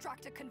can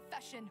extract a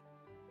confession.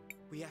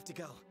 We have to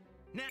go.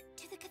 Now!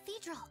 To the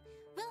cathedral.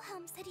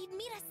 Wilhelm said he'd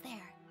meet us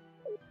there.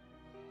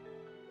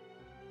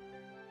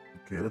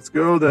 Okay, let's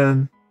go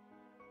then.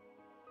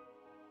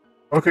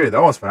 Okay,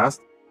 that was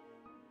fast.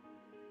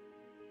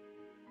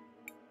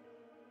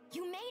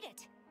 You made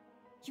it!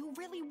 You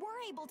really were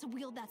able to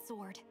wield that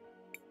sword.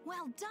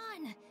 Well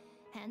done!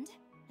 And,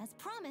 as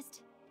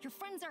promised, your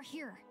friends are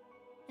here.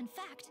 In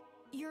fact,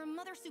 your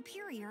Mother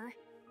Superior...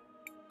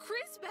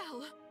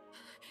 Cristales!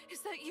 Is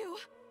that you?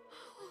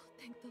 Oh,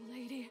 thank the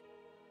lady.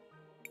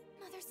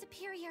 Mother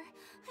Superior,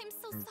 I'm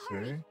so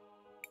sorry. Okay.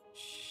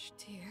 Shh,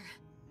 dear.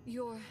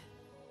 Your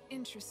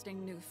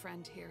interesting new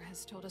friend here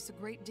has told us a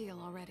great deal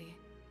already.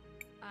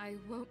 I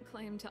won't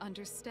claim to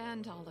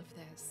understand all of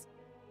this,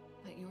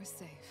 but you're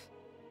safe.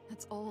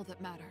 That's all that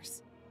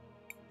matters.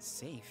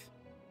 Safe?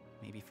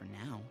 Maybe for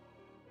now.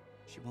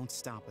 She won't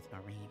stop with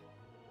Nareem.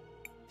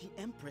 The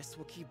Empress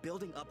will keep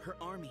building up her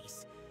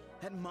armies.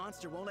 That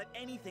monster won't let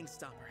anything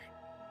stop her.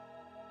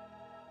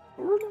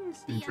 Oh,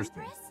 that's The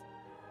interesting. Empress?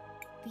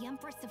 The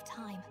Empress of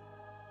Time.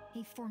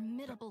 A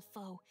formidable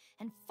foe,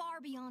 and far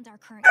beyond our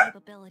current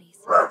capabilities.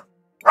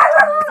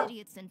 Those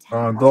idiots in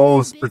town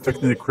Those are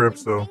protecting the busy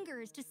crypt, pointing so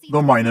fingers to see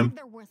don't who mind saved him.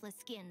 their worthless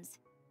skins.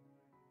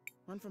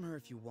 Run from her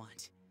if you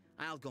want.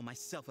 I'll go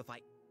myself if I...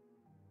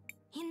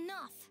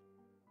 Enough!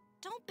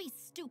 Don't be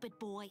stupid,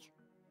 boy.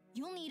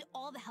 You'll need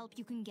all the help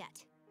you can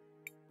get.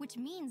 Which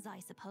means, I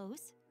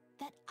suppose,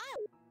 that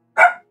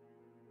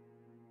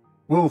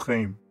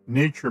Wilhelm,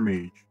 nature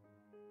mage.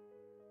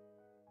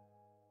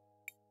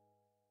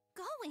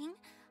 Going?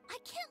 I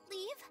can't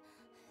leave.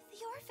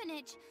 The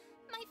orphanage.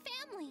 My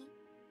family.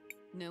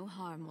 No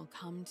harm will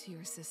come to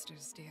your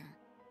sisters, dear.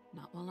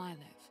 Not while I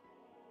live.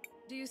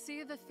 Do you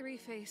see the three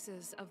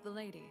faces of the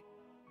lady,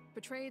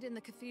 portrayed in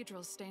the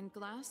cathedral's stained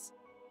glass?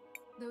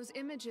 Those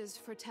images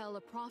foretell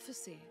a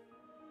prophecy,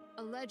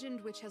 a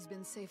legend which has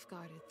been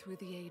safeguarded through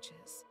the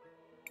ages.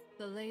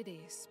 The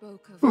lady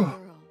spoke of a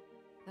girl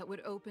that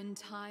would open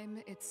time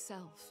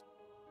itself.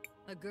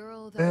 A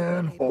girl that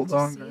And would be able hold to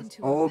on, see guys.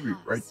 into I'll our be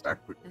right past,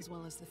 back quickly. as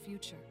well as the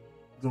future.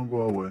 Don't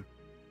go away.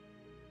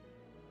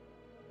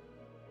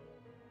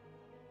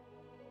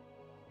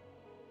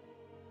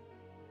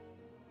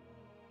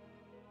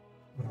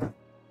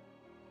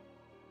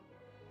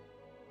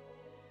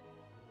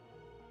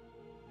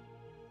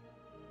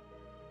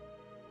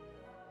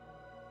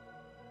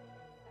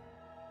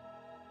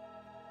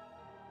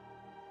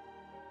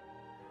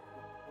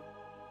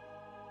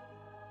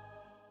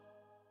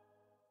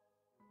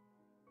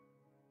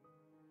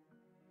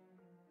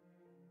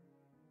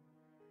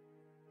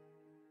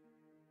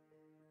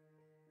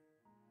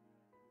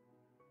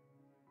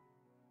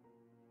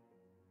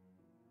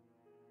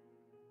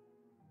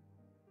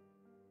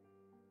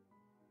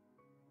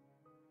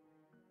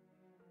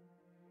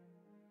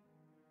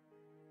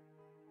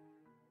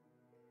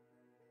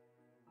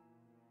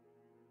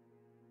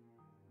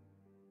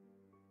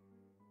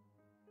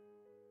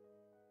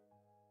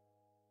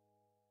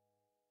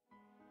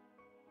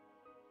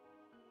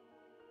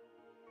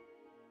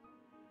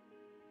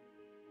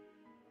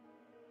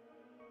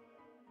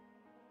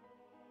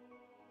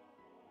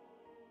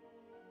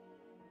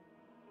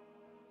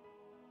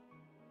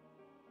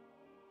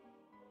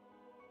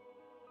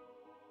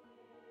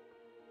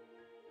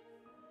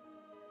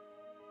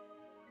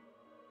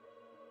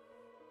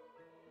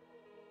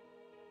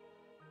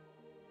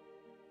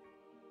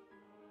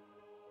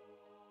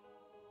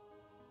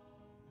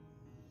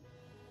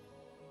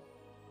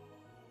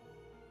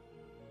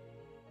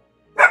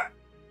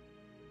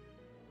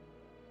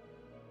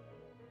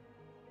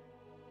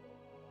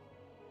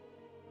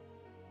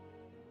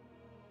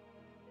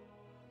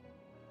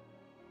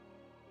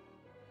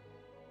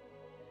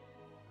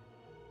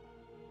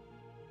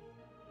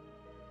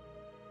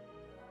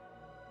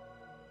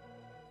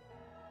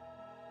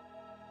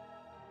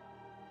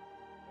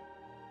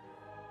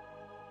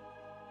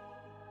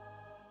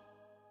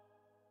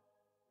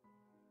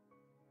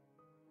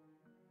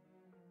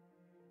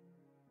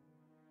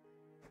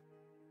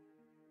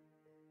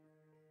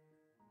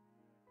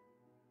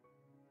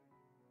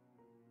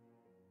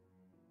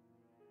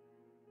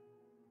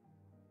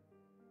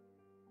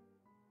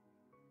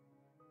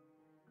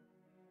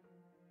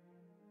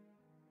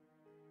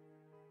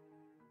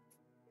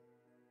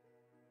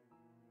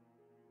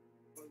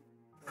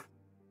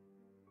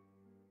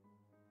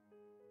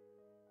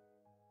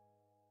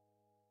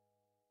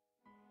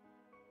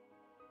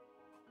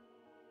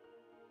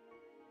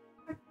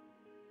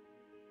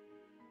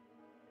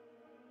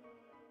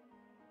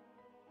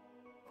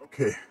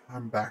 Okay,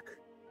 I'm back.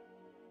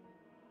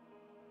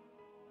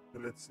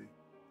 Let's see.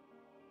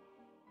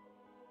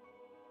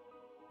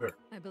 There.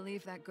 I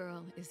believe that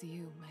girl is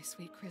you, my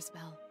sweet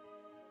Cristales.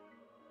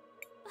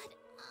 But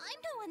I'm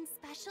no one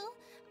special.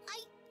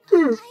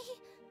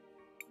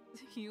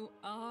 You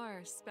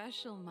are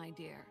special, my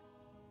dear.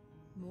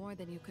 More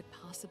than you could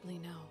possibly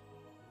know.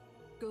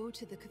 Go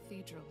to the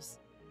cathedrals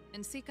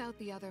and seek out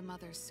the other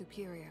Mothers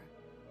Superior.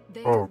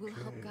 They will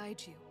help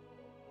guide you.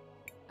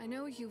 I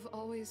know you've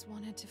always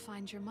wanted to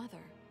find your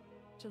mother,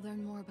 to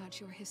learn more about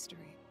your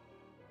history.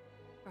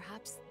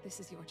 Perhaps this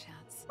is your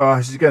chance.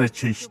 She's gonna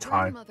change Your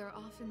time. grandmother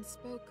often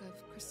spoke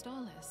of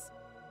Cristales.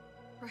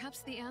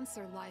 Perhaps the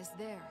answer lies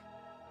there.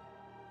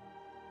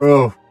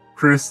 Oh,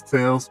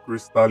 Cristales,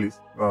 Cristales.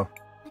 Oh,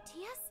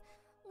 Matthias?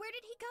 Where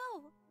did he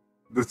go?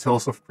 the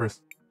Tales of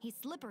Chris. He's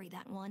slippery,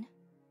 that one.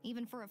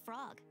 Even for a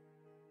frog.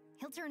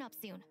 He'll turn up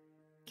soon.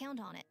 Count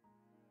on it.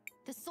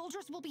 The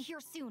soldiers will be here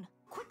soon.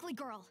 Quickly,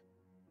 girl.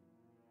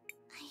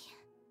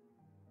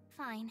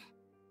 Fine.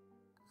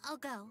 I'll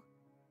go.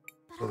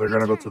 So they're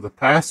gonna go to the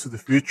past, to the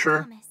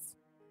future.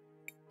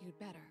 You'd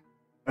better.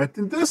 I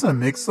think there's a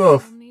mix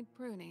of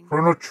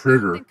Chrono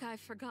Trigger think I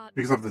forgot.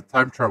 because of the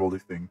time travel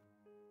thing.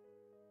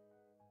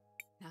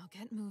 Now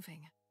get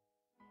moving.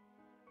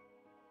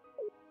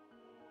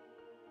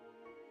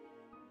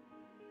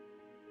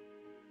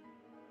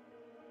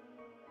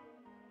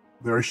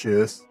 There she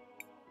is.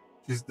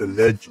 She's the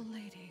Beautiful legend.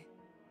 lady.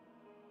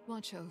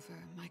 Watch over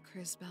my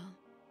Cristales.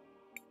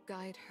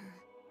 Guide her.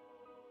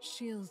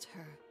 Shield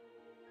her.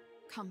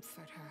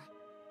 Comfort her.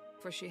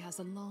 For she has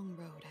a long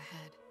road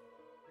ahead.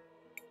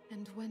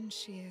 And when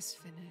she is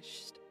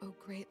finished, O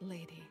great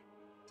lady,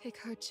 take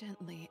her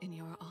gently in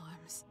your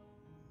arms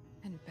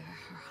and bear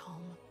her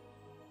home.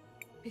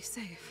 Be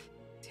safe,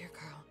 dear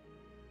girl.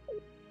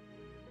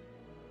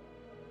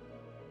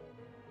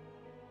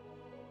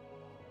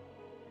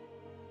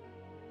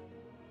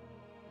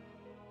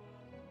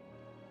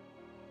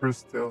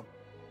 Crystal.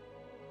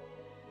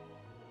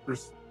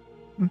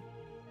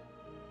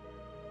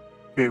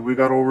 Okay, we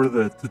got over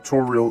the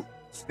tutorial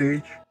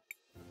stage.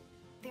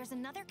 There's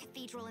another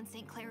cathedral in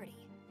St.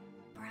 Clarity.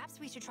 Perhaps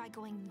we should try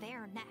going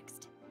there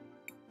next.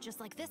 Just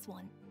like this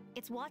one,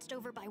 it's watched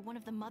over by one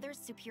of the Mothers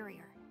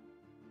Superior.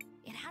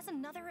 It has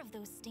another of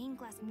those stained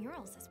glass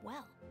murals as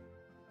well.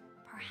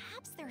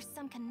 Perhaps there's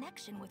some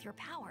connection with your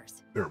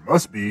powers. There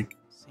must be.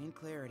 St.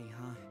 Clarity,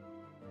 huh?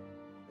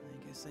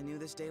 I guess I knew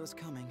this day was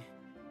coming.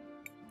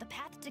 The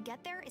path to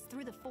get there is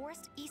through the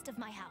forest east of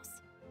my house.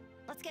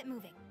 Let's get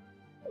moving.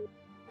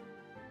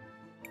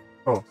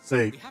 Oh,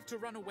 save. We have to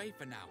run away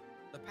for now.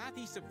 The path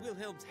east of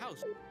Wilhelm's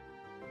house.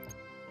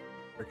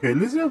 Okay,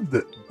 let's have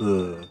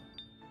the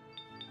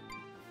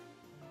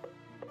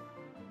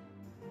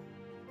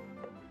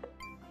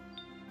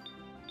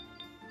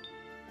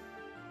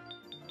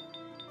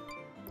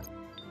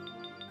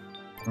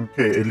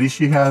Okay, at least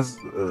she has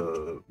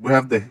we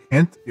have the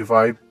hint if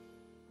I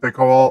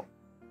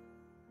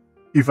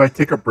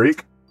take a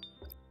break,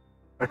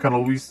 I can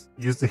always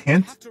use the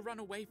hint Have to run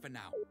away for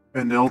now.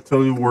 and they'll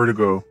tell you where to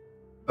go.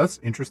 That's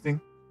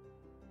interesting.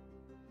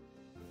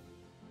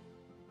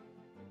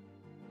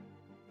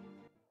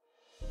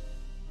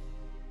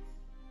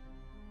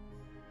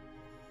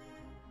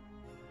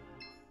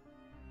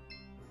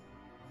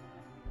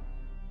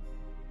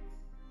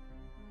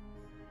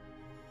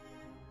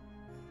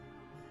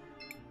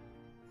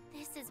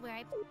 This is where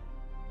I...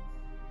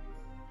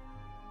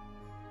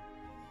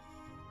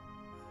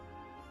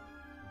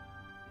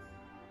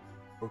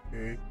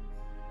 Okay.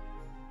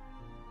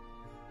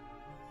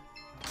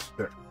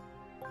 There.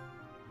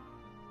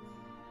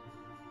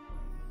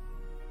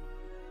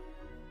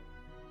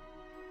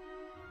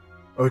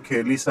 Okay,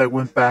 at least I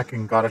went back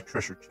and got a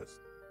treasure chest.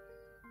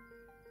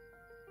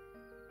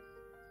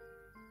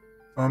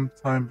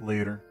 Sometime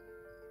later.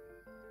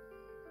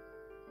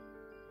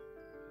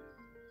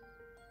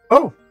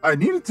 Oh, I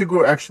needed to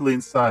go actually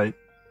inside.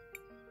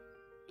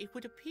 It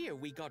would appear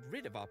we got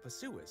rid of our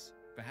pursuers.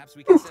 Perhaps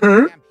we can set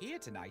up camp here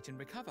tonight and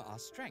recover our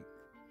strength.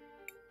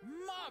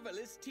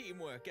 Marvelous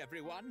teamwork,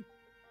 everyone!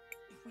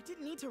 We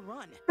didn't need to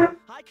run.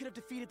 I could have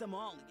defeated them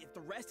all if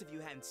the rest of you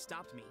hadn't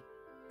stopped me.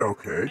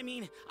 Okay. I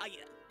mean,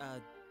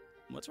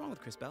 what's wrong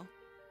with Cristales?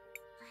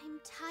 I'm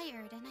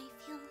tired and I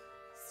feel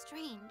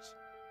strange.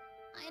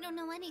 I don't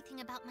know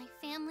anything about my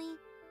family,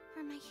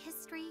 or my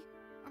history,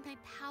 or my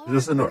power. He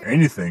doesn't know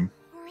anything.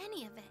 Or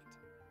any of it.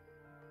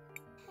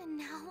 And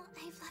now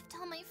I've left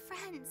all my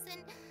friends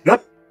and...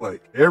 Yep,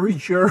 like every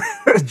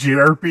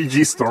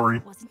JRPG story.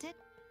 Wasn't it?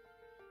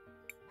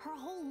 Her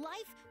whole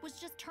life was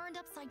just turned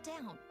upside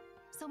down.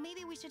 So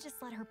maybe we should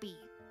just let her be.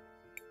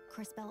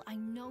 Cristales, I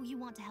know you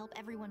want to help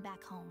everyone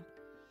back home.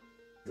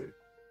 Okay.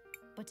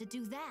 But to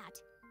do that,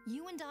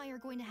 you and I are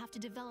going to have to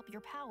develop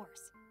your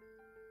powers.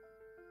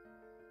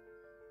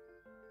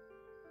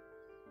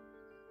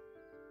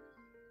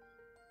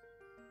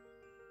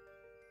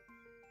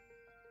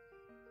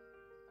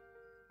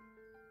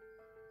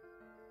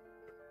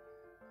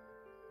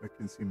 I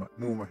can see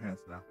move my hands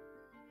now.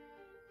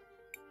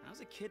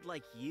 How's a kid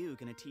like you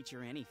gonna teach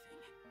her anything?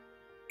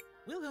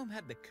 Wilhelm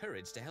had the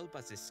courage to help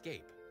us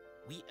escape.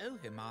 We owe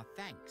him our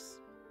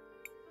thanks.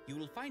 You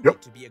will find Yep.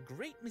 it to be a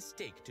great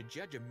mistake to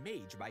judge a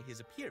mage by his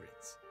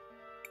appearance.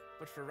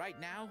 But for right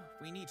now,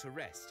 we need to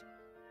rest.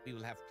 We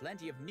will have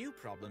plenty of new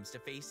problems to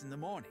face in the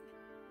morning.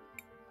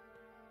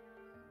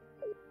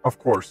 Of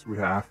course we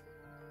have.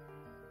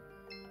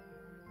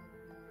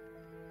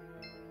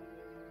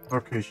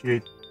 Okay, she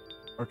ate.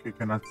 Okay,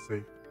 cannot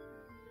save.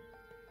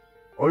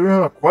 Oh, you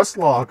have a quest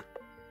log.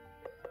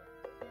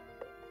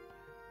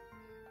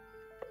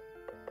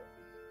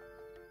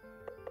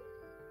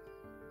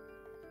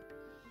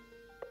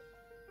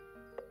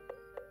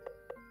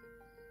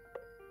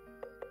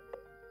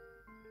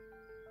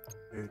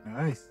 Okay,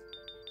 nice.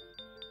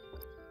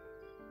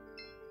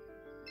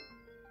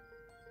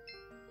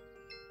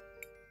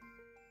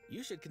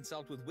 You should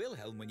consult with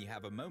Wilhelm when you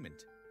have a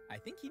moment. I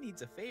think he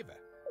needs a favor.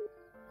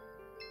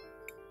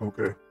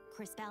 Okay.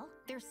 Cristales,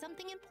 there's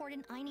something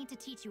important I need to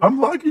teach you. I'm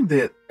liking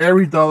that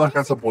every dialogue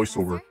has a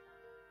voiceover.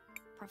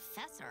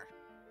 Professor?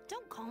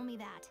 Don't call me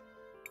that.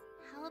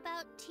 How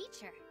about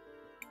teacher?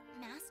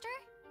 Master?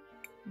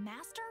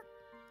 Master?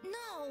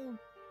 No!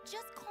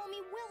 Just call me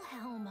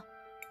Wilhelm.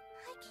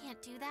 I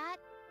can't do that.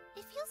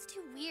 It feels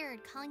too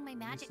weird calling my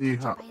magic See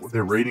teacher how by his the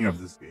first rating name.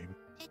 of this game.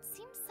 It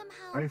seems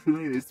somehow I feel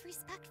it's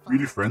disrespectful.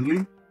 really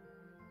friendly.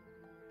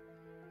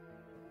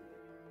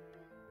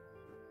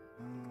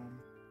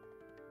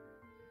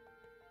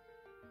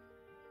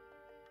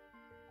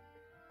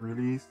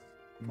 Release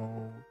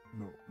mode.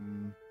 No.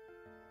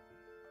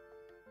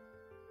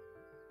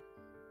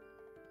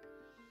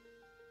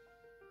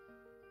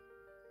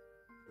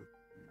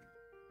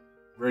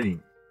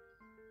 Rating.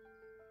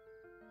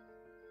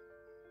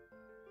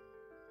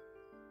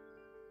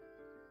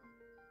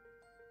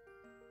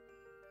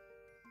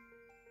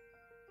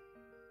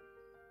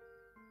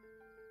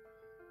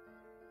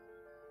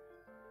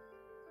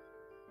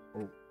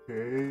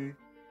 Okay.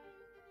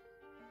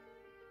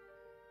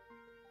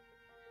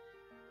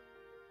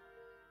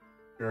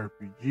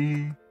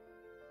 RPG.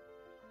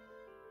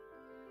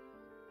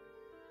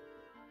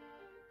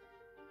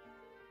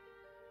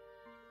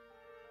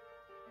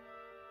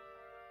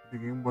 The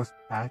game was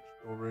patched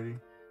already.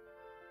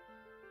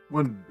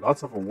 Won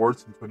lots of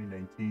awards in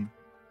 2019.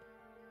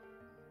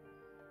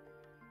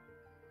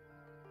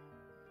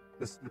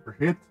 Best Sleeper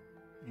Hit,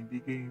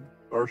 Indie Game,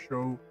 Star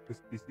Show,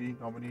 Best PC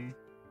nominee,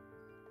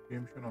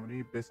 Game Show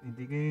nominee, Best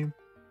Indie Game,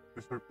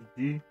 Best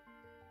RPG,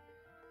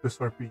 Best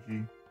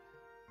RPG.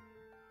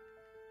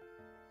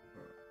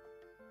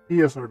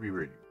 ESRB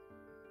rating.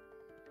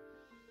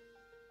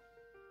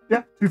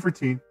 Yeah, 2 for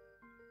teen.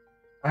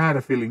 I had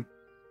a feeling.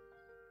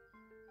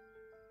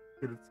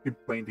 Okay, let's keep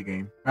playing the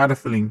game. I had a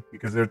feeling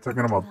because they're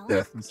talking about Well,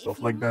 death and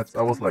stuff like that. So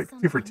I was like,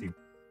 2 for teen.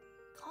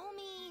 Call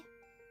me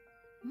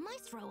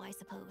Maestro, I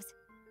suppose.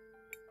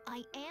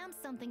 I am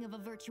something of a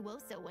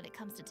virtuoso when it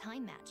comes to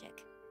time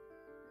magic.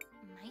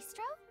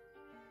 Maestro?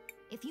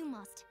 If you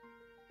must.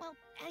 Well,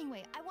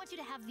 anyway, I want you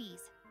to have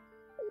these.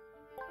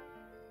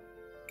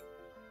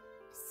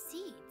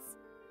 Seeds.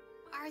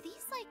 Are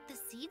these like the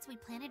seeds we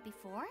planted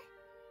before?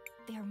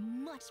 They're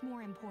much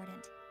more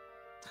important.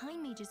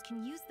 Time mages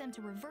can use them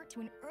to revert to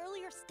an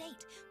earlier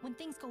state when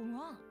things go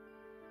wrong.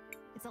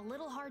 It's a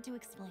little hard to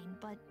explain,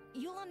 but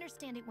you'll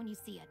understand it when you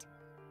see it.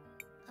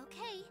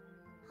 Okay,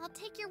 I'll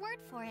take your word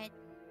for it,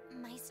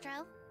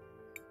 Maestro.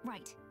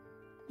 Right.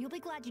 You'll be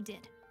glad you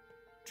did.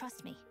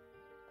 Trust me.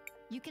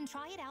 You can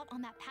try it out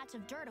on that patch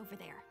of dirt over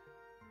there.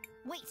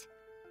 Wait,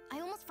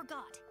 I almost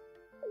forgot.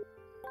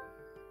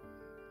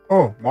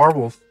 Oh,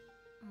 marbles.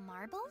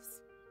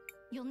 Marbles?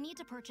 You'll need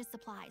to purchase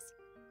supplies.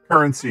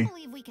 Currency. I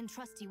believe we can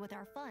trust you with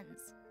our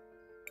funds.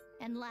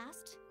 And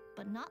last,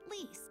 but not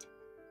least,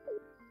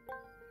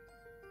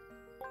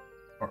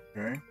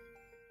 Okay.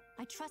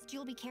 I trust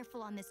you'll be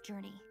careful on this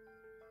journey.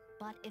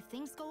 But if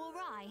things go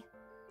awry,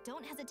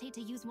 don't hesitate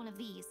to use one of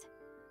these.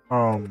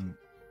 I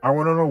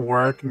want to know where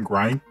I can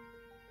grind.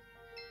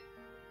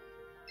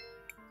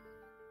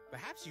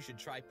 Perhaps you should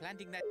try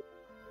planting that.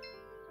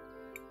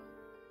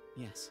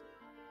 Yes.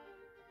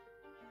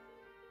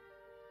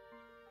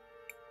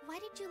 Why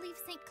did you leave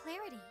St.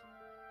 Clarity?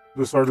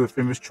 Those are the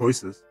famous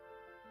choices.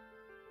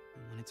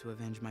 I wanted to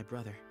avenge my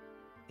brother,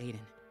 Aiden.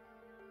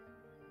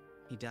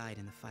 He died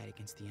in the fight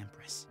against the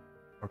Empress.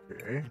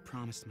 Okay. I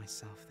promised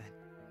myself that,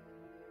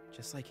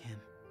 just like him,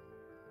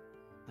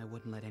 I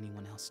wouldn't let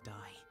anyone else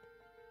die.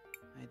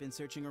 I had been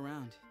searching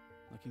around,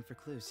 looking for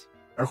clues.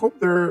 I hope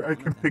I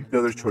can pick the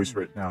other choice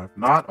right now. If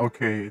not,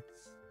 okay,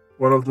 it's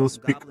one of those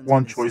pick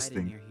one choice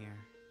thing. Near here,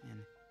 and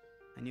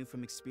I knew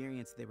from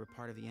experience they were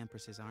part of the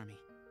Empress's army.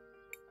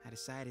 I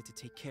decided to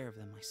take care of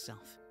them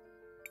myself.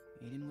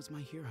 Aiden was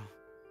my hero.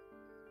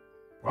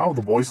 Wow,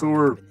 the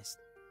voiceover In this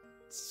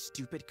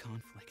stupid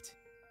conflict.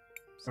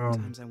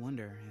 Sometimes I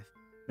wonder if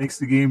makes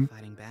the game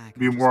fighting back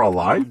be or just more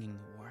alive. prolonging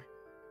the war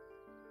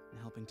and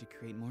helping to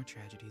create more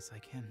tragedies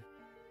like him.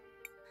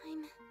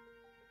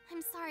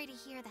 I'm sorry to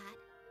hear that.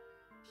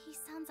 He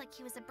sounds like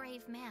he was a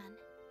brave man.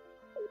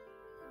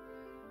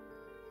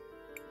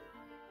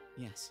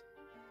 Yes.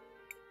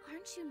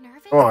 Aren't you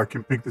nervous? Oh, I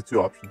can pick the two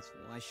options.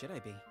 Why should I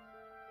be?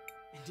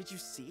 And did you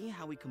see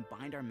how we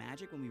combined our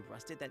magic when we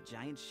rusted that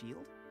giant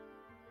shield?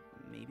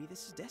 Maybe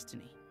this is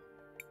destiny.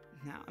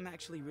 Now I'm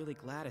actually really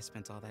glad I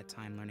spent all that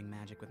time learning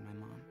magic with my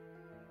mom.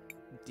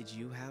 Did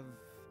you have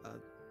a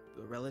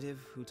relative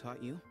who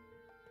taught you?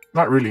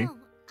 Not really. No,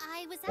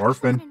 I was actually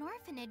Orphan. in an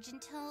orphanage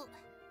until...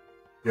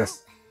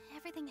 Yes. Well,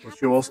 everything But happened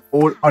she was so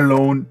all fast.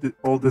 alone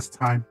all this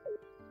time.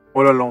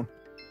 All alone.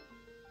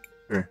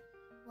 Okay.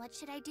 What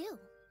should I do?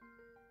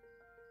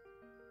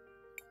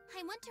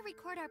 I want to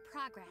record our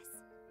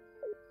progress.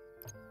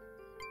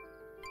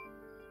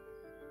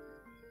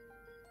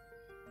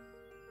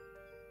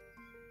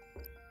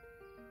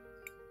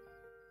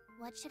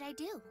 What should I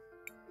do?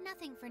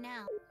 Nothing for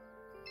now.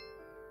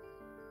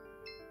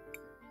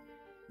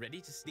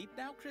 Ready to sleep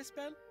now,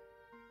 Cristales?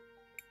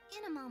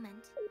 In a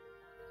moment.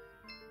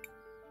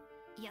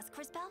 Yes,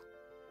 Cristales?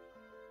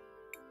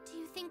 Do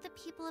you think the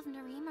people of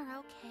Nareem are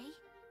okay?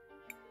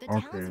 The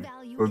town's Okay.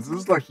 value So is this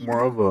is making like people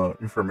more of a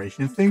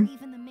information I'm thing. sure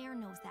even the mayor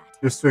knows that.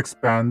 Just to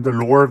expand the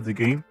lore of the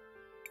game.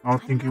 I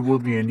don't I think don't it know will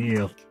how be long any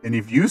it'll of take,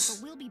 any But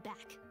use. we'll be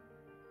back.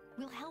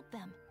 We'll help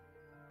them.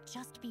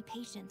 Just be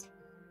patient.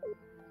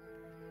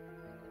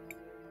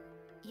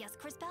 Yes,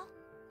 Cristales?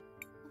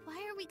 Why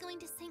are we going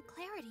to St.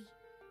 Clarity?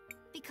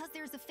 Because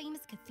there's a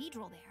famous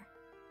cathedral there.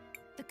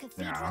 The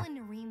cathedral Yeah. in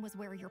Nareem was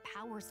where your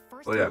powers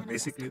first So yeah, manifested.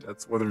 basically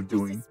that's what they're We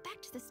doing.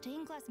 suspect the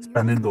stained glass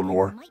Expanding murals the below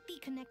lore. might be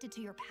connected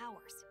to your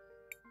powers.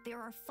 There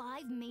are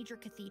 5 major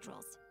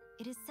cathedrals.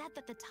 It is said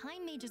that the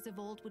time mages of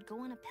old would go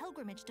on a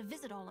pilgrimage to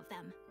visit all of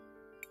them.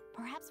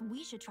 Perhaps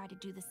we should try to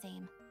do the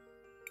same.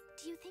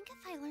 Do you think if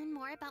I learn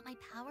more about my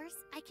powers,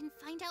 I can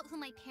find out who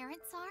my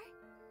parents are?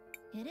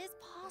 It is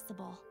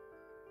possible.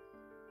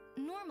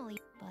 Normally,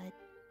 but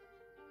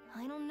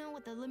I don't know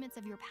what the limits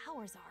of your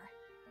powers are.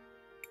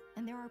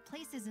 And there are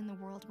places in the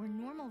world where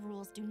normal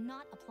rules do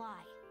not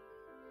apply.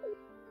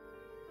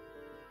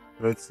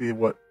 Let's see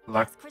what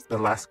the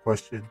last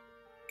question.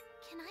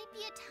 Can I be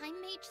a time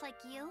mage like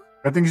you?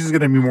 I think she's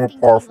gonna be more Asking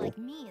to be powerful. like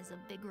me is a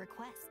big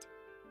request.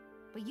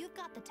 But you've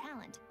got the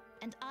talent,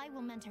 and I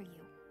will mentor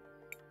you.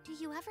 Do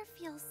you ever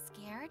feel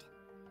scared?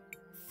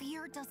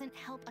 Fear doesn't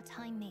help a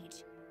time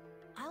mage.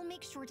 I'll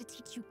make sure to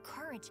teach you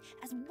courage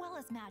as well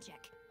as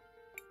magic.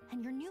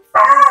 And your new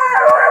friends,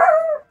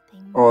 they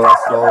Oh, must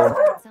that's be all.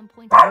 useful at some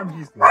point. Damn,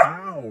 he's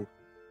loud.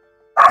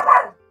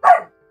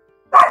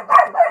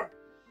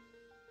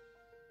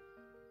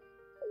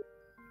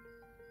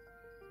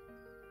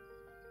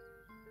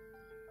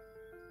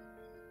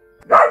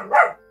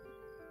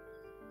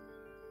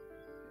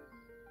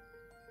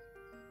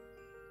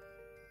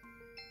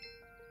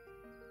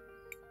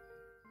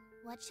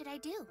 What should I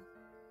do?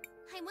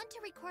 I want to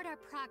record our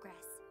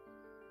progress.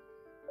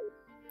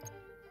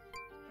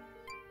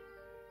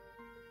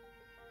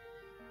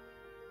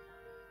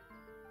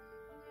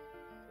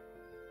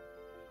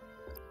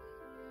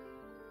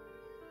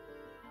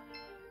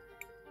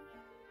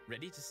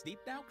 Ready to sleep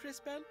now,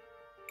 Cristales?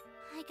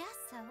 I guess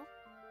so.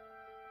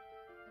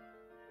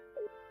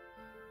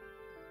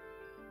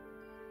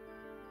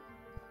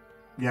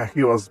 Yeah,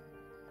 he was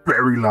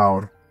very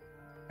loud.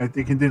 I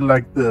think he didn't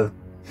like the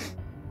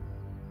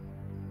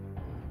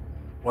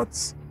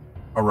what's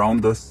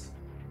around us.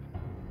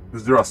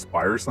 Is there a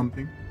spy or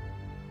something?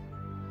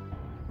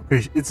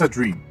 Okay, it's a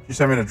dream. She's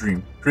having a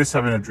dream. Chris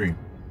having a dream.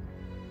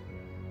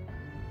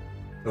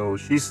 So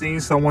she's seeing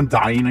someone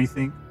dying, I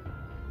think.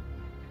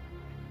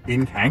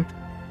 Being hanged.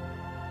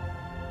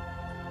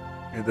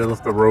 And they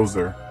left the rose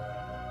there.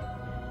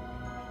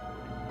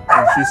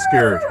 And she's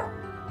scared.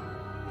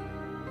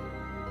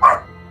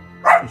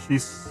 And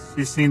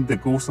she's seen the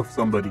ghost of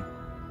somebody.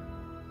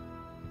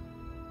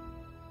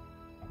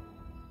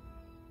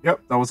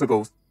 Yep, that was a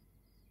ghost.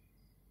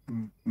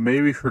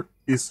 Maybe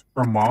is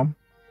her mom.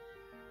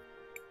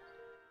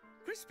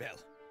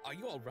 Cristales, are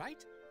you all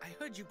right? I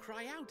heard you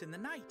cry out in the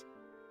night.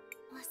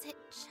 Was it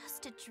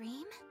just a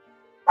dream?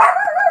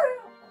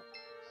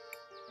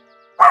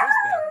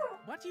 Cristales,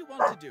 what do you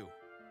want to do?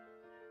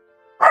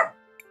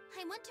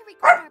 I want to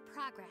record our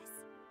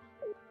progress.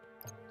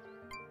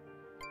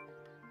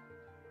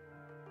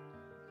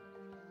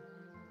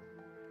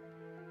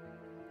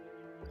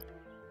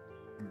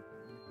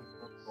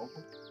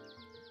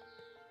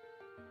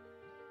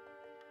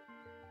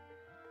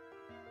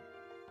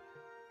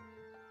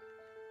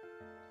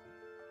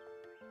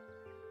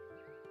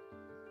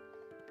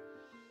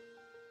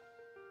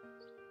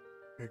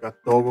 We got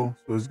Dogo,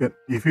 so he's gonna.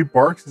 If he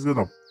barks, he's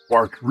gonna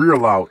bark real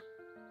loud.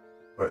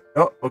 But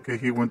oh, okay,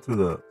 he went to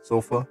the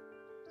sofa.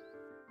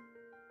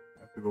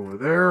 Have to go over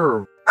there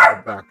or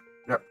go back.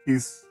 Yep,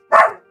 he's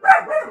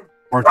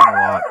barking a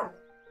lot.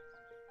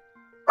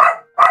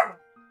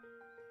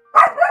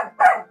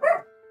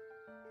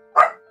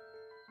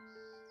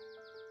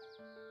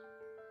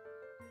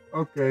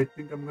 Okay, I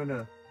think I'm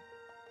gonna.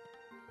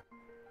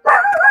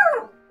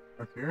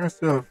 Okay, I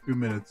still have a few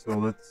minutes, so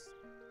let's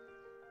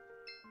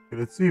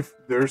see if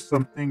there's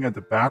something at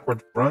the back or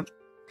the front.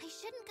 I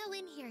shouldn't go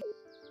in here.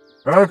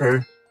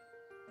 Okay.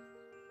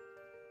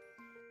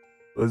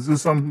 Let's do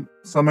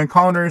some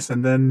encounters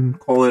and then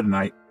call it a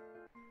night.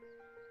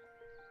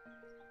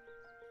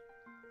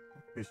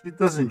 Okay, she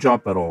doesn't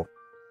jump at all.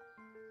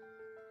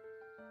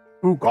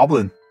 Ooh,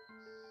 goblin.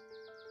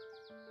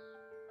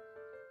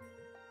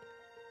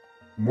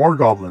 More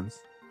goblins.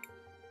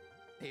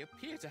 They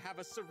appear to have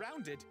us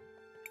surrounded.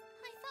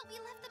 I thought we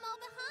left them all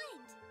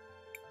behind.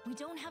 We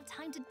don't have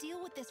time to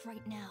deal with this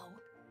right now.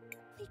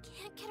 We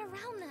can't get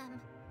around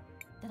them.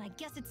 Then I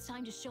guess it's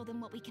time to show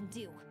them what we can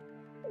do.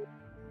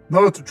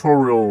 Another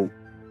tutorial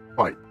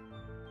fight.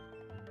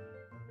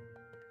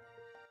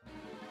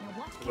 Now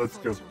watch Let's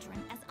carefully, go.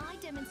 children, as I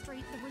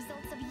demonstrate the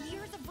results of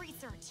years of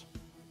research.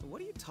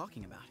 What are you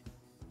talking about?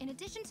 In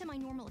addition to my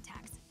normal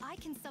attacks, I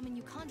can summon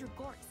Euchandra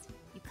Gors.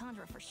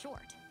 Euchandra for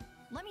short.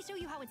 Let me show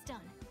you how it's done.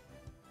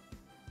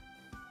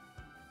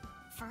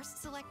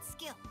 First, select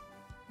skill.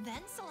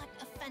 Then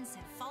select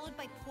offensive, followed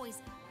by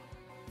poison.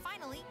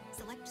 Finally,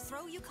 select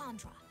throw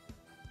Euchandra.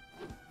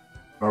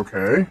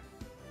 Okay.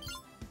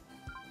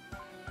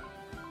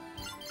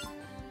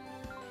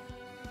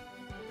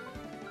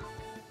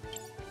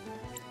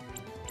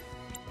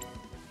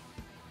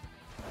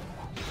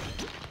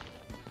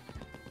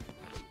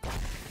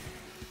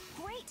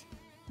 Great!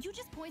 You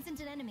just poisoned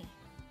an enemy.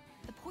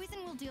 The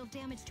poison will deal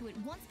damage to it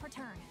once per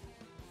turn.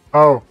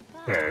 Oh,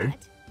 okay.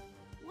 But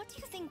what do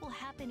you think will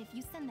happen if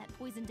you send that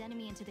poisoned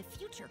enemy into the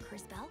future,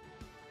 Crisbell?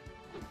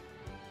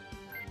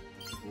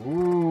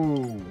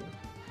 Ooh.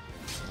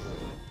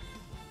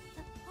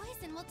 The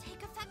poison will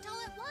take effect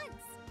all at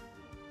once.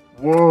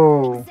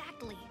 Whoa.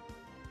 Exactly.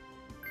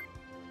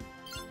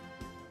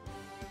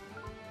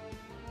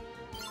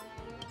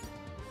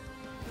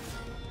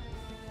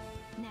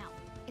 Now,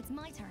 it's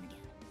my turn again.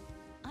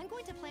 I'm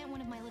going to plant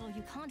one of my little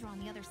Euchandra on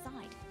the other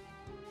side.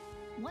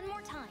 One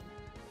more time.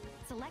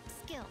 Select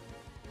skill,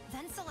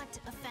 Then select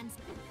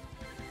offensive.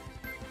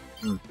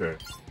 Okay.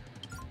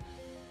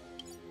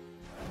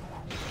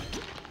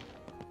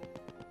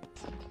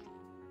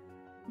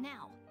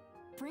 Now,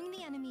 bring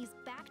the enemies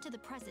back to the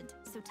present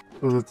so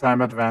So the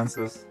time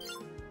advances.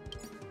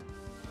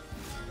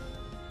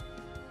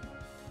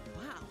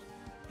 Wow,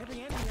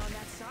 every enemy on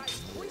that side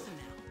is poison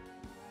now.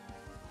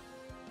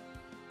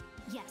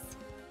 Yes,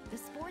 the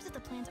spores of the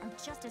plant are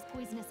just as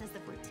poisonous as the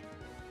fruit.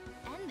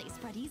 And they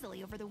spread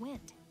easily over the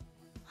wind.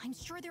 I'm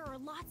sure there are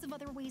lots of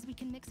other ways we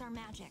can mix our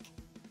magic.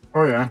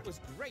 Oh yeah. That was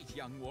great,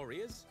 young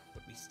warriors,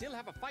 but we still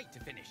have a fight to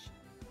finish.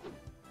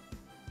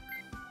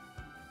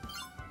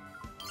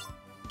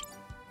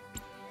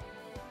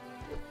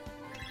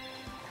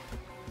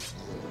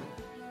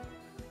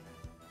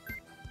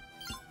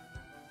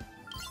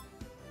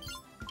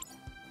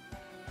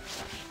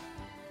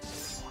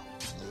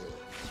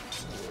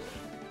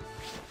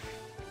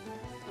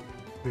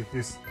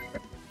 He's...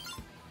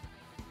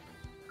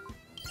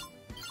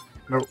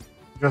 Nope,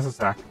 just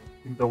attack.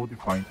 I think that will be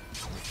fine.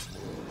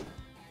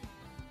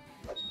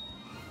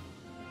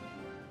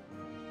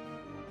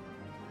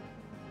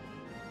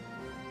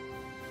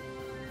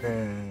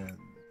 And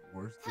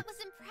where's the... That was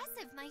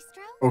impressive,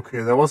 Maestro.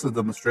 Okay, that was a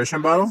demonstration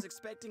I battle? was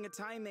expecting a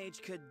time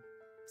mage could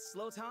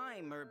slow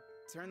time or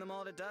turn them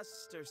all to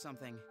dust or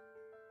something.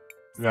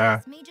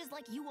 Yeah. Mages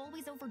like you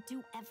always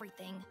overdo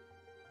everything.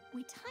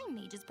 We time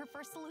mages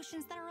prefer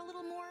solutions that are a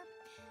little more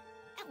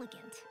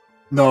elegant.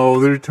 No,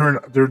 they're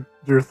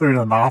throwing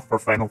an off for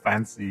Final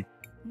Fantasy.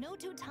 No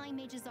two time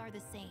mages are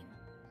the same.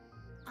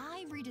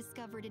 I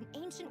rediscovered an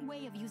ancient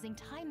way of using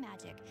time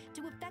magic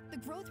to affect the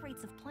growth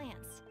rates of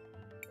plants.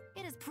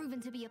 It has proven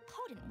to be a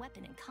potent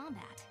weapon in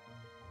combat.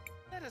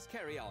 Let us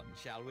carry on,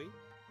 shall we?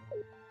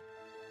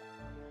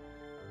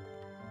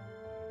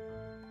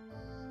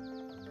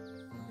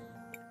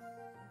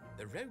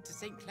 The road to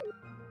St. Clair.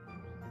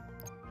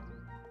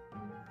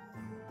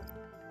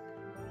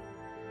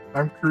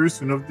 I'm curious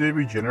to know if they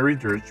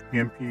regenerate their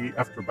HPMP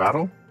after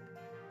battle.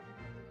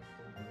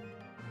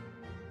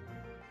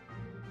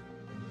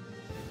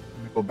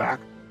 Let me go back.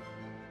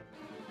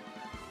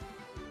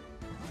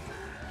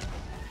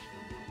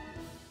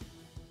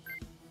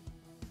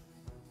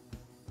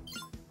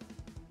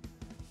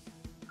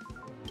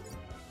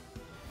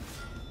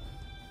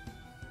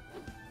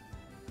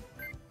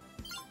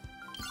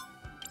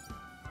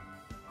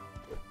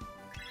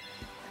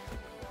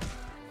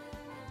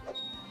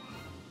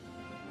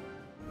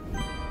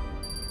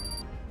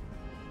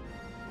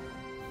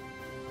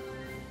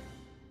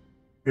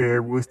 Okay, I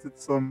wasted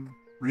some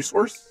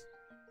resource.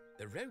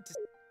 The road to...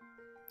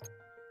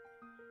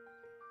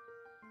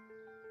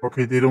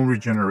 Okay, they don't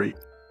regenerate.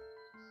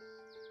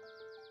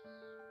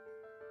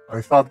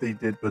 I thought they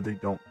did, but they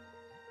don't.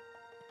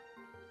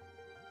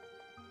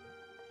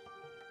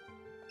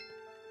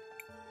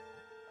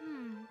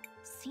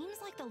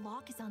 Seems like the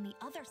lock is on the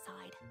other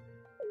side.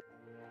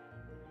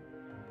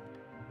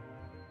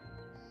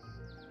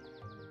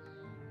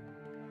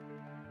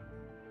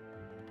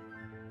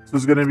 So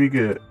it's gonna be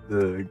good.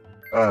 The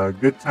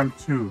good time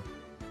too.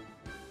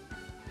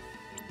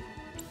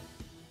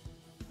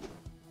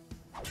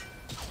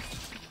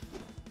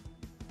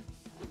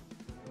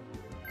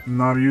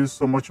 Not use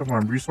so much of my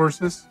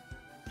resources.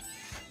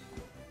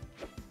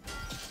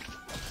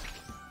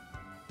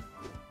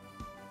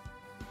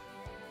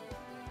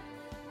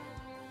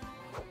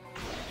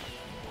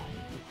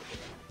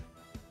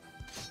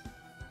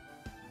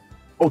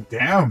 Oh,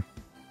 damn.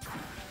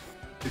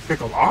 They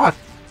take a lot.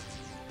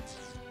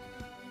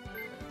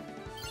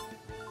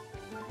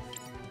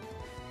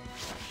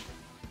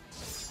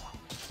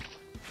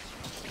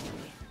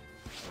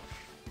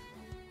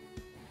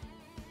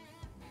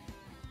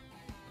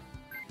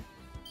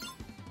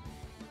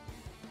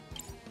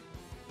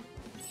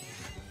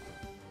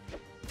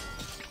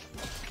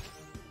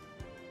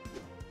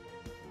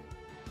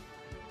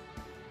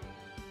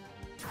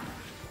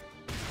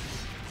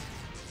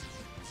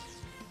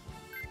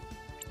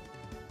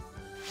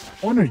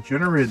 I want to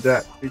generate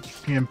that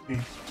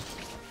HPMP.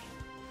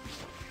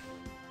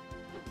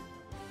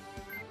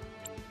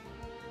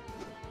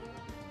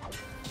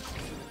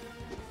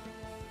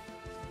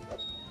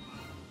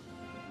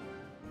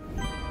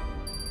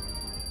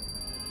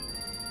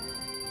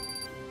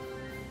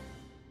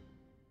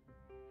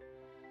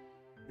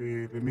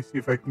 Okay, let me see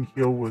if I can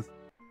heal with.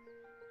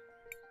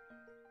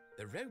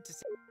 The road to.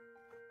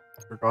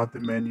 Forgot the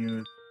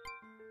menu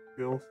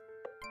skills.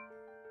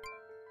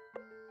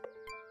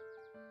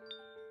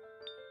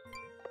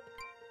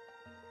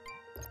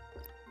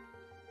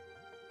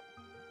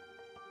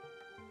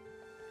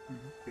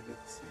 Okay,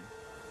 let's see.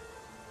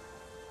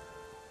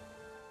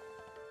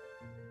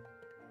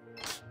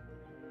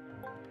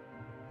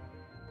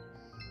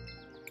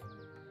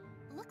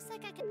 Looks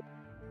like I can.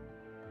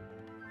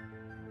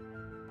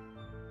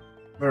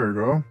 There you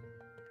go.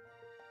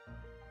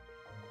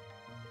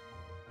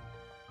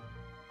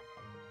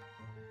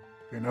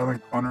 Okay,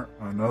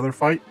 another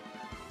fight.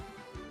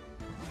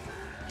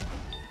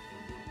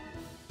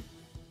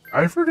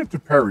 I forget to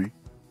parry.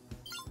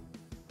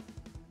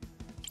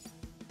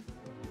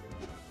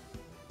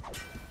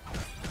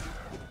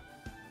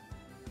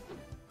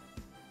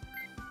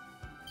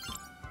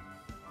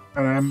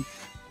 And I'm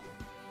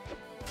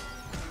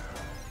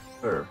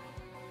there.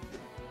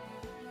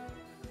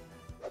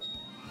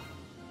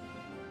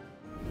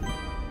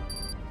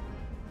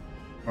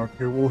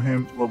 Okay, we'll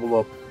him level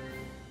up.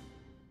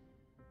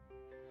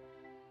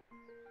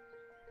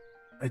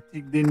 I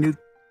think they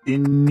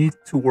need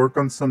to work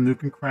on some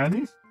nook and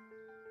crannies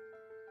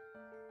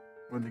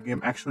when the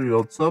game actually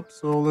loads up.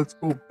 So let's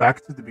go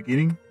back to the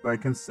beginning so I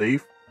can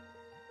save.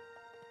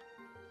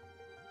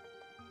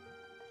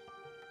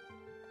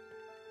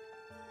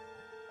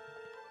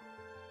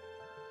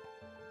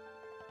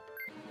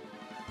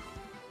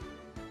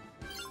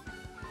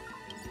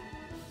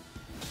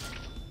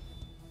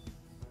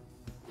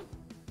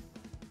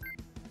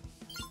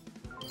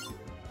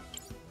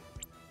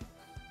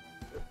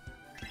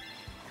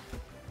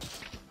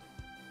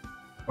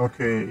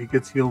 Okay, it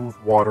gets healed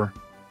with water.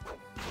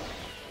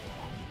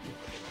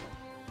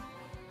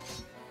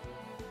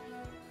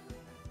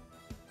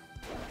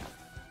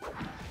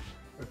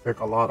 I take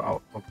a lot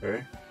out,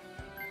 okay.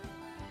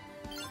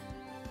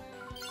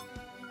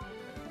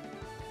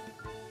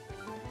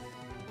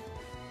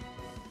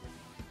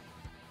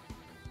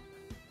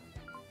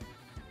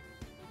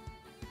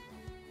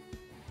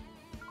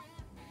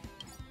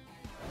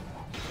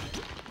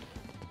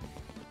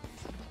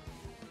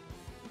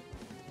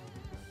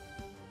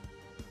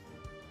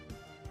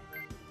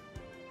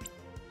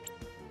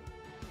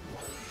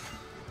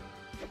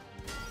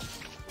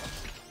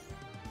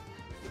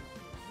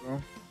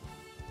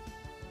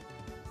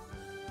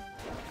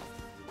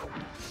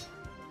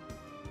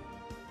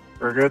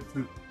 Forget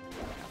to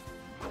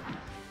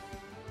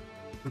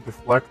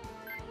deflect.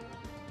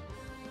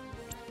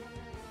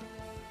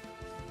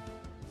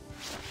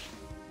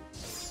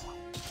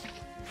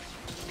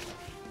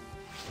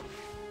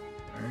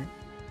 Okay.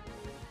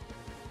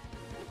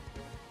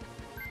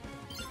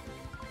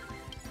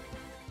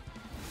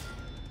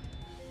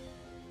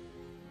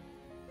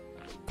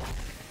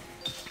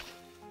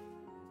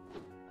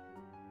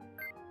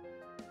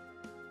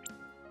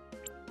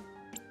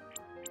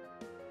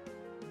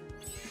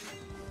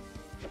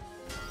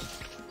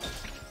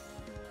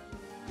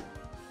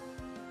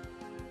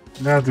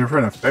 Yeah,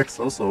 different effects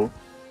also.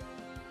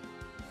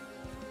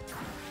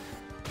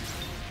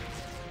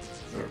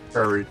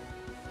 Parried.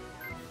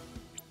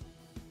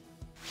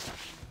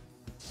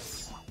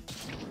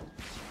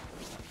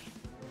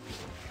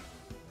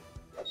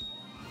 I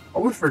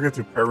always forget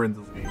to parry in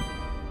this game.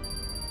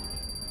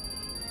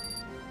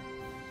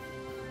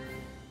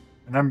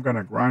 And I'm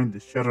gonna grind the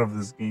shit out of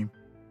this game.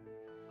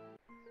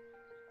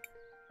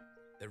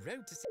 The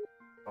road to.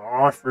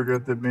 Oh, I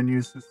forgot the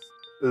menus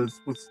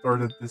is what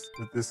started with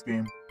this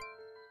game.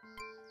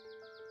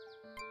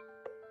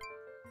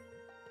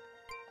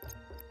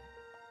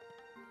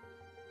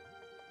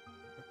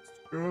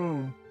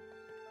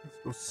 Let's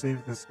go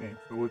save this game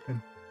so we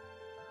can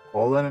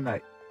call it a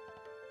night.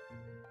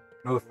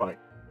 Another fight.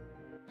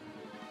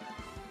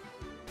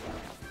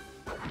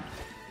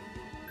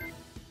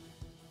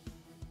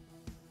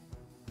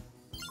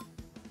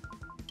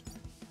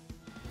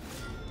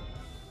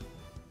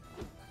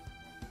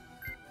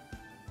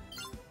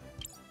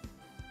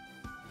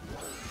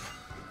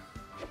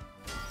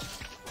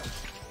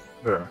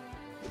 There.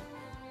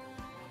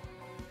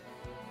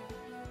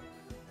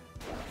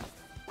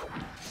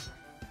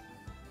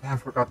 I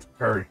forgot to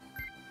parry.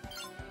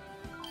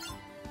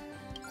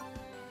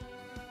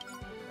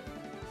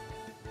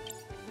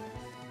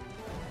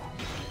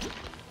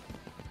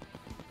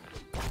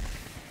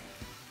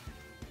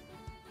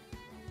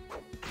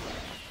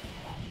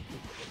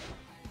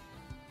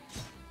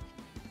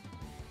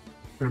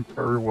 working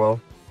very well.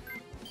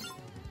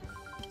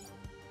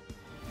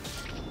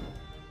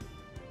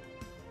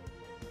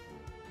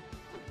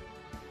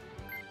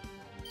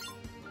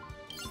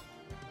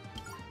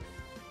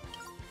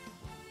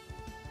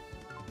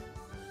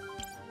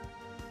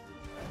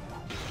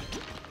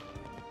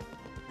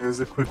 Here's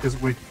the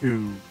quickest way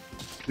to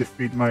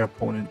defeat my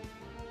opponent.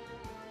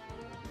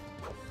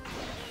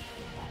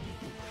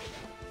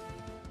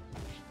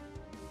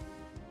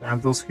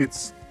 And those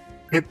hits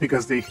hit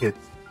because they hit.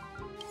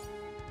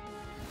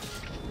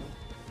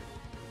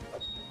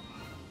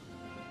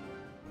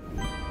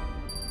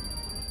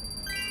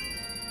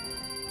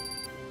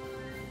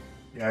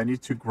 Yeah, I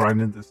need to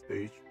grind in this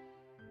stage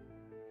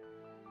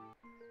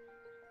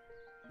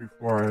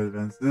before I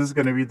advance. This is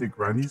gonna be the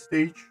grinding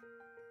stage.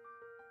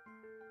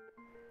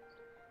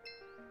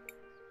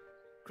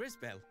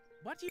 Crisbell,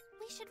 what do you...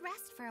 We should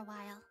rest for a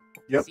while.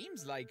 Yep.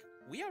 Seems like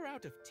we are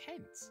out of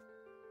tents.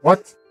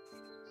 What?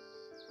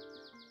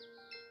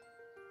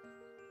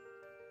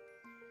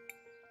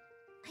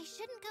 I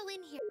shouldn't go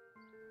in here.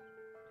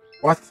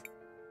 What?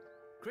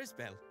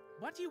 Crisbell,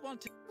 what do you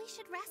want to... We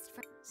should rest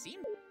for... Seem...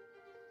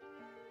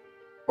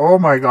 Oh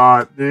my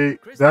god,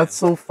 that's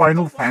so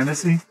Final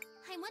Fantasy.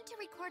 I want to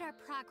record our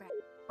progress.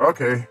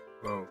 Okay,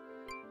 well,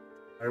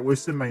 I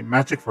wasted my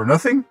magic for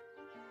nothing.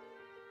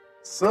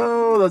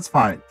 So that's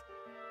fine.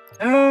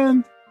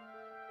 And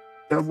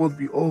that will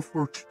be all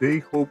for today.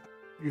 Hope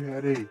you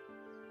had a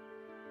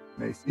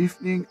nice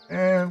evening,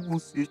 and we'll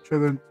see each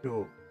other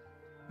until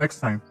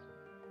next time.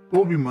 It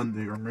will be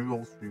Monday, or maybe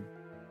I'll stream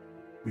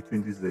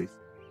between these days.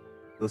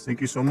 So thank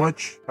you so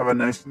much. Have a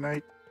nice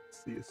night.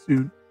 See you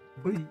soon.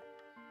 Bye.